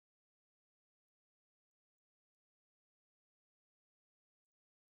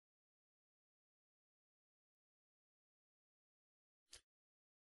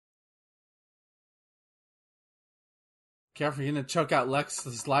 Careful, you're gonna choke out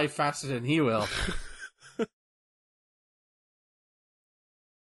Lex's life faster than he will.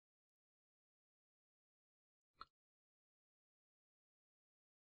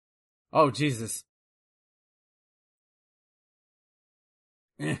 Oh, Jesus.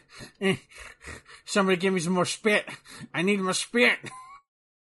 Somebody give me some more spit. I need more spit.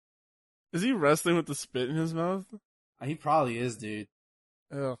 Is he wrestling with the spit in his mouth? He probably is, dude.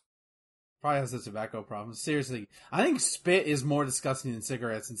 Oh. Probably has a tobacco problem. Seriously. I think spit is more disgusting than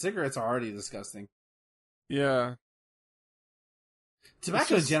cigarettes, and cigarettes are already disgusting. Yeah.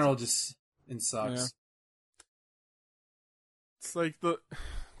 Tobacco in general just sucks. Yeah. It's like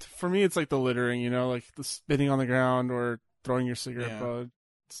for me, it's like the littering, like the spitting on the ground or throwing your cigarette butt.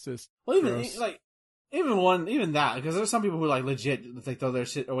 It's just gross. even that, because there's some people who like legit throw their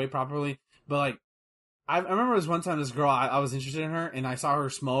shit away properly, but like I remember there was one time this girl I was interested in her and I saw her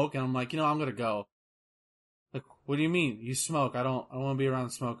smoke and I'm like, I'm gonna go. Like, what do you mean you smoke? I don't want to be around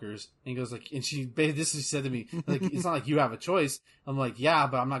smokers. And he goes like, and she basically said to me like, it's not like you have a choice. I'm like, yeah,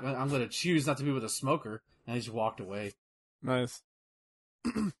 but I'm gonna choose not to be with a smoker. And I just walked away. Nice.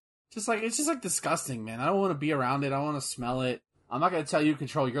 It's just like disgusting, man. I don't want to be around it. I don't want to smell it. I'm not going to tell you to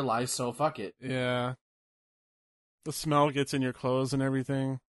control your life, so fuck it. Yeah. The smell gets in your clothes and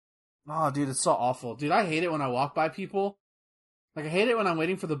everything. Oh, dude, it's so awful. Dude, I hate it when I walk by people. Like, I hate it when I'm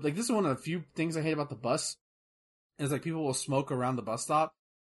waiting for this is one of the few things I hate about the bus. Is like, people will smoke around the bus stop.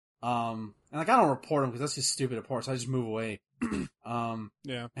 And like, I don't report them because that's just stupid to report, so I just move away.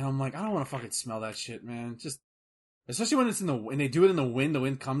 Yeah. And I'm like, I don't want to fucking smell that shit, man. Just, especially when it's when they do it in the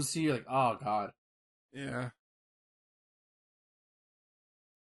wind comes to you, like, oh, God. Yeah.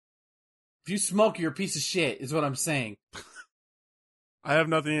 If you smoke, you're a piece of shit, is what I'm saying. I have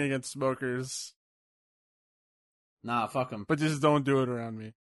nothing against smokers. Nah, fuck them. But just don't do it around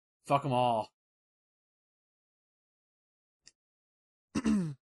me. Fuck them all. What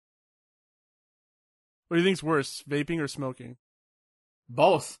do you think's worse, vaping or smoking?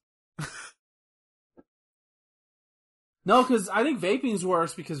 Both. No, because I think vaping's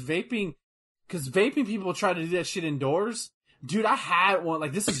worse because vaping people try to do that shit indoors. Dude, I had one,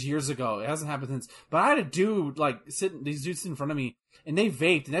 like, this is years ago. It hasn't happened since. But I had a dude, like, these dudes sit in front of me, and they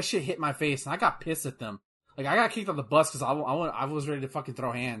vaped, and that shit hit my face, and I got pissed at them. Like, I got kicked off the bus because I was ready to fucking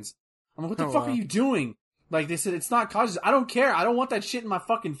throw hands. I'm like, what the fuck are you doing? Like, they said, it's not cautious. I don't care. I don't want that shit in my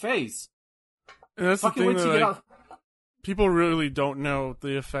fucking face. And that's fucking the thing that, people really don't know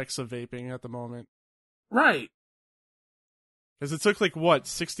the effects of vaping at the moment. Right. Because it took,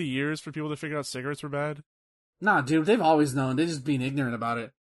 60 years for people to figure out cigarettes were bad? Nah, dude, they've always known. They're just being ignorant about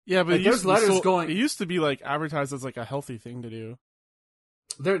it. Yeah, but there's letters going. It used to be advertised as a healthy thing to do.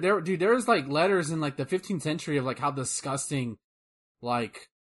 There's letters in the 15th century of how disgusting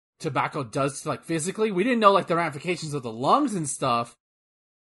tobacco does to physically. We didn't know the ramifications of the lungs and stuff.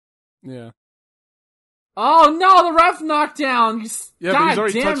 Yeah. Oh no, the ref knocked down. Yeah,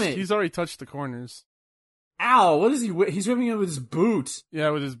 but he's already touched the corners. Ow! What is he? He's whipping it with his boot. Yeah,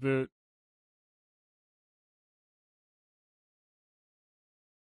 with his boot.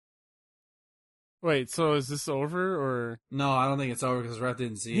 Wait, so is this over, or...? No, I don't think it's over, because the ref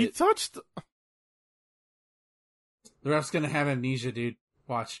didn't see it. He touched... The ref's gonna have amnesia, dude.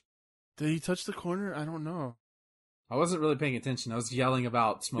 Watch. Did he touch the corner? I don't know. I wasn't really paying attention. I was yelling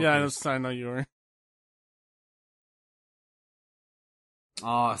about smokers. Yeah, I know you were.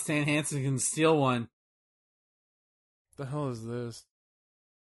 Aw, Stan Hansen can steal one. The hell is this?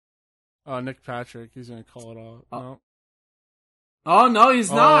 Oh, Nick Patrick. He's gonna call it off. No. Oh, no,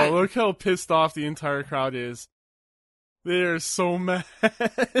 he's not. Oh, look how pissed off the entire crowd is. They're so mad.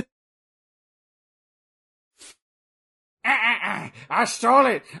 I stole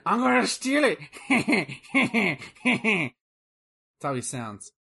it. I'm going to steal it. That's how he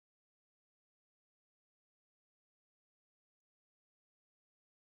sounds.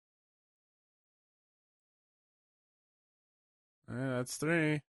 Yeah, that's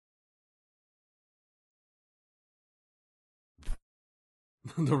 3.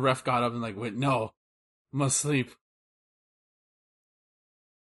 The ref got up and went, no, I must sleep.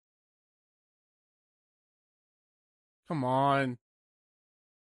 Come on.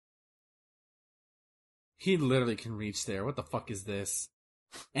 He literally can reach there. What the fuck is this?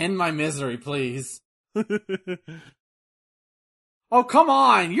 End my misery, please. Oh, come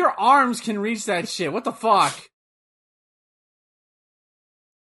on! Your arms can reach that shit. What the fuck?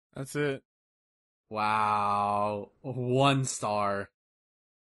 That's it. Wow. 1 star.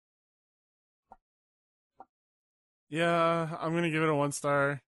 Yeah, I'm gonna give it a 1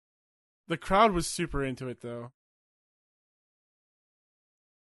 star. The crowd was super into it, though.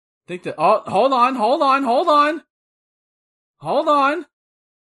 Think that. Oh, hold on. Hold on.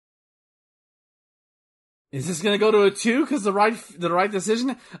 Is this gonna go to a 2 because the right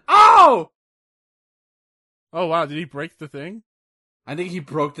decision? Oh! Oh wow, did he break the thing? I think he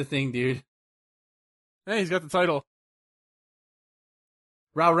broke the thing, dude. Hey, he's got the title.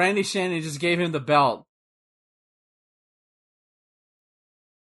 Wow, Randy Shannon just gave him the belt.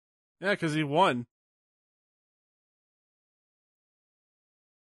 Yeah, because he won.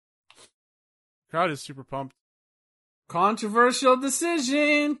 Crowd is super pumped. Controversial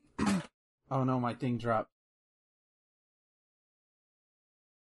decision. Oh no, my thing dropped.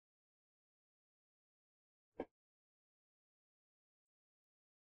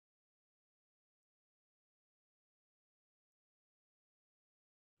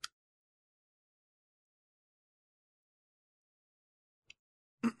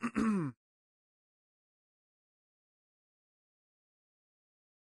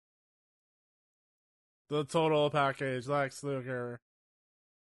 The total package, Lex Luger.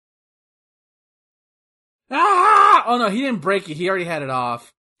 Ah! Oh no, he didn't break it. He already had it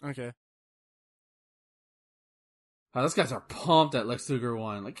off. Okay. Oh, those guys are pumped that Lex Luger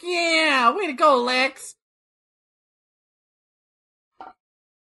won. Like, yeah, way to go, Lex.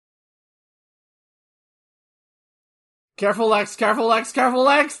 Careful, Lex. Careful, Lex. Careful,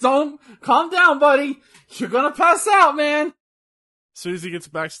 Lex. Don't calm down, buddy. You're gonna pass out, man. As soon as he gets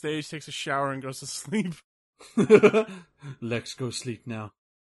backstage, takes a shower and goes to sleep. Lex, go sleep now.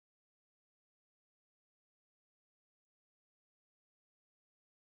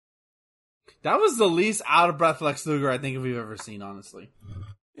 That was the least out of breath Lex Luger I think we've ever seen, honestly.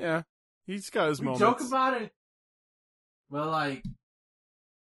 Yeah, he's got his We moments. joke about it. Well, like...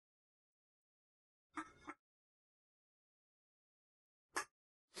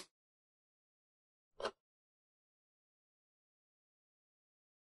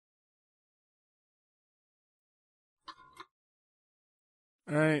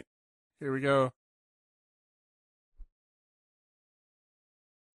 All right, here we go.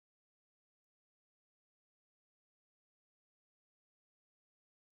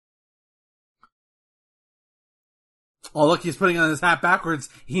 Oh, look, he's putting on his hat backwards.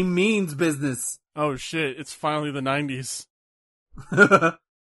 He means business. Oh shit, it's finally the 90s.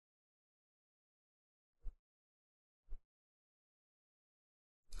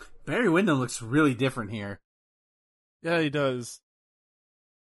 Barry Windham looks really different here. Yeah, he does.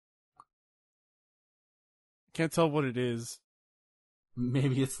 Can't tell what it is.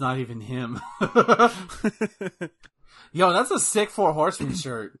 Maybe it's not even him. Yo, that's a sick Four Horsemen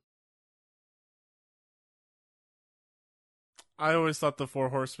shirt. I always thought the Four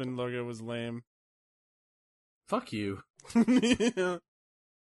Horsemen logo was lame. Fuck you. I'm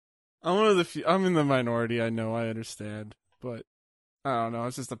one of the few. I'm in the minority. I know. I understand, but I don't know.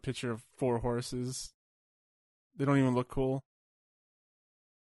 It's just a picture of 4 horses. They don't even look cool.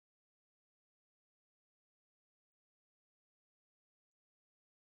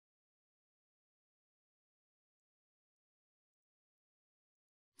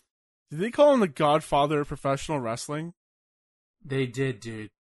 Did they call him the Godfather of professional wrestling? They did, dude.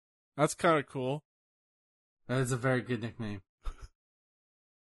 That's kind of cool. That is a very good nickname.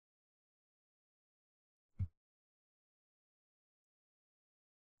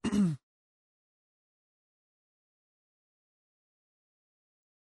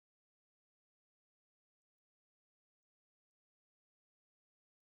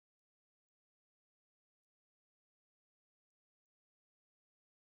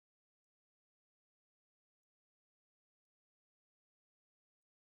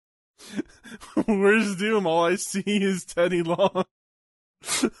 Where's Doom? All I see is Teddy Long.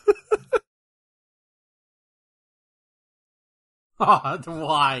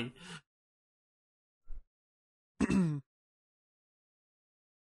 Why?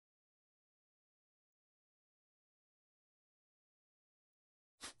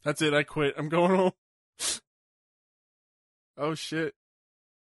 That's it. I quit. I'm going home. Oh shit.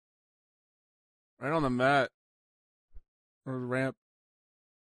 Right on the mat. Or the ramp.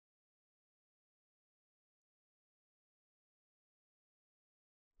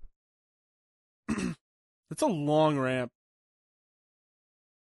 It's a long ramp.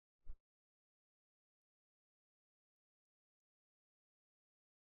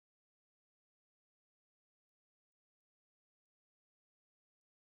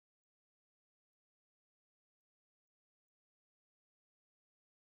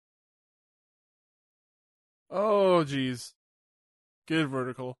 Oh, jeez. Good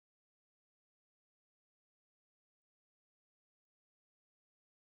vertical.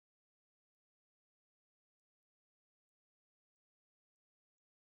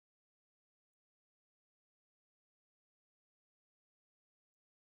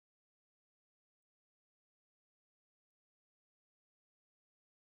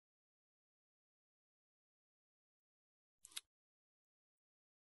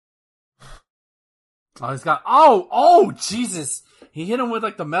 Oh, he's got... Oh, Jesus. He hit him with,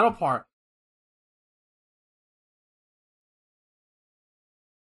 like, the metal part.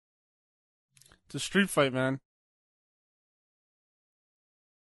 It's a street fight, man.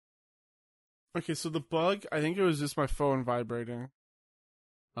 Okay, so the bug, I think it was just my phone vibrating.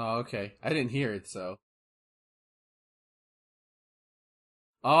 Oh, okay. I didn't hear it, so...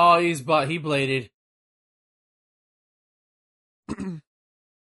 Oh, he bladed.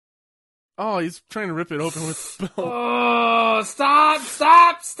 Oh, he's trying to rip it open with the belt. Oh, stop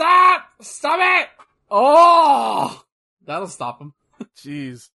it! Oh! That'll stop him.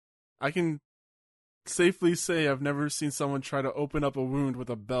 Jeez. I can safely say I've never seen someone try to open up a wound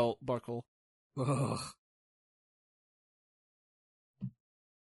with a belt buckle. Ugh.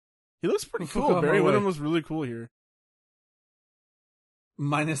 He looks pretty cool. Barry Windham was really cool here.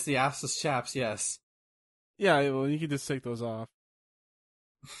 Minus the assless chaps, yes. Yeah, well, you can just take those off.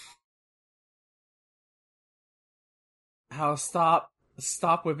 How stop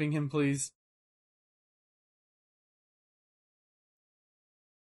whipping him, please.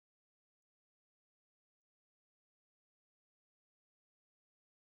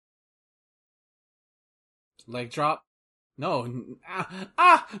 Leg drop. No.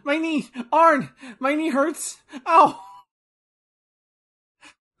 My knee. Arn, my knee hurts. Ow.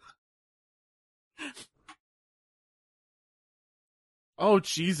 Oh,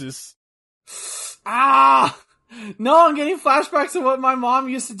 Jesus. Ah! No, I'm getting flashbacks of what my mom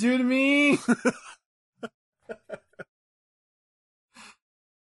used to do to me.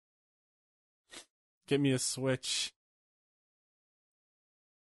 Get me a Switch.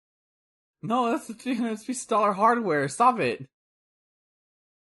 No, that's the $300 hardware. Stop it.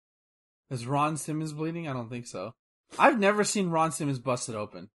 Is Ron Simmons bleeding? I don't think so. I've never seen Ron Simmons busted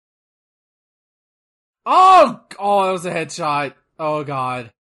open. Oh, that was a headshot. Oh,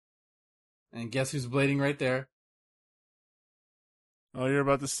 God. And guess who's bleeding right there? Oh, you're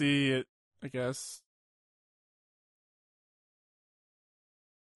about to see it, I guess.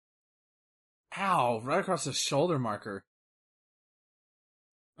 Ow, right across the shoulder marker.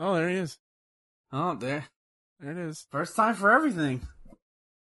 Oh, there he is. Oh, there. There it is. First time for everything.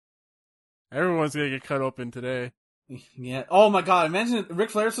 Everyone's gonna get cut open today. Yeah. Oh my God, imagine Ric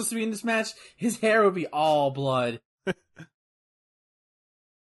Flair's supposed to be in this match. His hair would be all blood.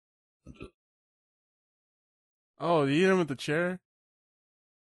 Oh, you hit him with the chair?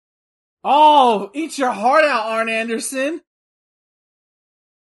 Oh, eat your heart out, Arn Anderson.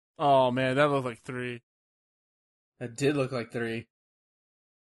 Oh, man, that looked like 3. That did look like 3.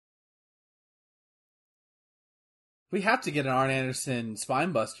 We have to get an Arn Anderson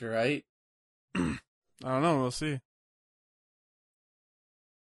spine buster, right? I don't know, we'll see.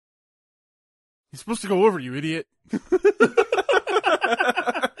 He's supposed to go over you, idiot.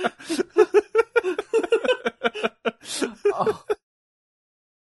 Oh.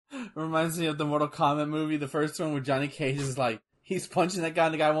 Reminds me of the Mortal Kombat movie, the first one where Johnny Cage is like, he's punching that guy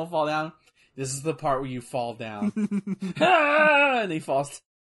and the guy won't fall down. This is the part where you fall down. And he falls.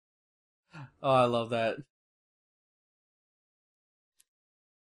 Oh, I love that.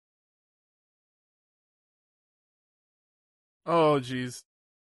 Oh, jeez.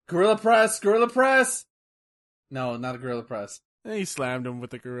 Gorilla press! No, not a gorilla press. And he slammed him with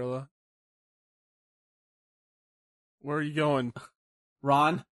the gorilla. Where are you going?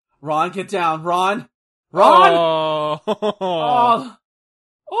 Ron, get down, Ron! Ron! Oh,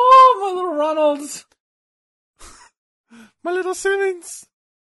 my little Ronalds! My little Simmons!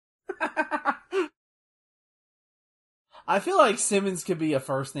 I feel like Simmons could be a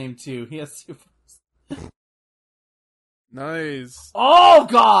first name too. He has 2 first. Nice. Oh,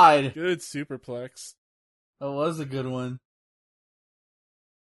 God! Good superplex. That was a good one.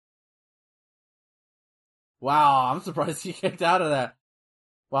 Wow, I'm surprised he kicked out of that.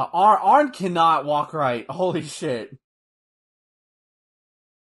 Wow, Arn cannot walk right. Holy shit.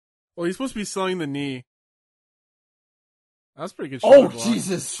 Well, he's supposed to be selling the knee. That's pretty good. Oh, block.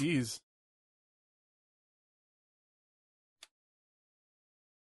 Jesus. Jeez.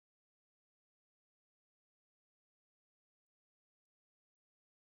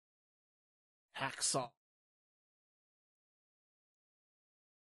 Hacksaw.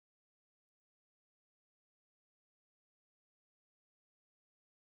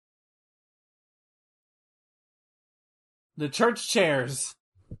 The church chairs.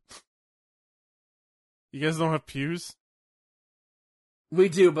 You guys don't have pews? We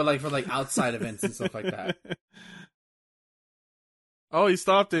do, but like for like outside events and stuff like that. Oh, he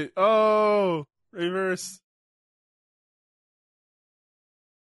stopped it. Oh, reverse.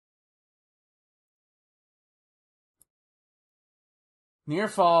 Near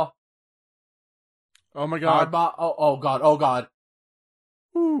fall. Oh my god. Oh god. Oh god.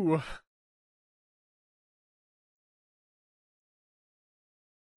 Ooh.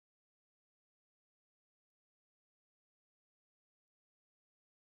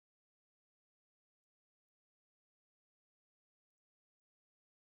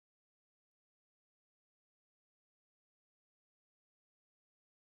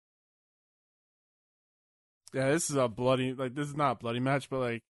 Yeah, this is a bloody, like, this is not a bloody match, but,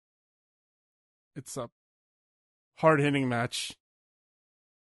 like, it's a hard-hitting match.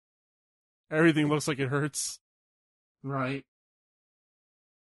 Everything looks like it hurts. Right.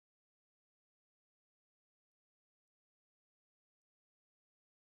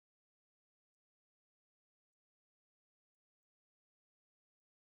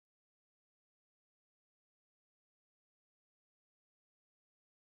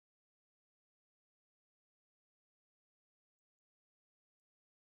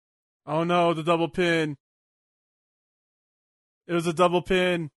 Oh no, the double pin. It was a double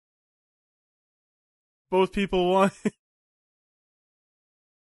pin. Both people won.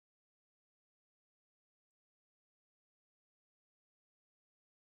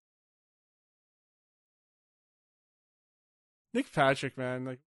 Nick Patrick, man,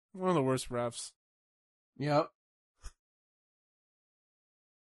 like, one of the worst refs. Yep.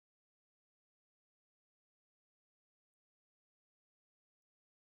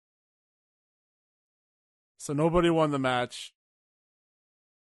 So nobody won the match.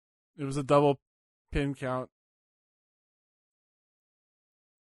 It was a double pin count.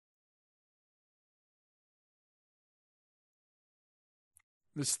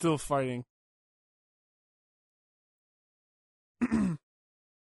 They're still fighting.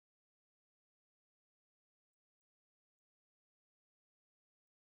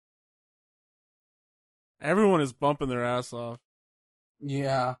 Everyone is bumping their ass off.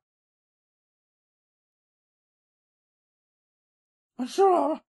 Yeah.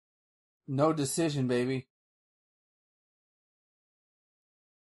 Sure. No decision, baby.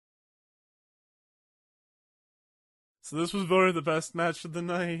 So this was voted the best match of the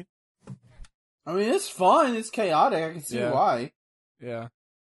night. I mean, it's fun. It's chaotic. I can see why. Yeah.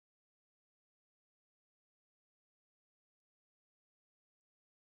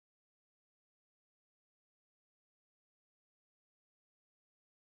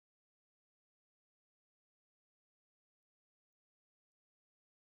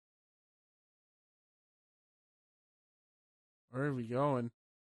 Where are we going?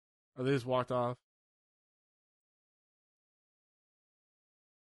 Oh, they just walked off.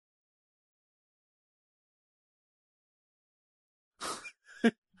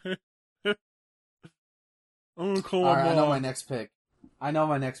 I'm gonna call Alright, I know my next pick.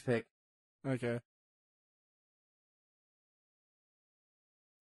 Okay.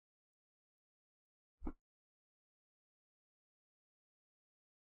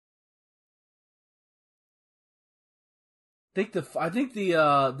 I think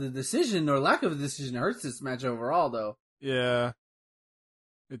the decision or lack of a decision hurts this match overall, though. Yeah.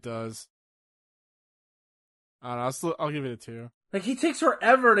 It does. I don't know, I'll give it a 2. Like, he takes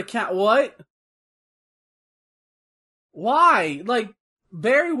forever to count. What? Why? Like,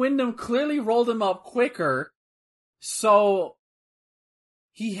 Barry Windham clearly rolled him up quicker, so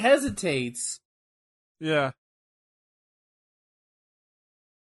he hesitates. Yeah.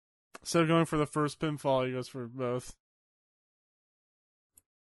 Instead of going for the first pinfall, he goes for both.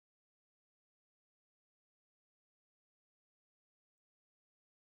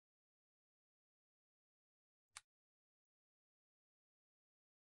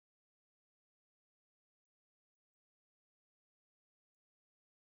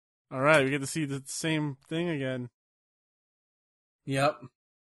 Alright, we get to see the same thing again. Yep.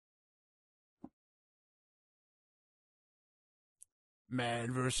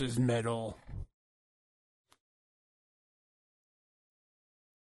 Man versus metal.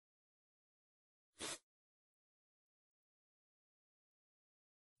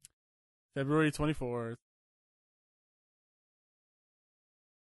 February 24th.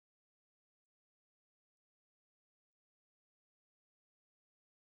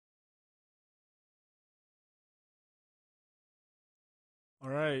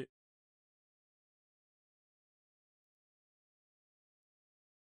 Alright.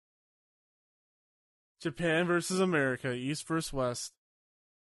 Japan versus America, East versus West.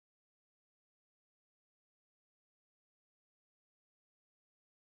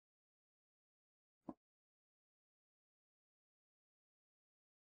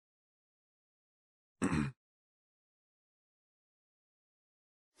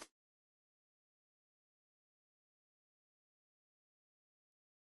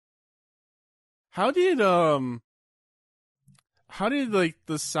 How did like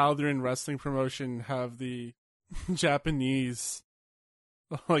the Southern wrestling promotion have the Japanese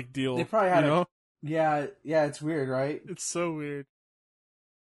like deal? They probably had you know? Yeah, it's weird, right? It's so weird.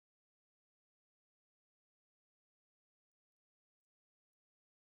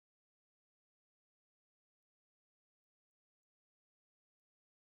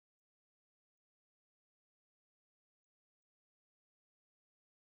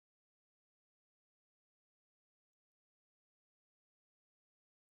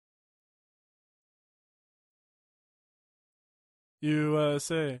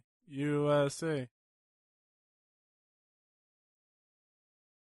 USA, USA.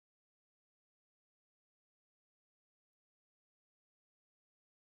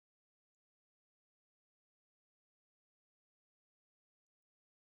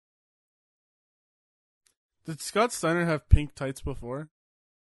 Did Scott Steiner have pink tights before?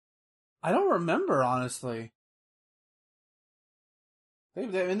 I don't remember, honestly. I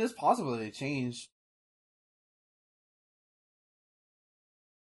mean, it's possible they changed.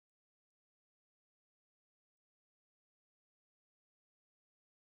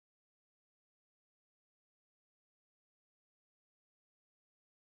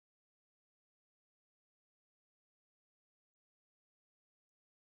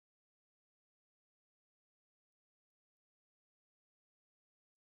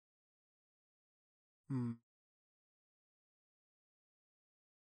 Hmm.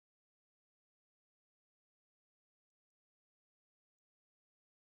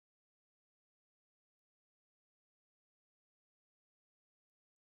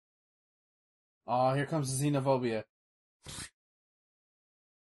 Oh, here comes the xenophobia.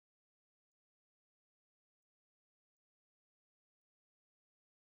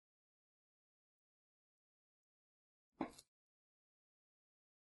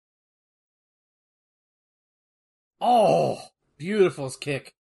 Oh, beautiful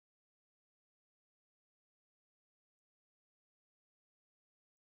kick.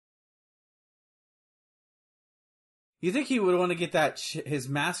 You think he would want to get that his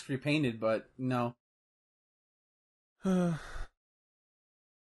mask repainted, but no. Half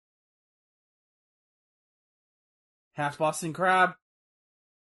Boston Crab.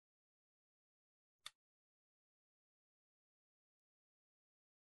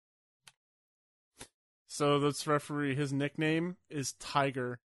 So this referee, his nickname is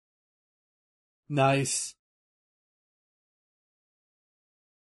Tiger. Nice.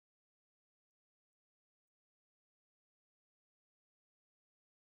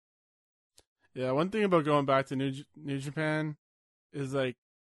 Yeah, one thing about going back to New Japan is like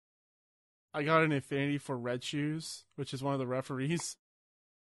I got an affinity for Red Shoes, which is one of the referees.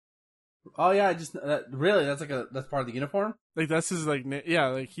 Oh yeah, really that's that's part of the uniform. Like that's his like yeah,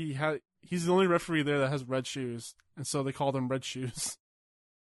 like he's the only referee there that has red shoes, and so they called him Red Shoes.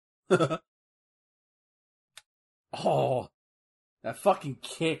 Oh, that fucking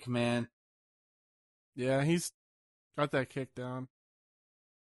kick, man. Yeah, he's got that kick down.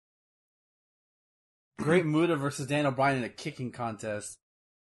 Great Muta versus Daniel Bryan in a kicking contest.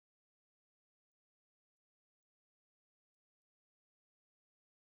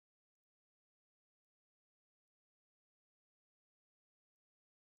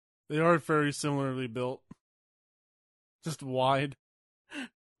 They are very similarly built. Just wide.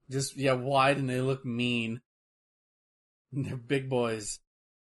 Just, yeah, wide, and they look mean. And they're big boys.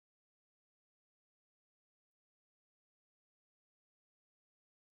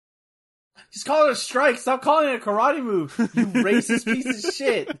 Just call it a strike. Stop calling it a karate move. You racist piece of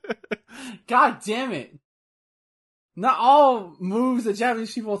shit. God damn it. Not all moves that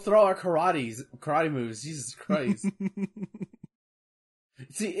Japanese people throw are karate moves. Jesus Christ.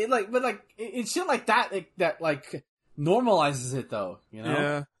 See, it's shit like that, that normalizes it though, you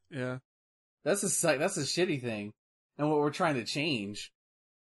know? Yeah. That's a shitty thing. And what we're trying to change.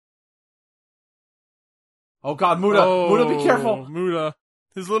 Oh god, Muta! Oh, Muta, be careful! Muta.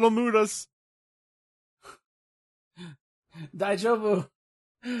 His little Mutas. Daijobu!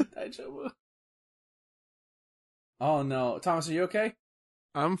 Oh no. Thomas, are you okay?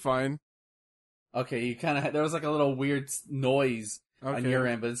 I'm fine. Okay, you there was like a little weird noise Okay. on your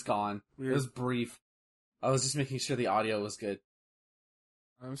end, but it's gone. Weird. It was brief. I was just making sure the audio was good.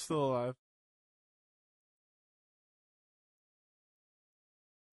 I'm still alive.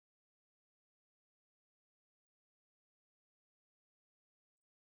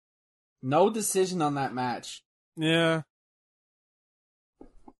 No decision on that match. Yeah.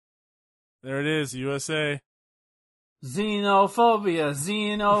 There it is, USA. Xenophobia!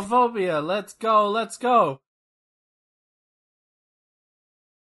 Let's go!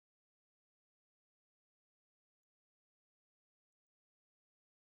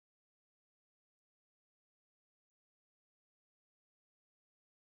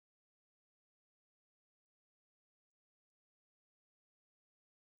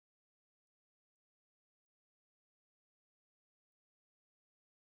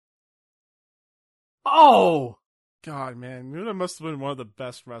 Oh! God, man. Muta must have been one of the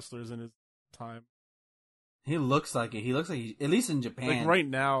best wrestlers in his time. He looks like it. He looks like at least in Japan. Like right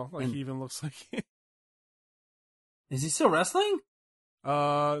now, he even looks like it. Is he still wrestling?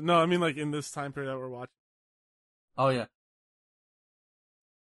 No, I mean like in this time period that we're watching. Oh, yeah.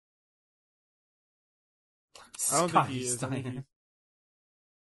 I don't think he is.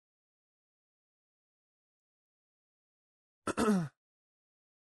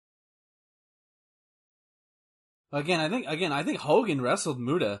 I think Hogan wrestled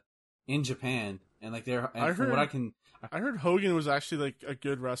Muta in Japan, and like I heard Hogan was actually like a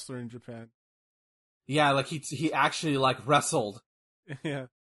good wrestler in Japan. Yeah, like he actually like wrestled. Yeah.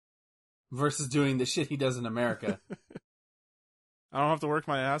 Versus doing the shit he does in America. I don't have to work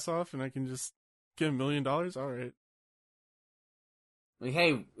my ass off, and I can just get $1 million. All right. Like,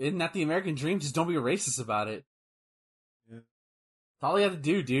 hey, isn't that the American dream? Just don't be a racist about it. Yeah. That's all he had to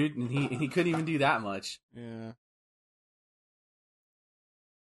do, dude, and he couldn't even do that much. Yeah.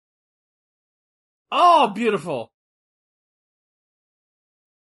 Oh, beautiful.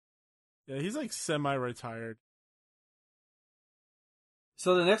 Yeah, he's like semi-retired.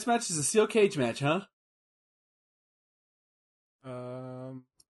 So the next match is a steel cage match, huh?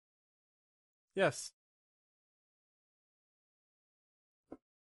 Yes.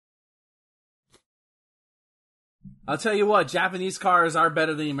 I'll tell you what, Japanese cars are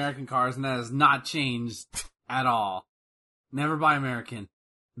better than American cars, and that has not changed at all. Never buy American.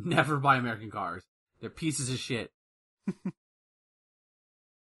 Never buy American cars. They're pieces of shit.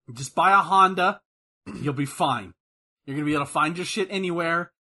 Just buy a Honda, you'll be fine. You're gonna be able to find your shit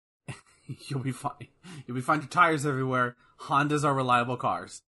anywhere. You'll be fine. You'll find your tires everywhere. Hondas are reliable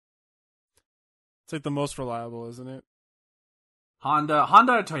cars. It's like the most reliable, isn't it? Honda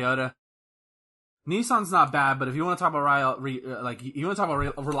or Toyota. Nissan's not bad, but if you want to talk about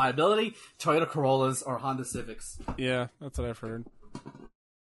reliability, Toyota Corollas or Honda Civics. Yeah, that's what I've heard.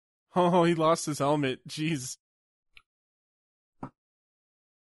 Oh, he lost his helmet. Jeez.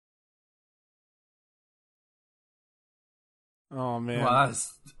 Oh man. Wow,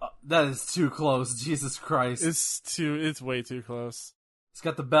 that is too close. Jesus Christ. It's way too close. It's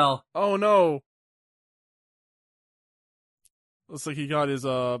got the bell. Oh no. Looks like he got his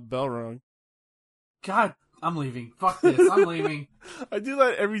bell rung. God, I'm leaving. Fuck this. I'm leaving. I do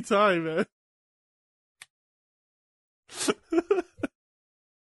that every time, man.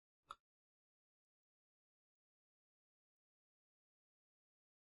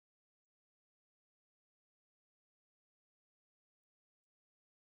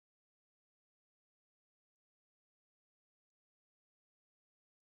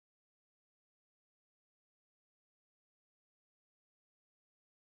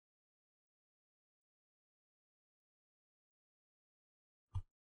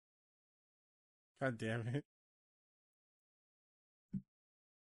 God damn it.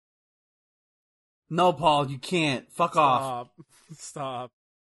 No, Paul, you can't. Fuck off. Stop.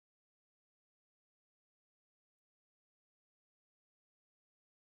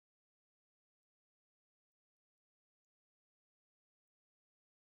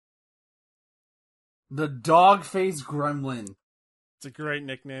 The dog-faced gremlin. It's a great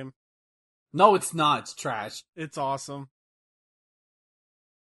nickname. No, it's not. It's trash. It's awesome.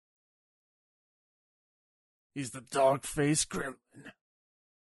 He's the dog-faced gremlin.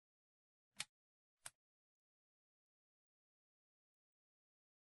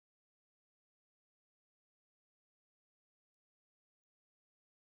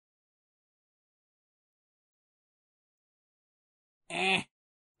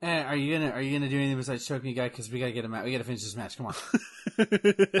 Are you gonna do anything besides choke me, guy? Because we gotta get a match. We gotta finish this match. Come on.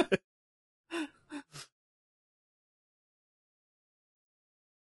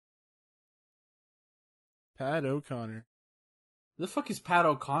 Pat O'Connor. Who the fuck is Pat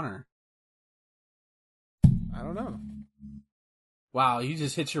O'Connor? I don't know. Wow, you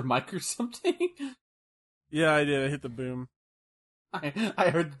just hit your mic or something? Yeah, I did. I hit the boom. I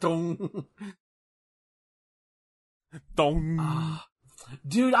heard dong. Dong.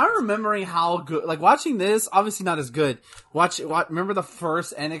 Dude, I'm remembering how good, like, watching this, obviously not as good. Remember the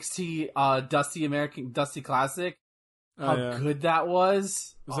first NXT, Dusty Classic? How good that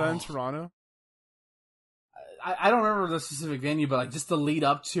was? Was that in Toronto? I don't remember the specific venue, but, like, just the lead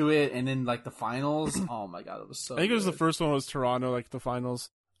up to it, and then, like, the finals. Oh my god, it was so I think good. it was the first one was Toronto, like, the finals.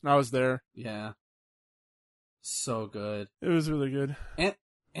 And I was there. Yeah. So good. It was really good. And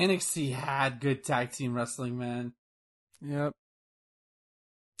NXT had good tag team wrestling, man. Yep.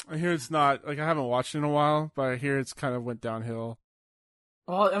 I hear it's not, like, I haven't watched it in a while, but I hear it's kind of went downhill.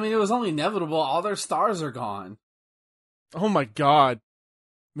 Well, I mean, it was only inevitable. All their stars are gone. Oh my god.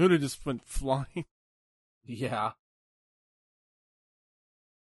 Muta just went flying. Yeah.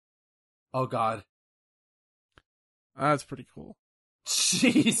 Oh God. That's pretty cool.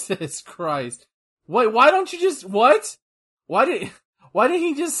 Jesus Christ. Wait, why don't you just what? Why did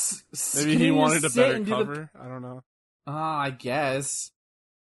he just Maybe he wanted a better cover. I don't know. I guess.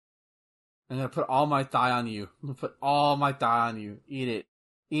 I'm gonna put all my thigh on you. I'm gonna put all my thigh on you. Eat it.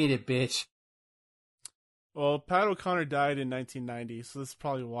 Eat it, bitch. Well, Pat O'Connor died in 1990, so that's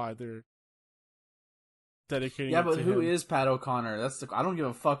probably why they're dedicating. Yeah, it but to who him. is Pat O'Connor? I don't give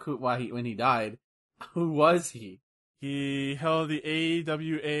a fuck when he died. Who was he? He held the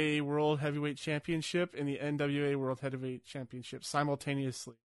AWA World Heavyweight Championship and the NWA World Heavyweight Championship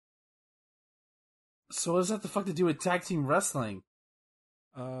simultaneously. So what does that have the fuck to do with tag team wrestling?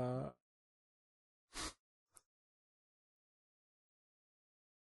 I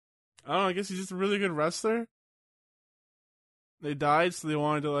don't know, I guess he's just a really good wrestler. They died, so they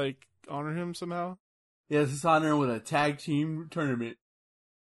wanted to, like, honor him somehow. Yeah, let's honor him with a tag team tournament.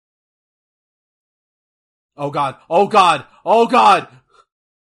 Oh God! Oh God! Oh God!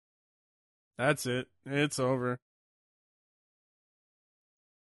 That's it. It's over.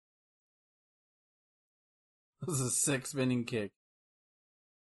 This is a sick spinning kick.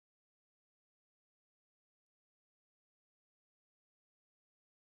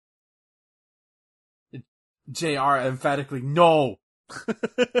 JR emphatically, no!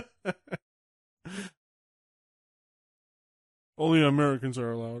 Only Americans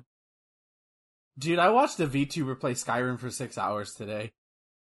are allowed. Dude, I watched a VTuber play Skyrim for 6 hours today.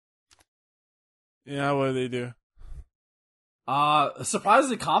 Yeah, what do they do?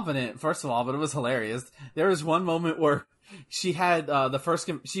 Surprisingly confident, first of all, but it was hilarious. There was one moment where she had,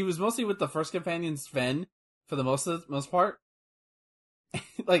 she was mostly with the first companion, Sven, for the most part.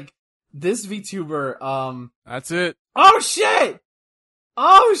 Like, this VTuber, That's it. Oh shit!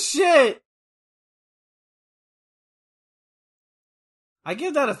 Oh shit! I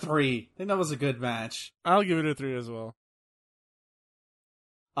give that a 3. I think that was a good match. I'll give it a 3 as well.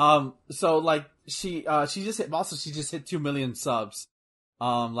 So like she just hit 2 million subs,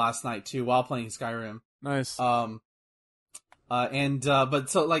 last night too while playing Skyrim. Nice. But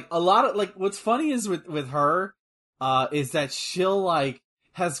so like a lot of like what's funny is with her, is that she'll like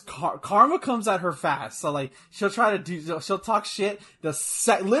karma comes at her fast. So like she'll talk shit.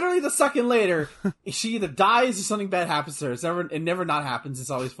 Literally the second later, she either dies or something bad happens to her. It never not happens. It's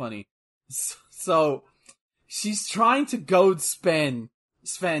always funny. So she's trying to goad Sven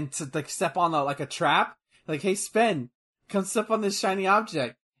to like step on a trap. Like, hey Sven, come step on this shiny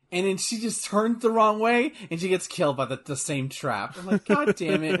object. And then she just turns the wrong way and she gets killed by the same trap. I'm like, God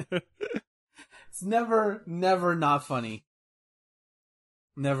damn it. It's never not funny.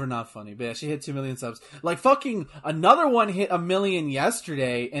 Never not funny. But yeah, she hit 2 million subs. Like fucking another one hit 1 million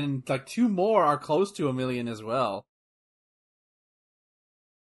yesterday, and like 2 more are close to 1 million as well.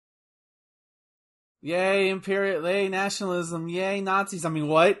 Yay, imperial, yay, nationalism, yay, Nazis. I mean,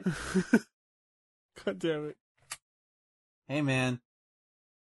 what? God damn it. Hey, man.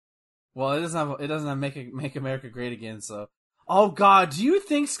 Well, it doesn't have make America great again, so. Oh God, do you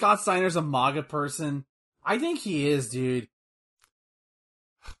think Scott Steiner's a MAGA person? I think he is, dude.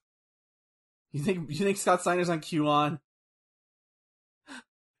 You think Scott Steiner's on QAnon?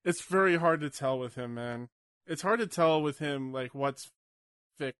 It's very hard to tell with him, man. It's hard to tell with him, like, what's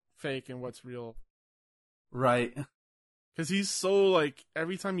fake and what's real. Right. Because he's so, like,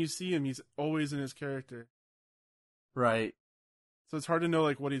 every time you see him, he's always in his character. Right. So it's hard to know,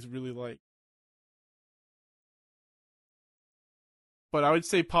 like, what he's really like. But I would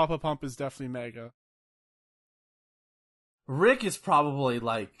say Papa Pump is definitely mega. Rick is probably,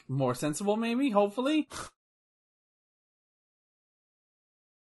 like, more sensible, maybe, hopefully.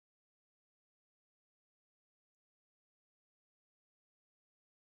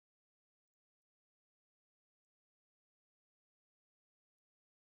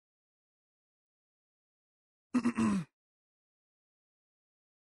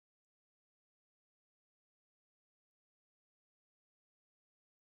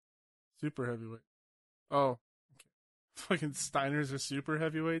 Super heavyweight. Oh. Okay. Fucking Steiners are super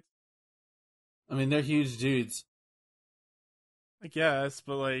heavyweights? I mean, they're huge dudes. I guess,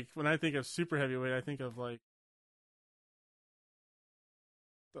 but, like, when I think of super heavyweight, I think of, like,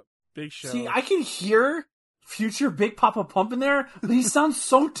 the Big Show. See, I can hear future Big Papa Pump in there, but he sounds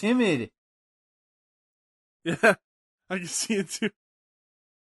so timid. Yeah, I can see it too.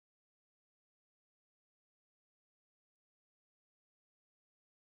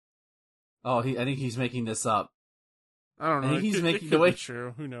 Oh, I think he's making this up. I don't know. I think he's making it the could way. Be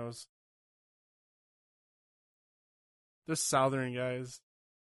true. Who knows? They're Southern guys.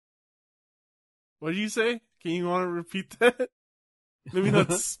 What did you say? Can you want to repeat that? Maybe not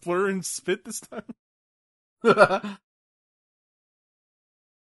splur and spit this time?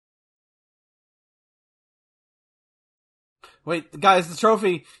 Wait, guys, the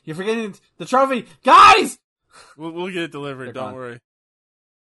trophy. You're forgetting the trophy. Guys! We'll get it delivered, They're don't gone. worry.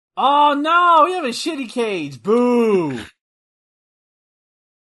 Oh no, we have a shitty cage. Boo!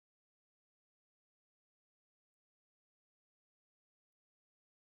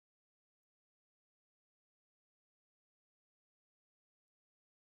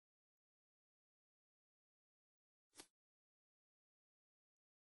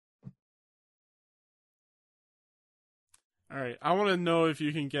 Alright, I want to know if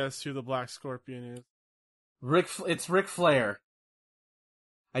you can guess who the Black Scorpion is. It's Ric Flair.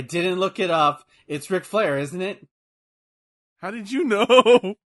 I didn't look it up. It's Ric Flair, isn't it? How did you know?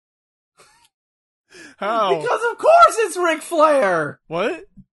 How? Because of course it's Ric Flair! What?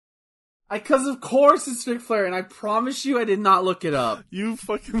 Because of course it's Ric Flair, and I promise you I did not look it up. You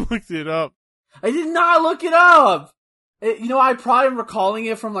fucking looked it up. I did not look it up! I probably am recalling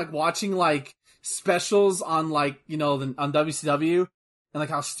it from, like, watching, like, specials on, like, on WCW, and, like,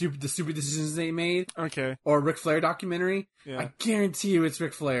 how the stupid decisions they made. Okay. Or a Ric Flair documentary. Yeah. I guarantee you it's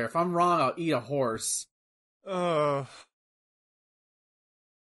Ric Flair. If I'm wrong, I'll eat a horse. That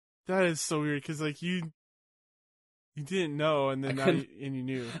is so weird, because, like, you didn't know, and then you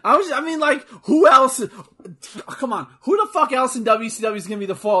knew. Who else? Come on, who the fuck else in WCW is gonna be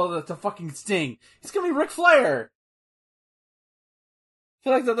the foil to fucking Sting? It's gonna be Ric Flair. I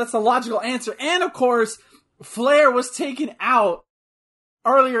feel like that's a logical answer. And of course, Flair was taken out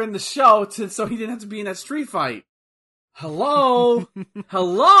earlier in the show so he didn't have to be in that street fight. Hello?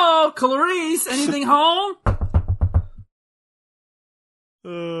 Hello? Clarice, anything home?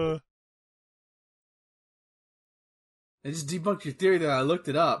 I just debunked your theory that I looked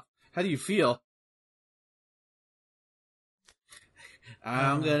it up. How do you feel?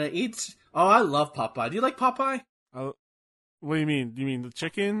 I'm gonna eat... Oh, I love Popeye. Do you like Popeye? What do you mean? Do you mean the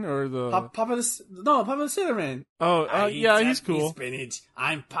chicken or the... Popeye the Sailor Man. Oh, yeah, he's cool. Spinach.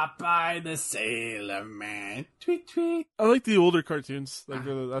 I'm Popeye the Sailor Man. Tweet, tweet. I like the older cartoons. Like,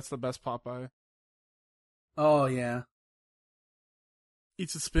 that's the best Popeye. Oh, yeah.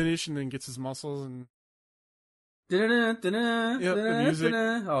 Eats the spinach and then gets his muscles and... Yep, the music.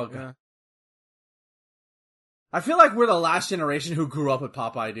 Oh, God. Yeah. I feel like we're the last generation who grew up with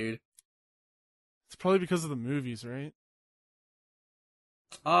Popeye, dude. It's probably because of the movies, right?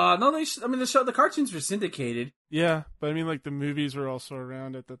 No, the cartoons were syndicated. Yeah, but I mean, like, the movies were also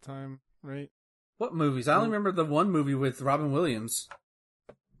around at the time, right? What movies? I only remember the one movie with Robin Williams.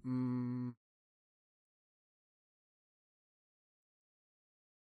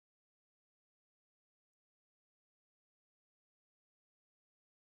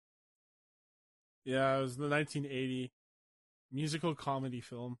 Yeah, it was the 1980 musical comedy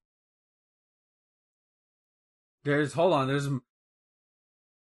film. There's this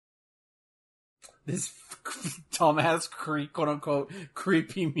dumbass quote unquote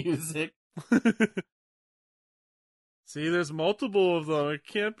creepy music. See, there's multiple of them. It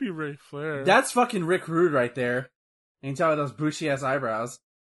can't be Ric Flair. That's fucking Rick Rude right there. You can tell by those bushy ass eyebrows.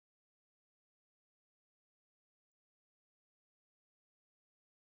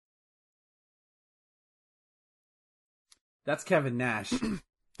 That's Kevin Nash.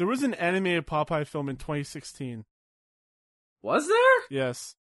 There was an animated Popeye film in 2016. Was there?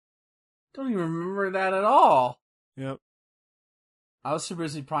 Yes. Don't even remember that at all. Yep. I was too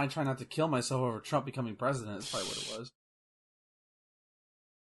busy probably trying not to kill myself over Trump becoming president. That's probably what it was.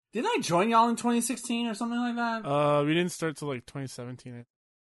 Didn't I join y'all in 2016 or something like that? We didn't start till like 2017.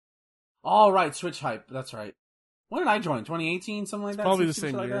 All right, Switch Hype. That's right. When did I join? 2018, something like that? Probably the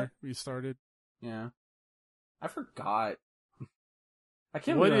 16, same like year that? we started. Yeah. I forgot. I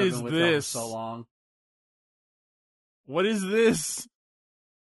can't What believe I've is been with y'all for this? so long. What is this?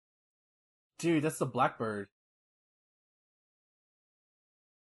 Dude, that's the Blackbird.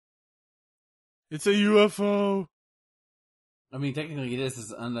 It's a UFO. I mean, technically it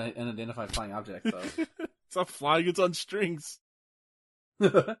is an unidentified flying object, so. It's not flying, it's on strings.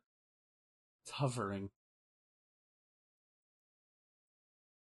 It's hovering.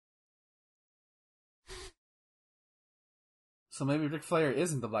 So maybe Ric Flair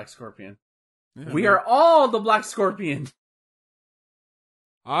isn't the Black Scorpion. Yeah, We are all the Black Scorpion.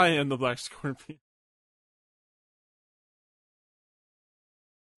 I am the Black Scorpion.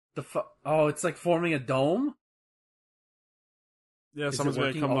 Oh, it's like forming a dome? Yeah, Is someone's it gonna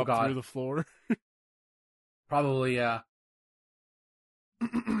working? come Oh, up God. through the floor. Probably, yeah.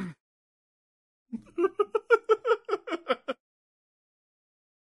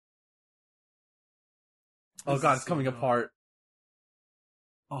 Oh god, it's coming apart.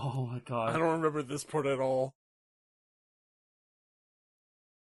 Oh my god. I don't remember this part at all.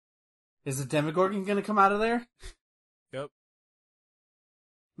 Is the Demogorgon gonna come out of there? Yep.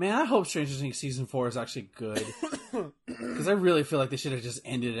 Man, I hope Stranger Things Season 4 is actually good. Because I really feel like they should have just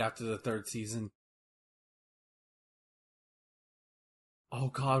ended it after the 3rd season. Oh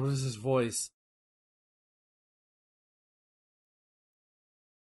god, what is his voice?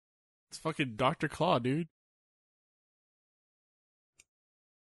 It's fucking Dr. Claw, dude.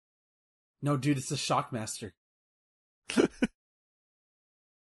 No, dude, it's the Shockmaster.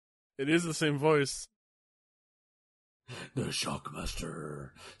 It is the same voice. The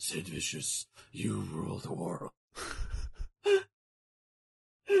Shockmaster, Sid Vicious, you rule the world.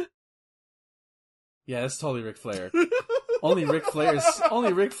 Yeah, that's totally Ric Flair. Only Ric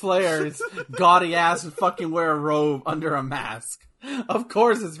Flair's gaudy ass would fucking wear a robe under a mask. Of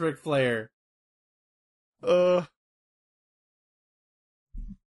course it's Ric Flair. That's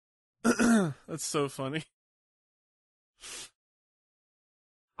so funny.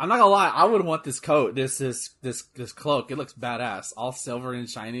 I'm not gonna lie, I would want this coat, this cloak. It looks badass. All silver and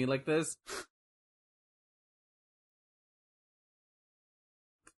shiny like this.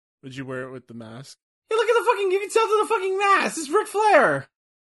 Would you wear it with the mask? Hey, look at the fucking, you can tell through the fucking mask. It's Ric Flair.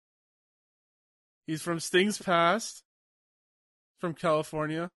 He's from Sting's past. From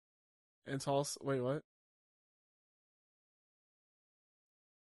California. And Tulsa. Wait, what?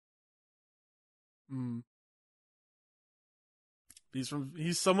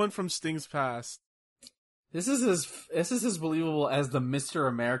 He's someone from Sting's past. This is as believable as the Mr.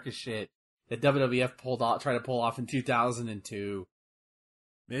 America shit that WWF tried to pull off in 2002.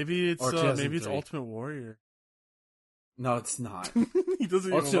 Maybe it's Ultimate Warrior. No, it's not. He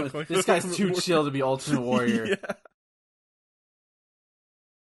doesn't even look like this guy's too chill to be Ultimate Warrior. Yeah.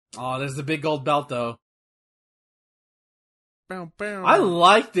 Oh, there's the big gold belt though. Bow, bow. I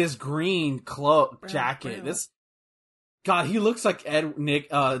like this green cloak jacket. This God, he looks like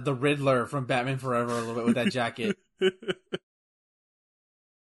the Riddler from Batman Forever a little bit with that jacket.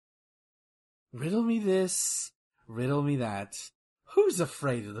 Riddle me this, riddle me that. Who's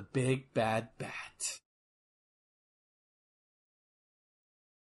afraid of the big bad bat?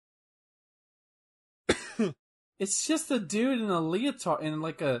 It's just a dude in a leotard and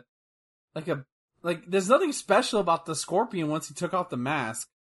like there's nothing special about the Scorpion once he took off the mask.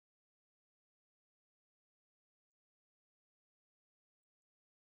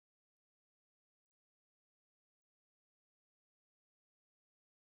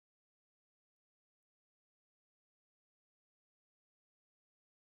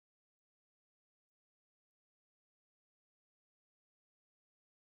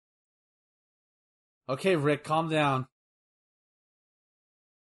 Okay, Rick, calm down.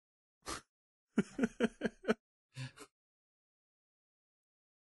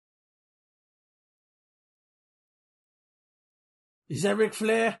 Is that Ric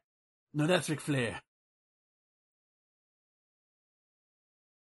Flair? No, that's Ric Flair.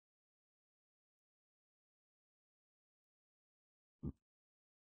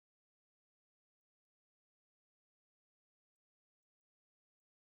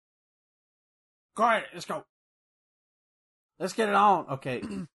 Go ahead, let's go. Let's get it on. Okay.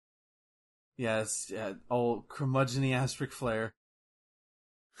 Yes, yeah, old curmudgeon-y ass Ric Flair.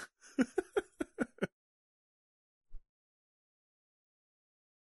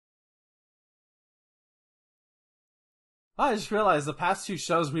 I just realized the past 2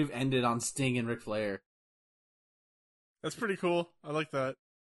 shows we've ended on Sting and Ric Flair. That's pretty cool. I like that.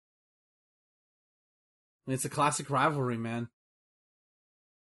 It's a classic rivalry, man.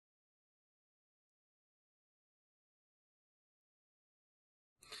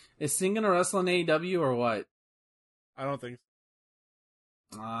 Is Sting gonna wrestle in AEW or what? I don't think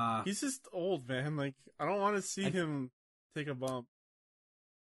so. He's just old, man. Like, I don't want to see him take a bump.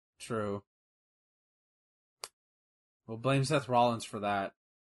 True. We'll blame Seth Rollins for that.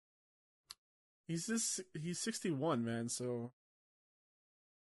 He's 61, man, so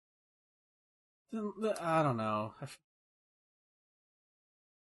I don't know.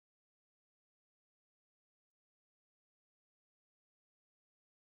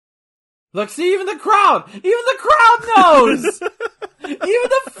 Look, see, even the crowd knows! Even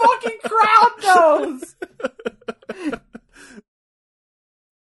the fucking crowd knows!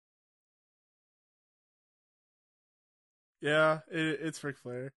 Yeah, it's Ric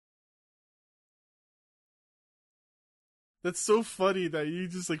Flair. That's so funny that you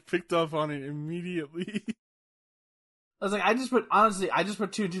just like picked up on it immediately. I was like, I just put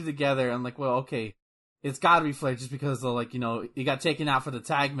 2 and 2 together and like, well, okay, it's gotta be Flair just because of, like, you know, he got taken out for the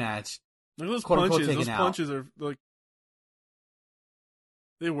tag match. Look at those quote unquote punches. taken Those out. punches are like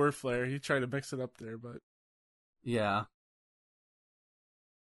they were Flair. He tried to mix it up there, but Yeah.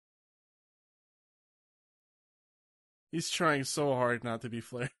 he's trying so hard not to be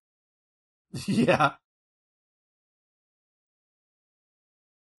Flair. Yeah.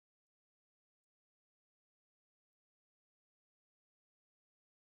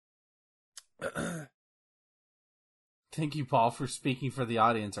 Thank you, Paul, for speaking for the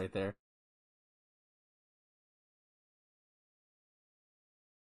audience right there.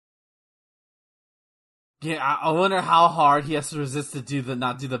 Yeah, I wonder how hard he has to resist to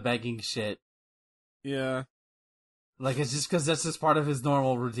not do the begging shit. Yeah, Like, it's just because that's just part of his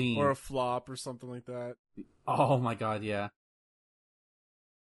normal routine. or a flop or something like that. Oh my god, yeah.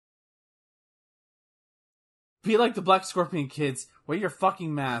 Be like the Black Scorpion kids, wear your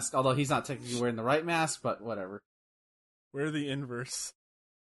fucking mask, although he's not technically wearing the right mask, but whatever. We're the inverse.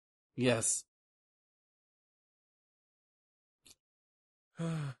 Yes.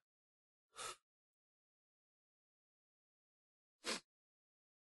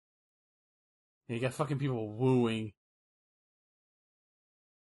 You got fucking people wooing.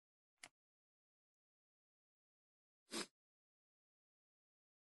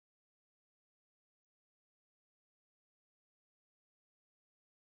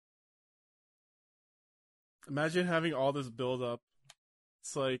 Imagine having all this build up.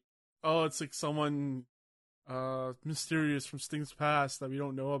 It's like, oh, it's like someone mysterious from Sting's past that we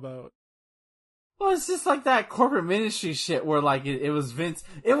don't know about. Well, it's just like that corporate ministry shit where, like, it was Vince.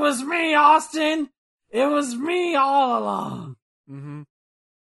 It was me, Austin! It was me all along! Mm-hmm.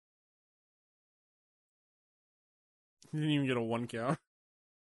 He didn't even get a 1 count.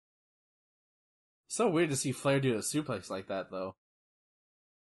 So weird to see Flair do a suplex like that, though.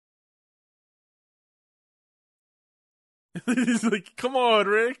 He's like, come on,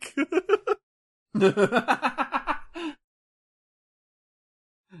 Rick.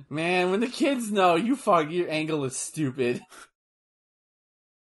 Man, when the kids know, your angle is stupid.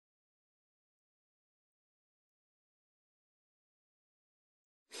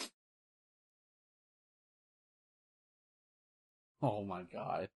 Oh my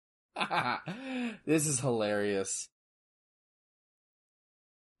god. This is hilarious.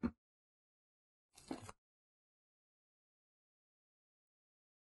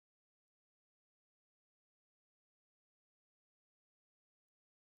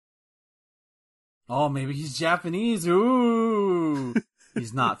 Oh, maybe he's Japanese. Ooh.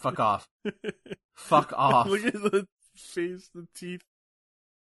 He's not. Fuck off. Fuck off. Look at the face, the teeth.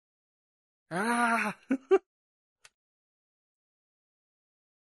 Ah!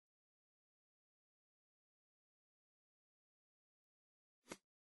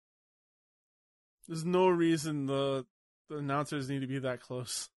 There's no reason the announcers need to be that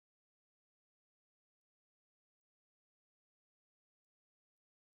close.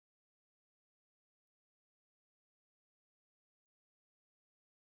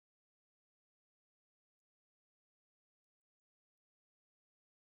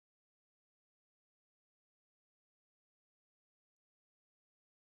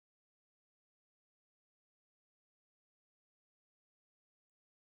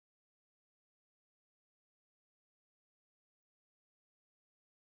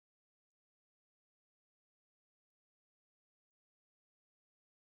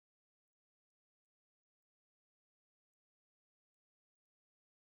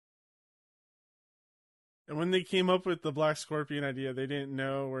 And when they came up with the Black Scorpion idea, they didn't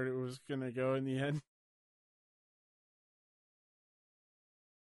know where it was going to go in the end.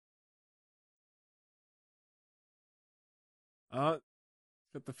 Got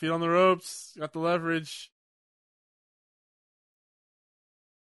the feet on the ropes, got the leverage.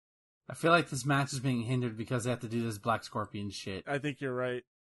 I feel like this match is being hindered because they have to do this Black Scorpion shit. I think you're right.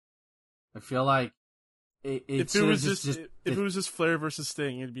 I feel like if it was just Flair versus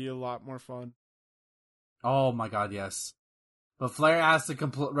Sting, it'd be a lot more fun. Oh my god, yes. But Flair has to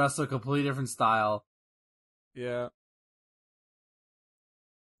wrestle a completely different style. Yeah.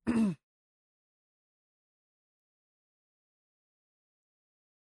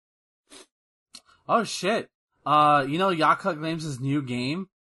 Oh shit. Yakuza names his new game,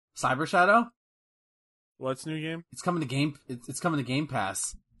 Cyber Shadow? What's new game? It's coming to Game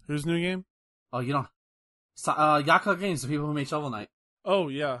Pass. Who's new game? Oh, you don't. Yakuza Games, the people who made Shovel Knight. Oh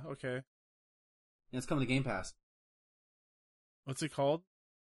yeah, okay. And it's coming to Game Pass. What's it called?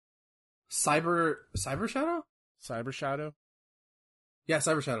 Cyber Shadow? Cyber Shadow? Yeah,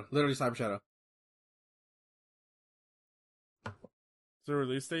 Cyber Shadow. Literally Cyber Shadow. Is there a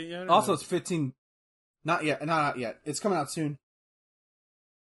release date yet? Also, no? it's 15. Not yet. Not yet. It's coming out soon.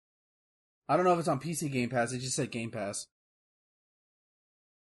 I don't know if it's on PC Game Pass. It just said Game Pass.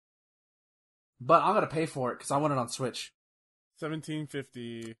 But I'm gonna pay for it because I want it on Switch.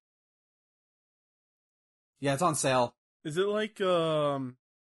 $17.50. Yeah, it's on sale. Is it like a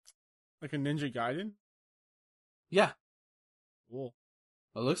Ninja Gaiden? Yeah. Cool.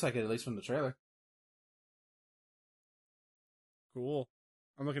 It looks like it, at least from the trailer. Cool.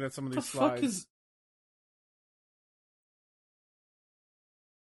 I'm looking at some of What these the slides. fuck is...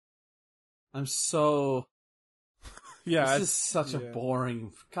 I'm so... Yeah, this is such a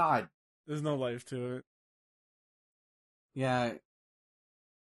boring... God. There's no life to it. Yeah.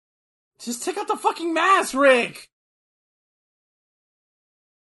 Just take out the fucking mask, Rick!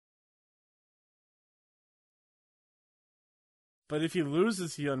 But if he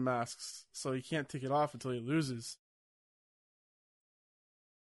loses, he unmasks. So he can't take it off until he loses.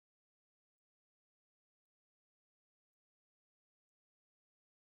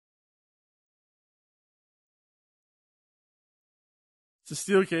 It's a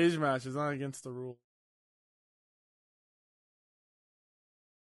steel cage match. It's not against the rule.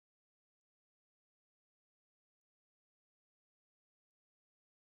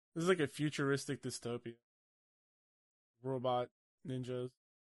 This is like a futuristic dystopia. Robot ninjas.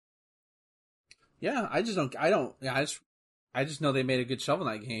 Yeah, I just know they made a good Shovel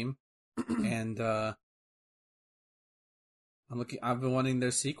Knight game. And, I've been wanting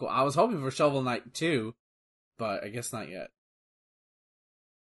their sequel. I was hoping for Shovel Knight 2, but I guess not yet.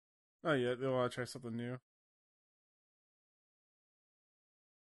 Oh yeah, they want to try something new.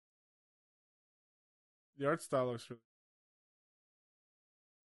 The art style looks really.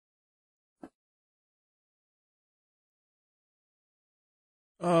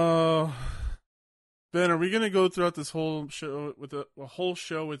 Ben, are we gonna go throughout this whole show with a whole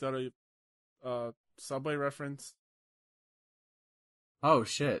show without a Subway reference? Oh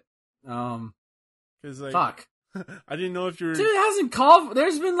shit. 'Cause, like, fuck. I didn't know if you were. Dude, it hasn't called.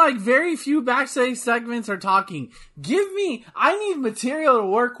 There's been like very few backstage segments or talking. I need material to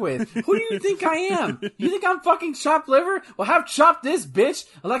work with. Who do you think I am? You think I'm fucking chopped liver? Well, have chopped this bitch.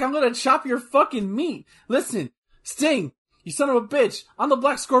 Like I'm gonna chop your fucking meat. Listen, Sting, you son of a bitch. I'm the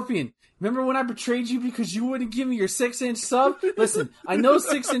Black Scorpion. Remember when I betrayed you because you wouldn't give me your 6-inch sub? Listen, I know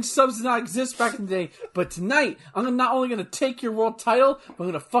 6-inch subs did not exist back in the day, but tonight, I'm not only gonna take your world title, but I'm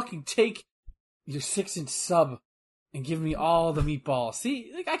gonna fucking take your 6-inch sub and give me all the meatballs.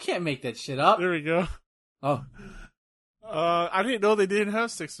 See, like, I can't make that shit up. There we go. Oh. I didn't know they didn't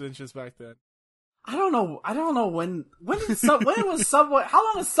have 6 inches back then. I don't know when was Subway, how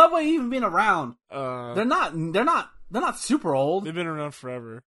long has Subway even been around? They're not super old. They've been around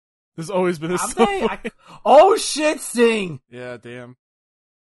forever. There's always been a Have Subway. Oh shit, Sting! Yeah, damn.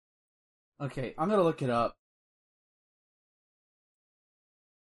 Okay, I'm gonna look it up.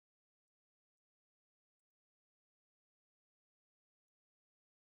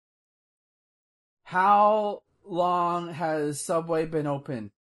 How long has Subway been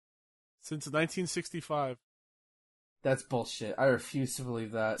open? Since 1965. That's bullshit. I refuse to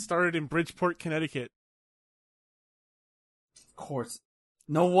believe that. It started in Bridgeport, Connecticut. Of course.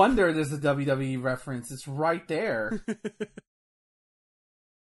 No wonder there's a WWE reference. It's right there.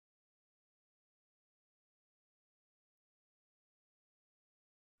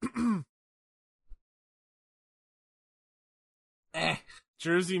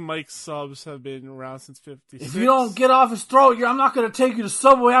 Jersey Mike's subs have been around since 56. If you don't get off his throat, I'm not going to take you to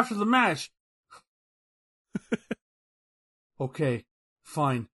Subway after the match. Okay,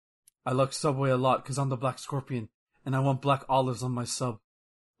 fine. I like Subway a lot because I'm the Black Scorpion, and I want black olives on my sub.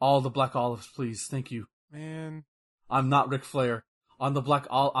 All the black olives, please. Thank you. Man. I'm not Ric Flair. I'm the Black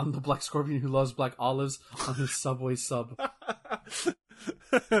Scorpion who loves black olives on his Subway sub.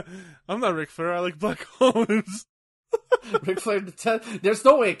 I'm not Ric Flair. I like black olives. Ric Flair, there's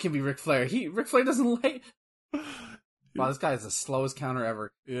no way it can be Ric Flair. Ric Flair doesn't like. Wow, this guy is the slowest counter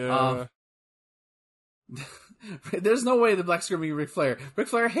ever. Yeah. There's no way the Black Scorpion can be Ric Flair. Ric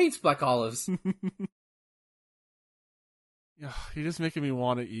Flair hates black olives. Yeah, you're just making me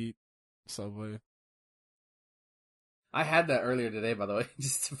want to eat Subway. I had that earlier today, by the way,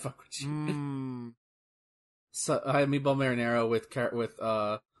 just to fuck with you. So I had meatball marinara with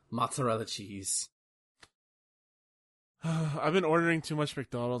mozzarella cheese. I've been ordering too much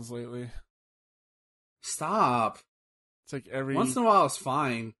McDonald's lately. Stop. It's like every once in a while it's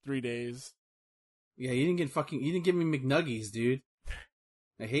fine. 3 days. Yeah, you didn't give me McNuggies, dude.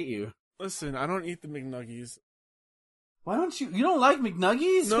 I hate you. Listen, I don't eat the McNuggies. Why don't you? You don't like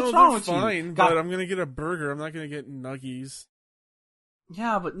McNuggies? No, what's wrong they're with fine, you? but I'm gonna get a burger. I'm not gonna get Nuggies.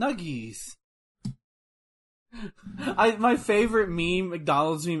 Yeah, but Nuggies. My favorite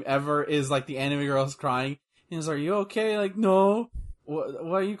McDonald's meme ever is like the anime girl's crying. And he's like, "Are you okay?" Like, no.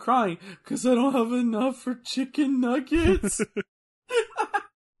 Why are you crying? Because I don't have enough for chicken nuggets.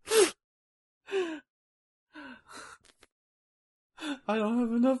 I don't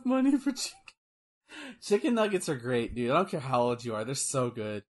have enough money for chicken. Chicken nuggets are great, dude. I don't care how old you are. They're so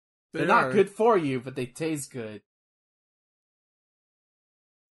good. They're not good for you, but they taste good.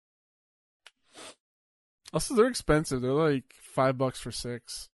 Also, they're expensive. They're like $5 for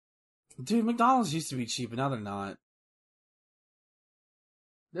 6. Dude, McDonald's used to be cheap, but now they're not.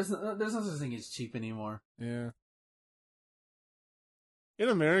 There's no such thing as cheap anymore. Yeah. In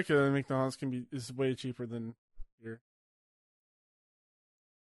America, McDonald's is way cheaper than here.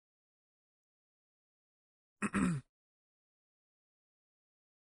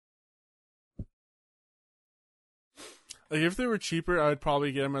 Like, if they were cheaper, I would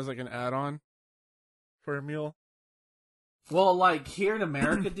probably get them as like an add-on for a meal. Well, like here in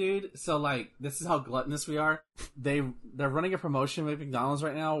America, dude. So like, this is how gluttonous we are. They're running a promotion with McDonald's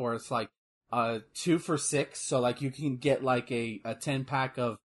right now where it's like 2 for $6. So like, you can get like a 10-pack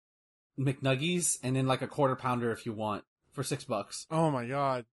of McNuggies and then like a quarter pounder if you want for $6. Oh my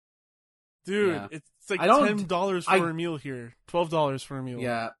god, dude! Yeah. It's like $10 for a meal here. $12 for a meal.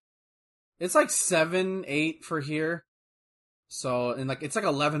 Yeah, it's like $7, $8 for here. So and like it's like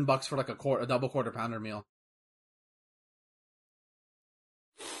 $11 for like a double quarter pounder meal.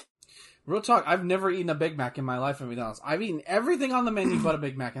 Real talk, I've never eaten a Big Mac in my life at McDonald's. I've eaten everything on the menu but a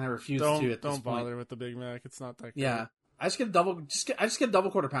Big Mac, and I refuse to at this point. Don't bother with the Big Mac. It's not that good. Yeah, I just get a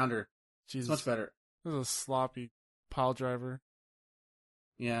double quarter pounder. Jesus. It's much better. This is a sloppy pile driver.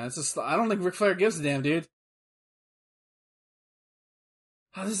 Yeah, I don't think Ric Flair gives a damn, dude.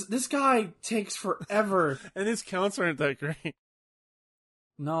 Oh, this guy takes forever. And his counts aren't that great.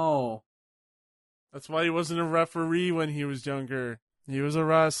 No. That's why he wasn't a referee when he was younger. He was a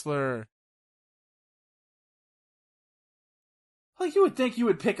wrestler. Like, you would think you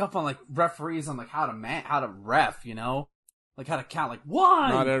would pick up on like referees on like how to ref, you know, like how to count, like 1.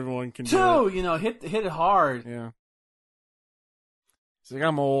 Not everyone can 2, do it. You know, hit it hard. Yeah. He's like,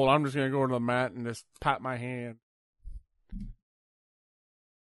 I'm old. I'm just gonna go to the mat and just pat my hand.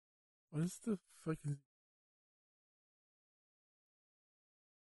 What is the fucking?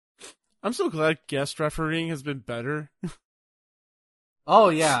 I'm so glad guest refereeing has been better. Oh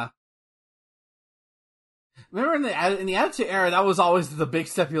yeah. Remember in the Attitude Era, that was always the big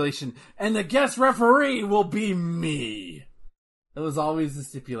stipulation, and the guest referee will be me. That was always the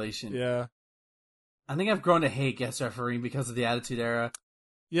stipulation. Yeah. I think I've grown to hate guest refereeing because of the Attitude Era.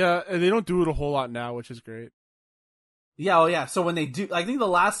 Yeah, and they don't do it a whole lot now, which is great. Yeah, oh yeah. So when they do, I think the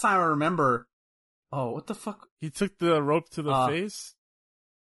last time I remember, oh, what the fuck? He took the rope to the face?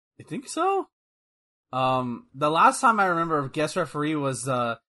 I think so. The last time I remember of guest referee was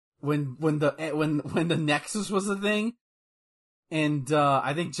when the Nexus was a thing, and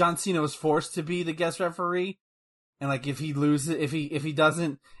I think John Cena was forced to be the guest referee, and like if he loses,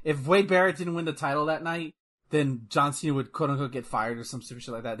 if Wade Barrett didn't win the title that night, then John Cena would quote unquote get fired or some stupid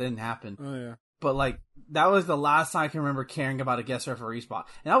shit like that. That didn't happen. Oh yeah. But like that was the last time I can remember caring about a guest referee spot,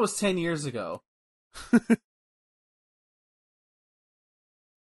 and that was 10 years ago.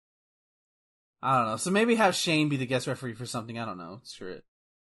 I don't know. So maybe have Shane be the guest referee for something. I don't know. Screw it.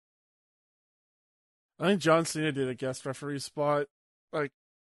 I think John Cena did a guest referee spot like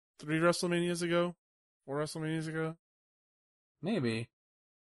 3 WrestleManias ago, 4 WrestleManias ago. Maybe.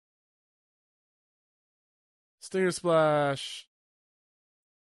 Stinger Splash.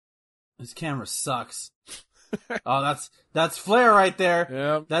 This camera sucks. Oh, that's Flair right there.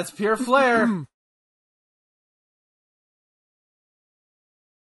 Yep. That's pure Flair.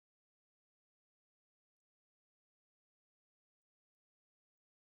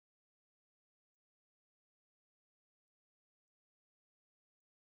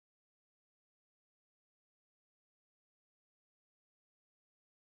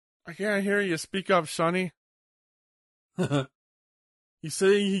 I can't hear you. Speak up, Sonny. He's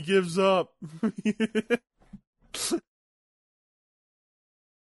saying he gives up.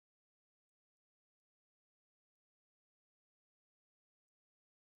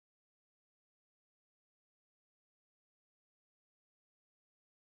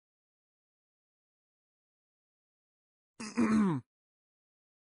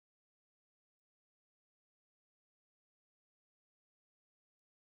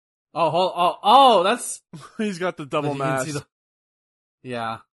 That's He's got the double mask.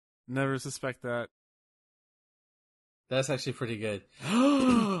 Yeah. Never suspect that. That's actually pretty good.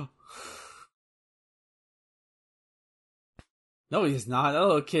 No, he's not. That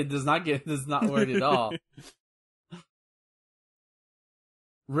little kid is not worried at all.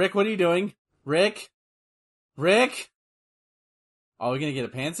 Rick, what are you doing? Rick? Rick? Are we gonna get a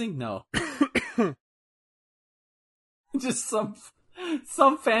pantsing? No. Just some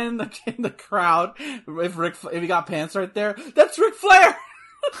fan in the crowd. If he got pants right there, that's Ric Flair.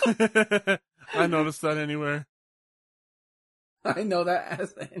 I noticed that anywhere. I know that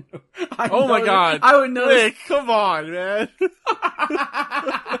as oh my god! I would know. Rick, come on, man. Yeah,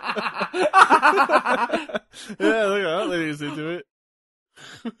 look at that lady's into it.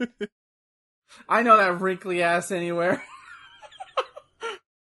 I know that wrinkly ass anywhere.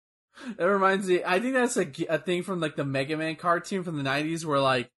 That reminds me. I think that's a thing from like the Mega Man cartoon from the 90s, where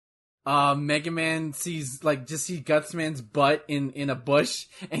like Mega Man sees Gutsman's butt in a bush,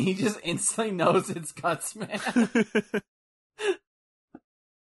 and he just instantly knows it's Gutsman.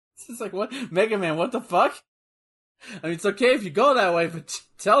 It's just like, what? Mega Man, what the fuck? I mean, it's okay if you go that way, but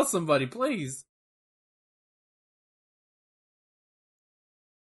tell somebody, please.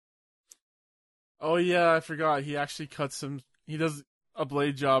 Oh yeah, I forgot. He actually cuts him. He does a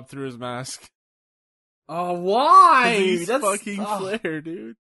blade job through his mask. Oh, why? He's fucking Flair,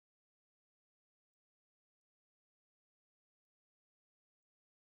 dude.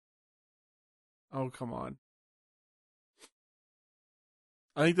 Oh, come on.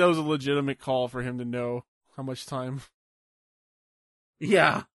 I think that was a legitimate call for him to know how much time.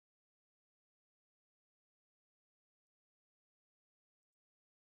 Yeah.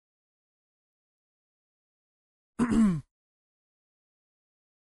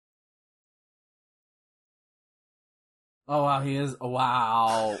 Oh, wow, he is.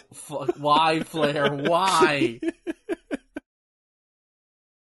 Wow. Why, Flair? Why?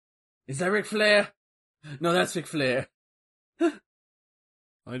 Is that Ric Flair? No, that's Ric Flair.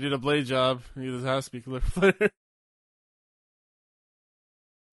 I did a blade job. He just has to be Flair.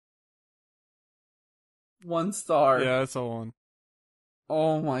 1 star. Yeah, that's a 1.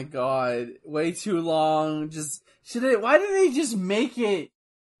 Oh my god. Way too long. Why didn't they just make it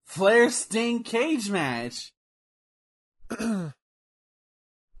Flair Sting cage match? I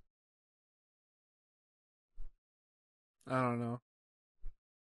don't know.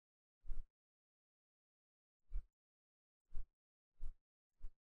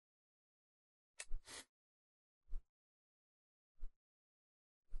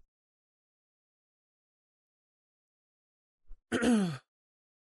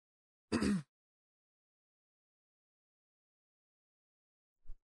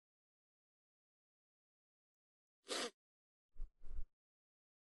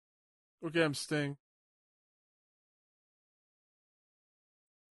 Okay, I'm Sting.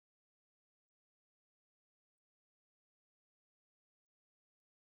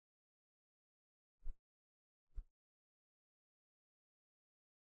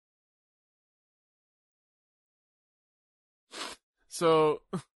 So,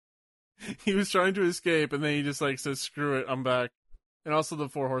 he was trying to escape, and then he just like says, "Screw it, I'm back." And also, the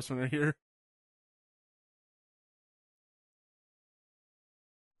 4 Horsemen are here.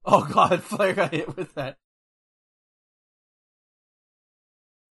 Oh god, Flair got hit with that.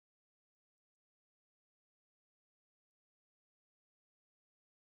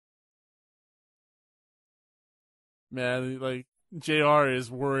 Man, like, JR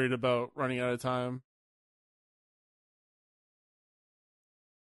is worried about running out of time.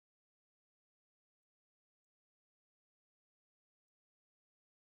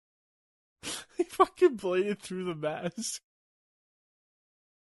 He fucking bladed through the mask.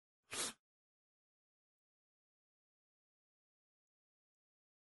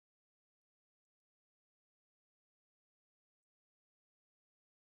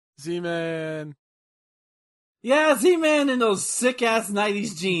 Z-Man. Yeah, Z-Man in those sick-ass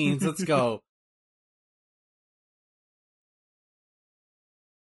 90s jeans. Let's go.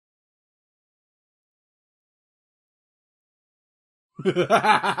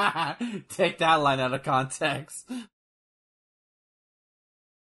 Take that line out of context.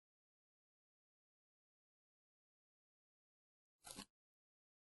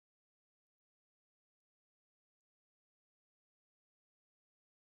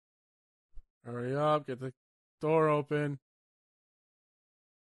 Hurry up, get the door open.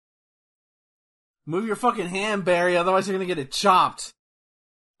 Move your fucking hand, Barry, otherwise you're gonna get it chopped.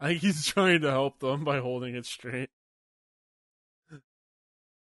 I think he's trying to help them by holding it straight.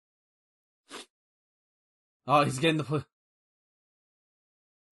 Oh, he's getting the...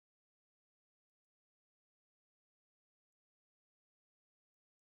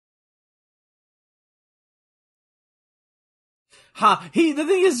 The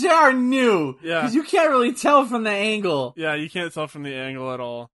thing is, JR knew. Yeah. Because you can't really tell from the angle. Yeah, you can't tell from the angle at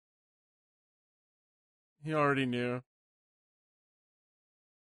all. He already knew.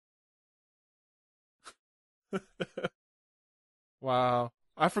 Wow.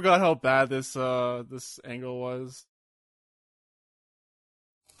 I forgot how bad this angle was.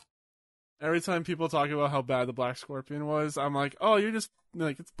 Every time people talk about how bad the Black Scorpion was, I'm like, oh, you're just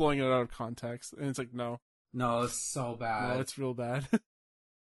like, it's blowing it out of context. And it's like, no. No, it's so bad. No, it's real bad.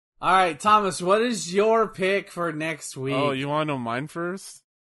 All right, Thomas, what is your pick for next week? Oh, you want to know mine first?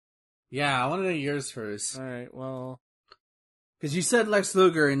 Yeah, I want to know yours first. All right, well. Because you said Lex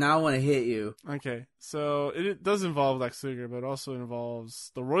Luger, and now I want to hit you. Okay, so it does involve Lex Luger, but it also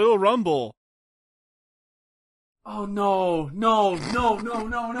involves the Royal Rumble. Oh, no, no, no, no,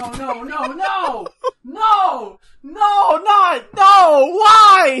 no, no, no, no, no! No! No, not! No!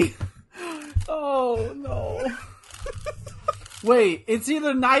 Why? Oh, no. Wait, it's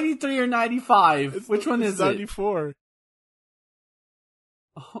either 93 or 95. Which one is 94. it?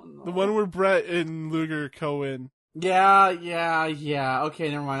 Oh, no. The one where Brett and Luger co-win. Yeah. Okay,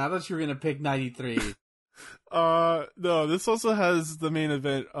 never mind. I thought you were going to pick 93. No, this also has the main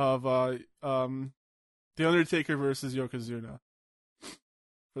event of, The Undertaker versus Yokozuna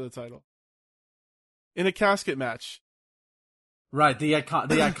for the title. In a casket match. Right, the icon.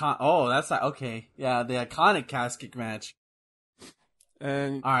 Oh, that's okay. Yeah, the iconic casket match.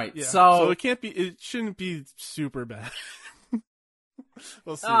 And all right, yeah. so it shouldn't be super bad.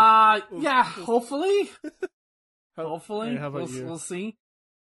 We'll see. Yeah, hopefully. Hopefully, how about you? We'll see.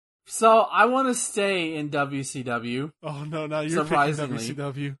 So I want to stay in WCW. Oh no, now you're picking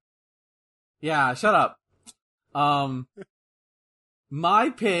WCW. Yeah, shut up. My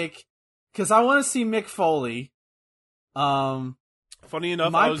pick, because I want to see Mick Foley. Funny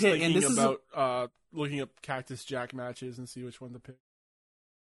enough, I was thinking about looking up Cactus Jack matches and see which one to pick.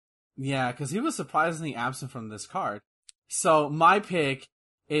 Yeah, because he was surprisingly absent from this card. So my pick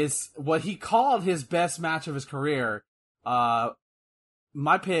is what he called his best match of his career.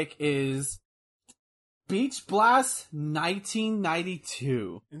 My pick is Beach Blast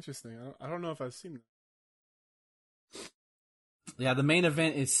 1992. Interesting. I don't know if I've seen that. Yeah, the main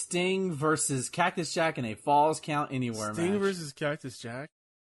event is Sting versus Cactus Jack in a Falls Count Anywhere match. Sting versus Cactus Jack?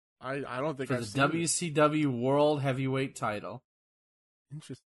 I don't think I've seen it. For the WCW World Heavyweight title.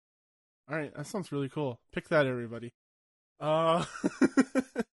 Interesting. Alright, that sounds really cool. Pick that, everybody. Ben,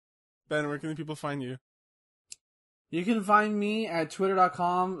 where can people find you? You can find me at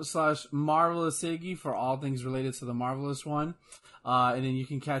twitter.com/MarvelousIggy for all things related to the Marvelous One. And then you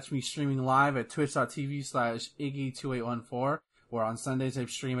can catch me streaming live at twitch.tv/Iggy2814, where on Sundays I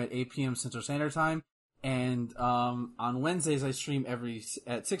stream at 8 p.m. Central Standard Time. And on Wednesdays I stream at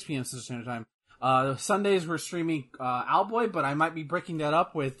 6 p.m. Central Standard Time. Sundays we're streaming Owlboy, but I might be breaking that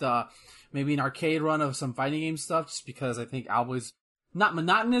up with maybe an arcade run of some fighting game stuff, just because I think Owlboy's not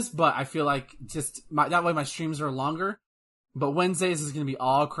monotonous, but I feel like that way my streams are longer. But Wednesdays is going to be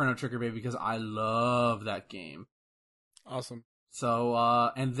all Chrono Trigger, baby, because I love that game. Awesome.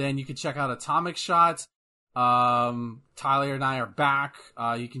 So, and then you can check out Atomic Shot. Tyler and I are back.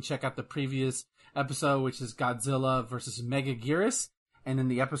 You can check out the previous episode, which is Godzilla versus Megaguirus. And then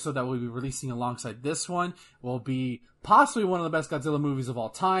the episode that we'll be releasing alongside this one will be possibly one of the best Godzilla movies of all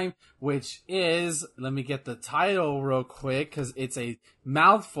time, which is, let me get the title real quick, because it's a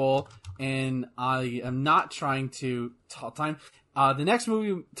mouthful, and I am not trying to tell time. The next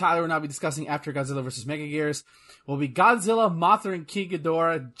movie Tyler and I will be discussing after Godzilla vs. Megaguirus will be Godzilla, Mothra, and King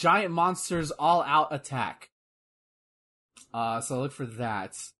Ghidorah, Giant Monsters All Out Attack. So look for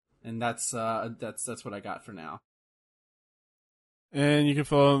that. And that's what I got for now. And you can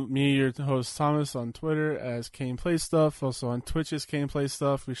follow me, your host Thomas, on Twitter as Kane Plays Stuff. Also on Twitch as Kane Plays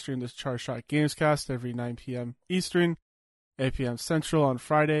Stuff. We stream this Charshot Gamescast every 9 p.m. Eastern, 8 p.m. Central on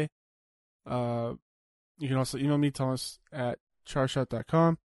Friday. You can also email me, Thomas at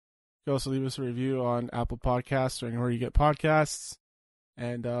charshot.com. You can also leave us a review on Apple Podcasts or anywhere you get podcasts.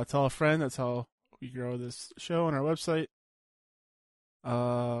 And tell a friend. That's how we grow this show on our website.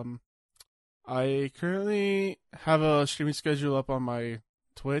 I currently have a streaming schedule up on my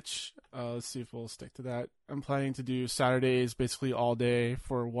Twitch. Let's see if we'll stick to that. I'm planning to do Saturdays basically all day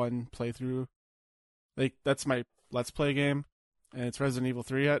for one playthrough. Like, that's my Let's Play game, and it's Resident Evil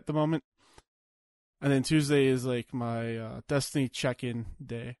 3 at the moment. And then Tuesday is like my Destiny check-in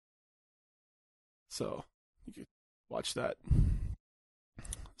day. So, you can watch that.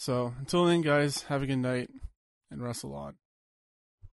 So, until then, guys, have a good night, and wrestle on.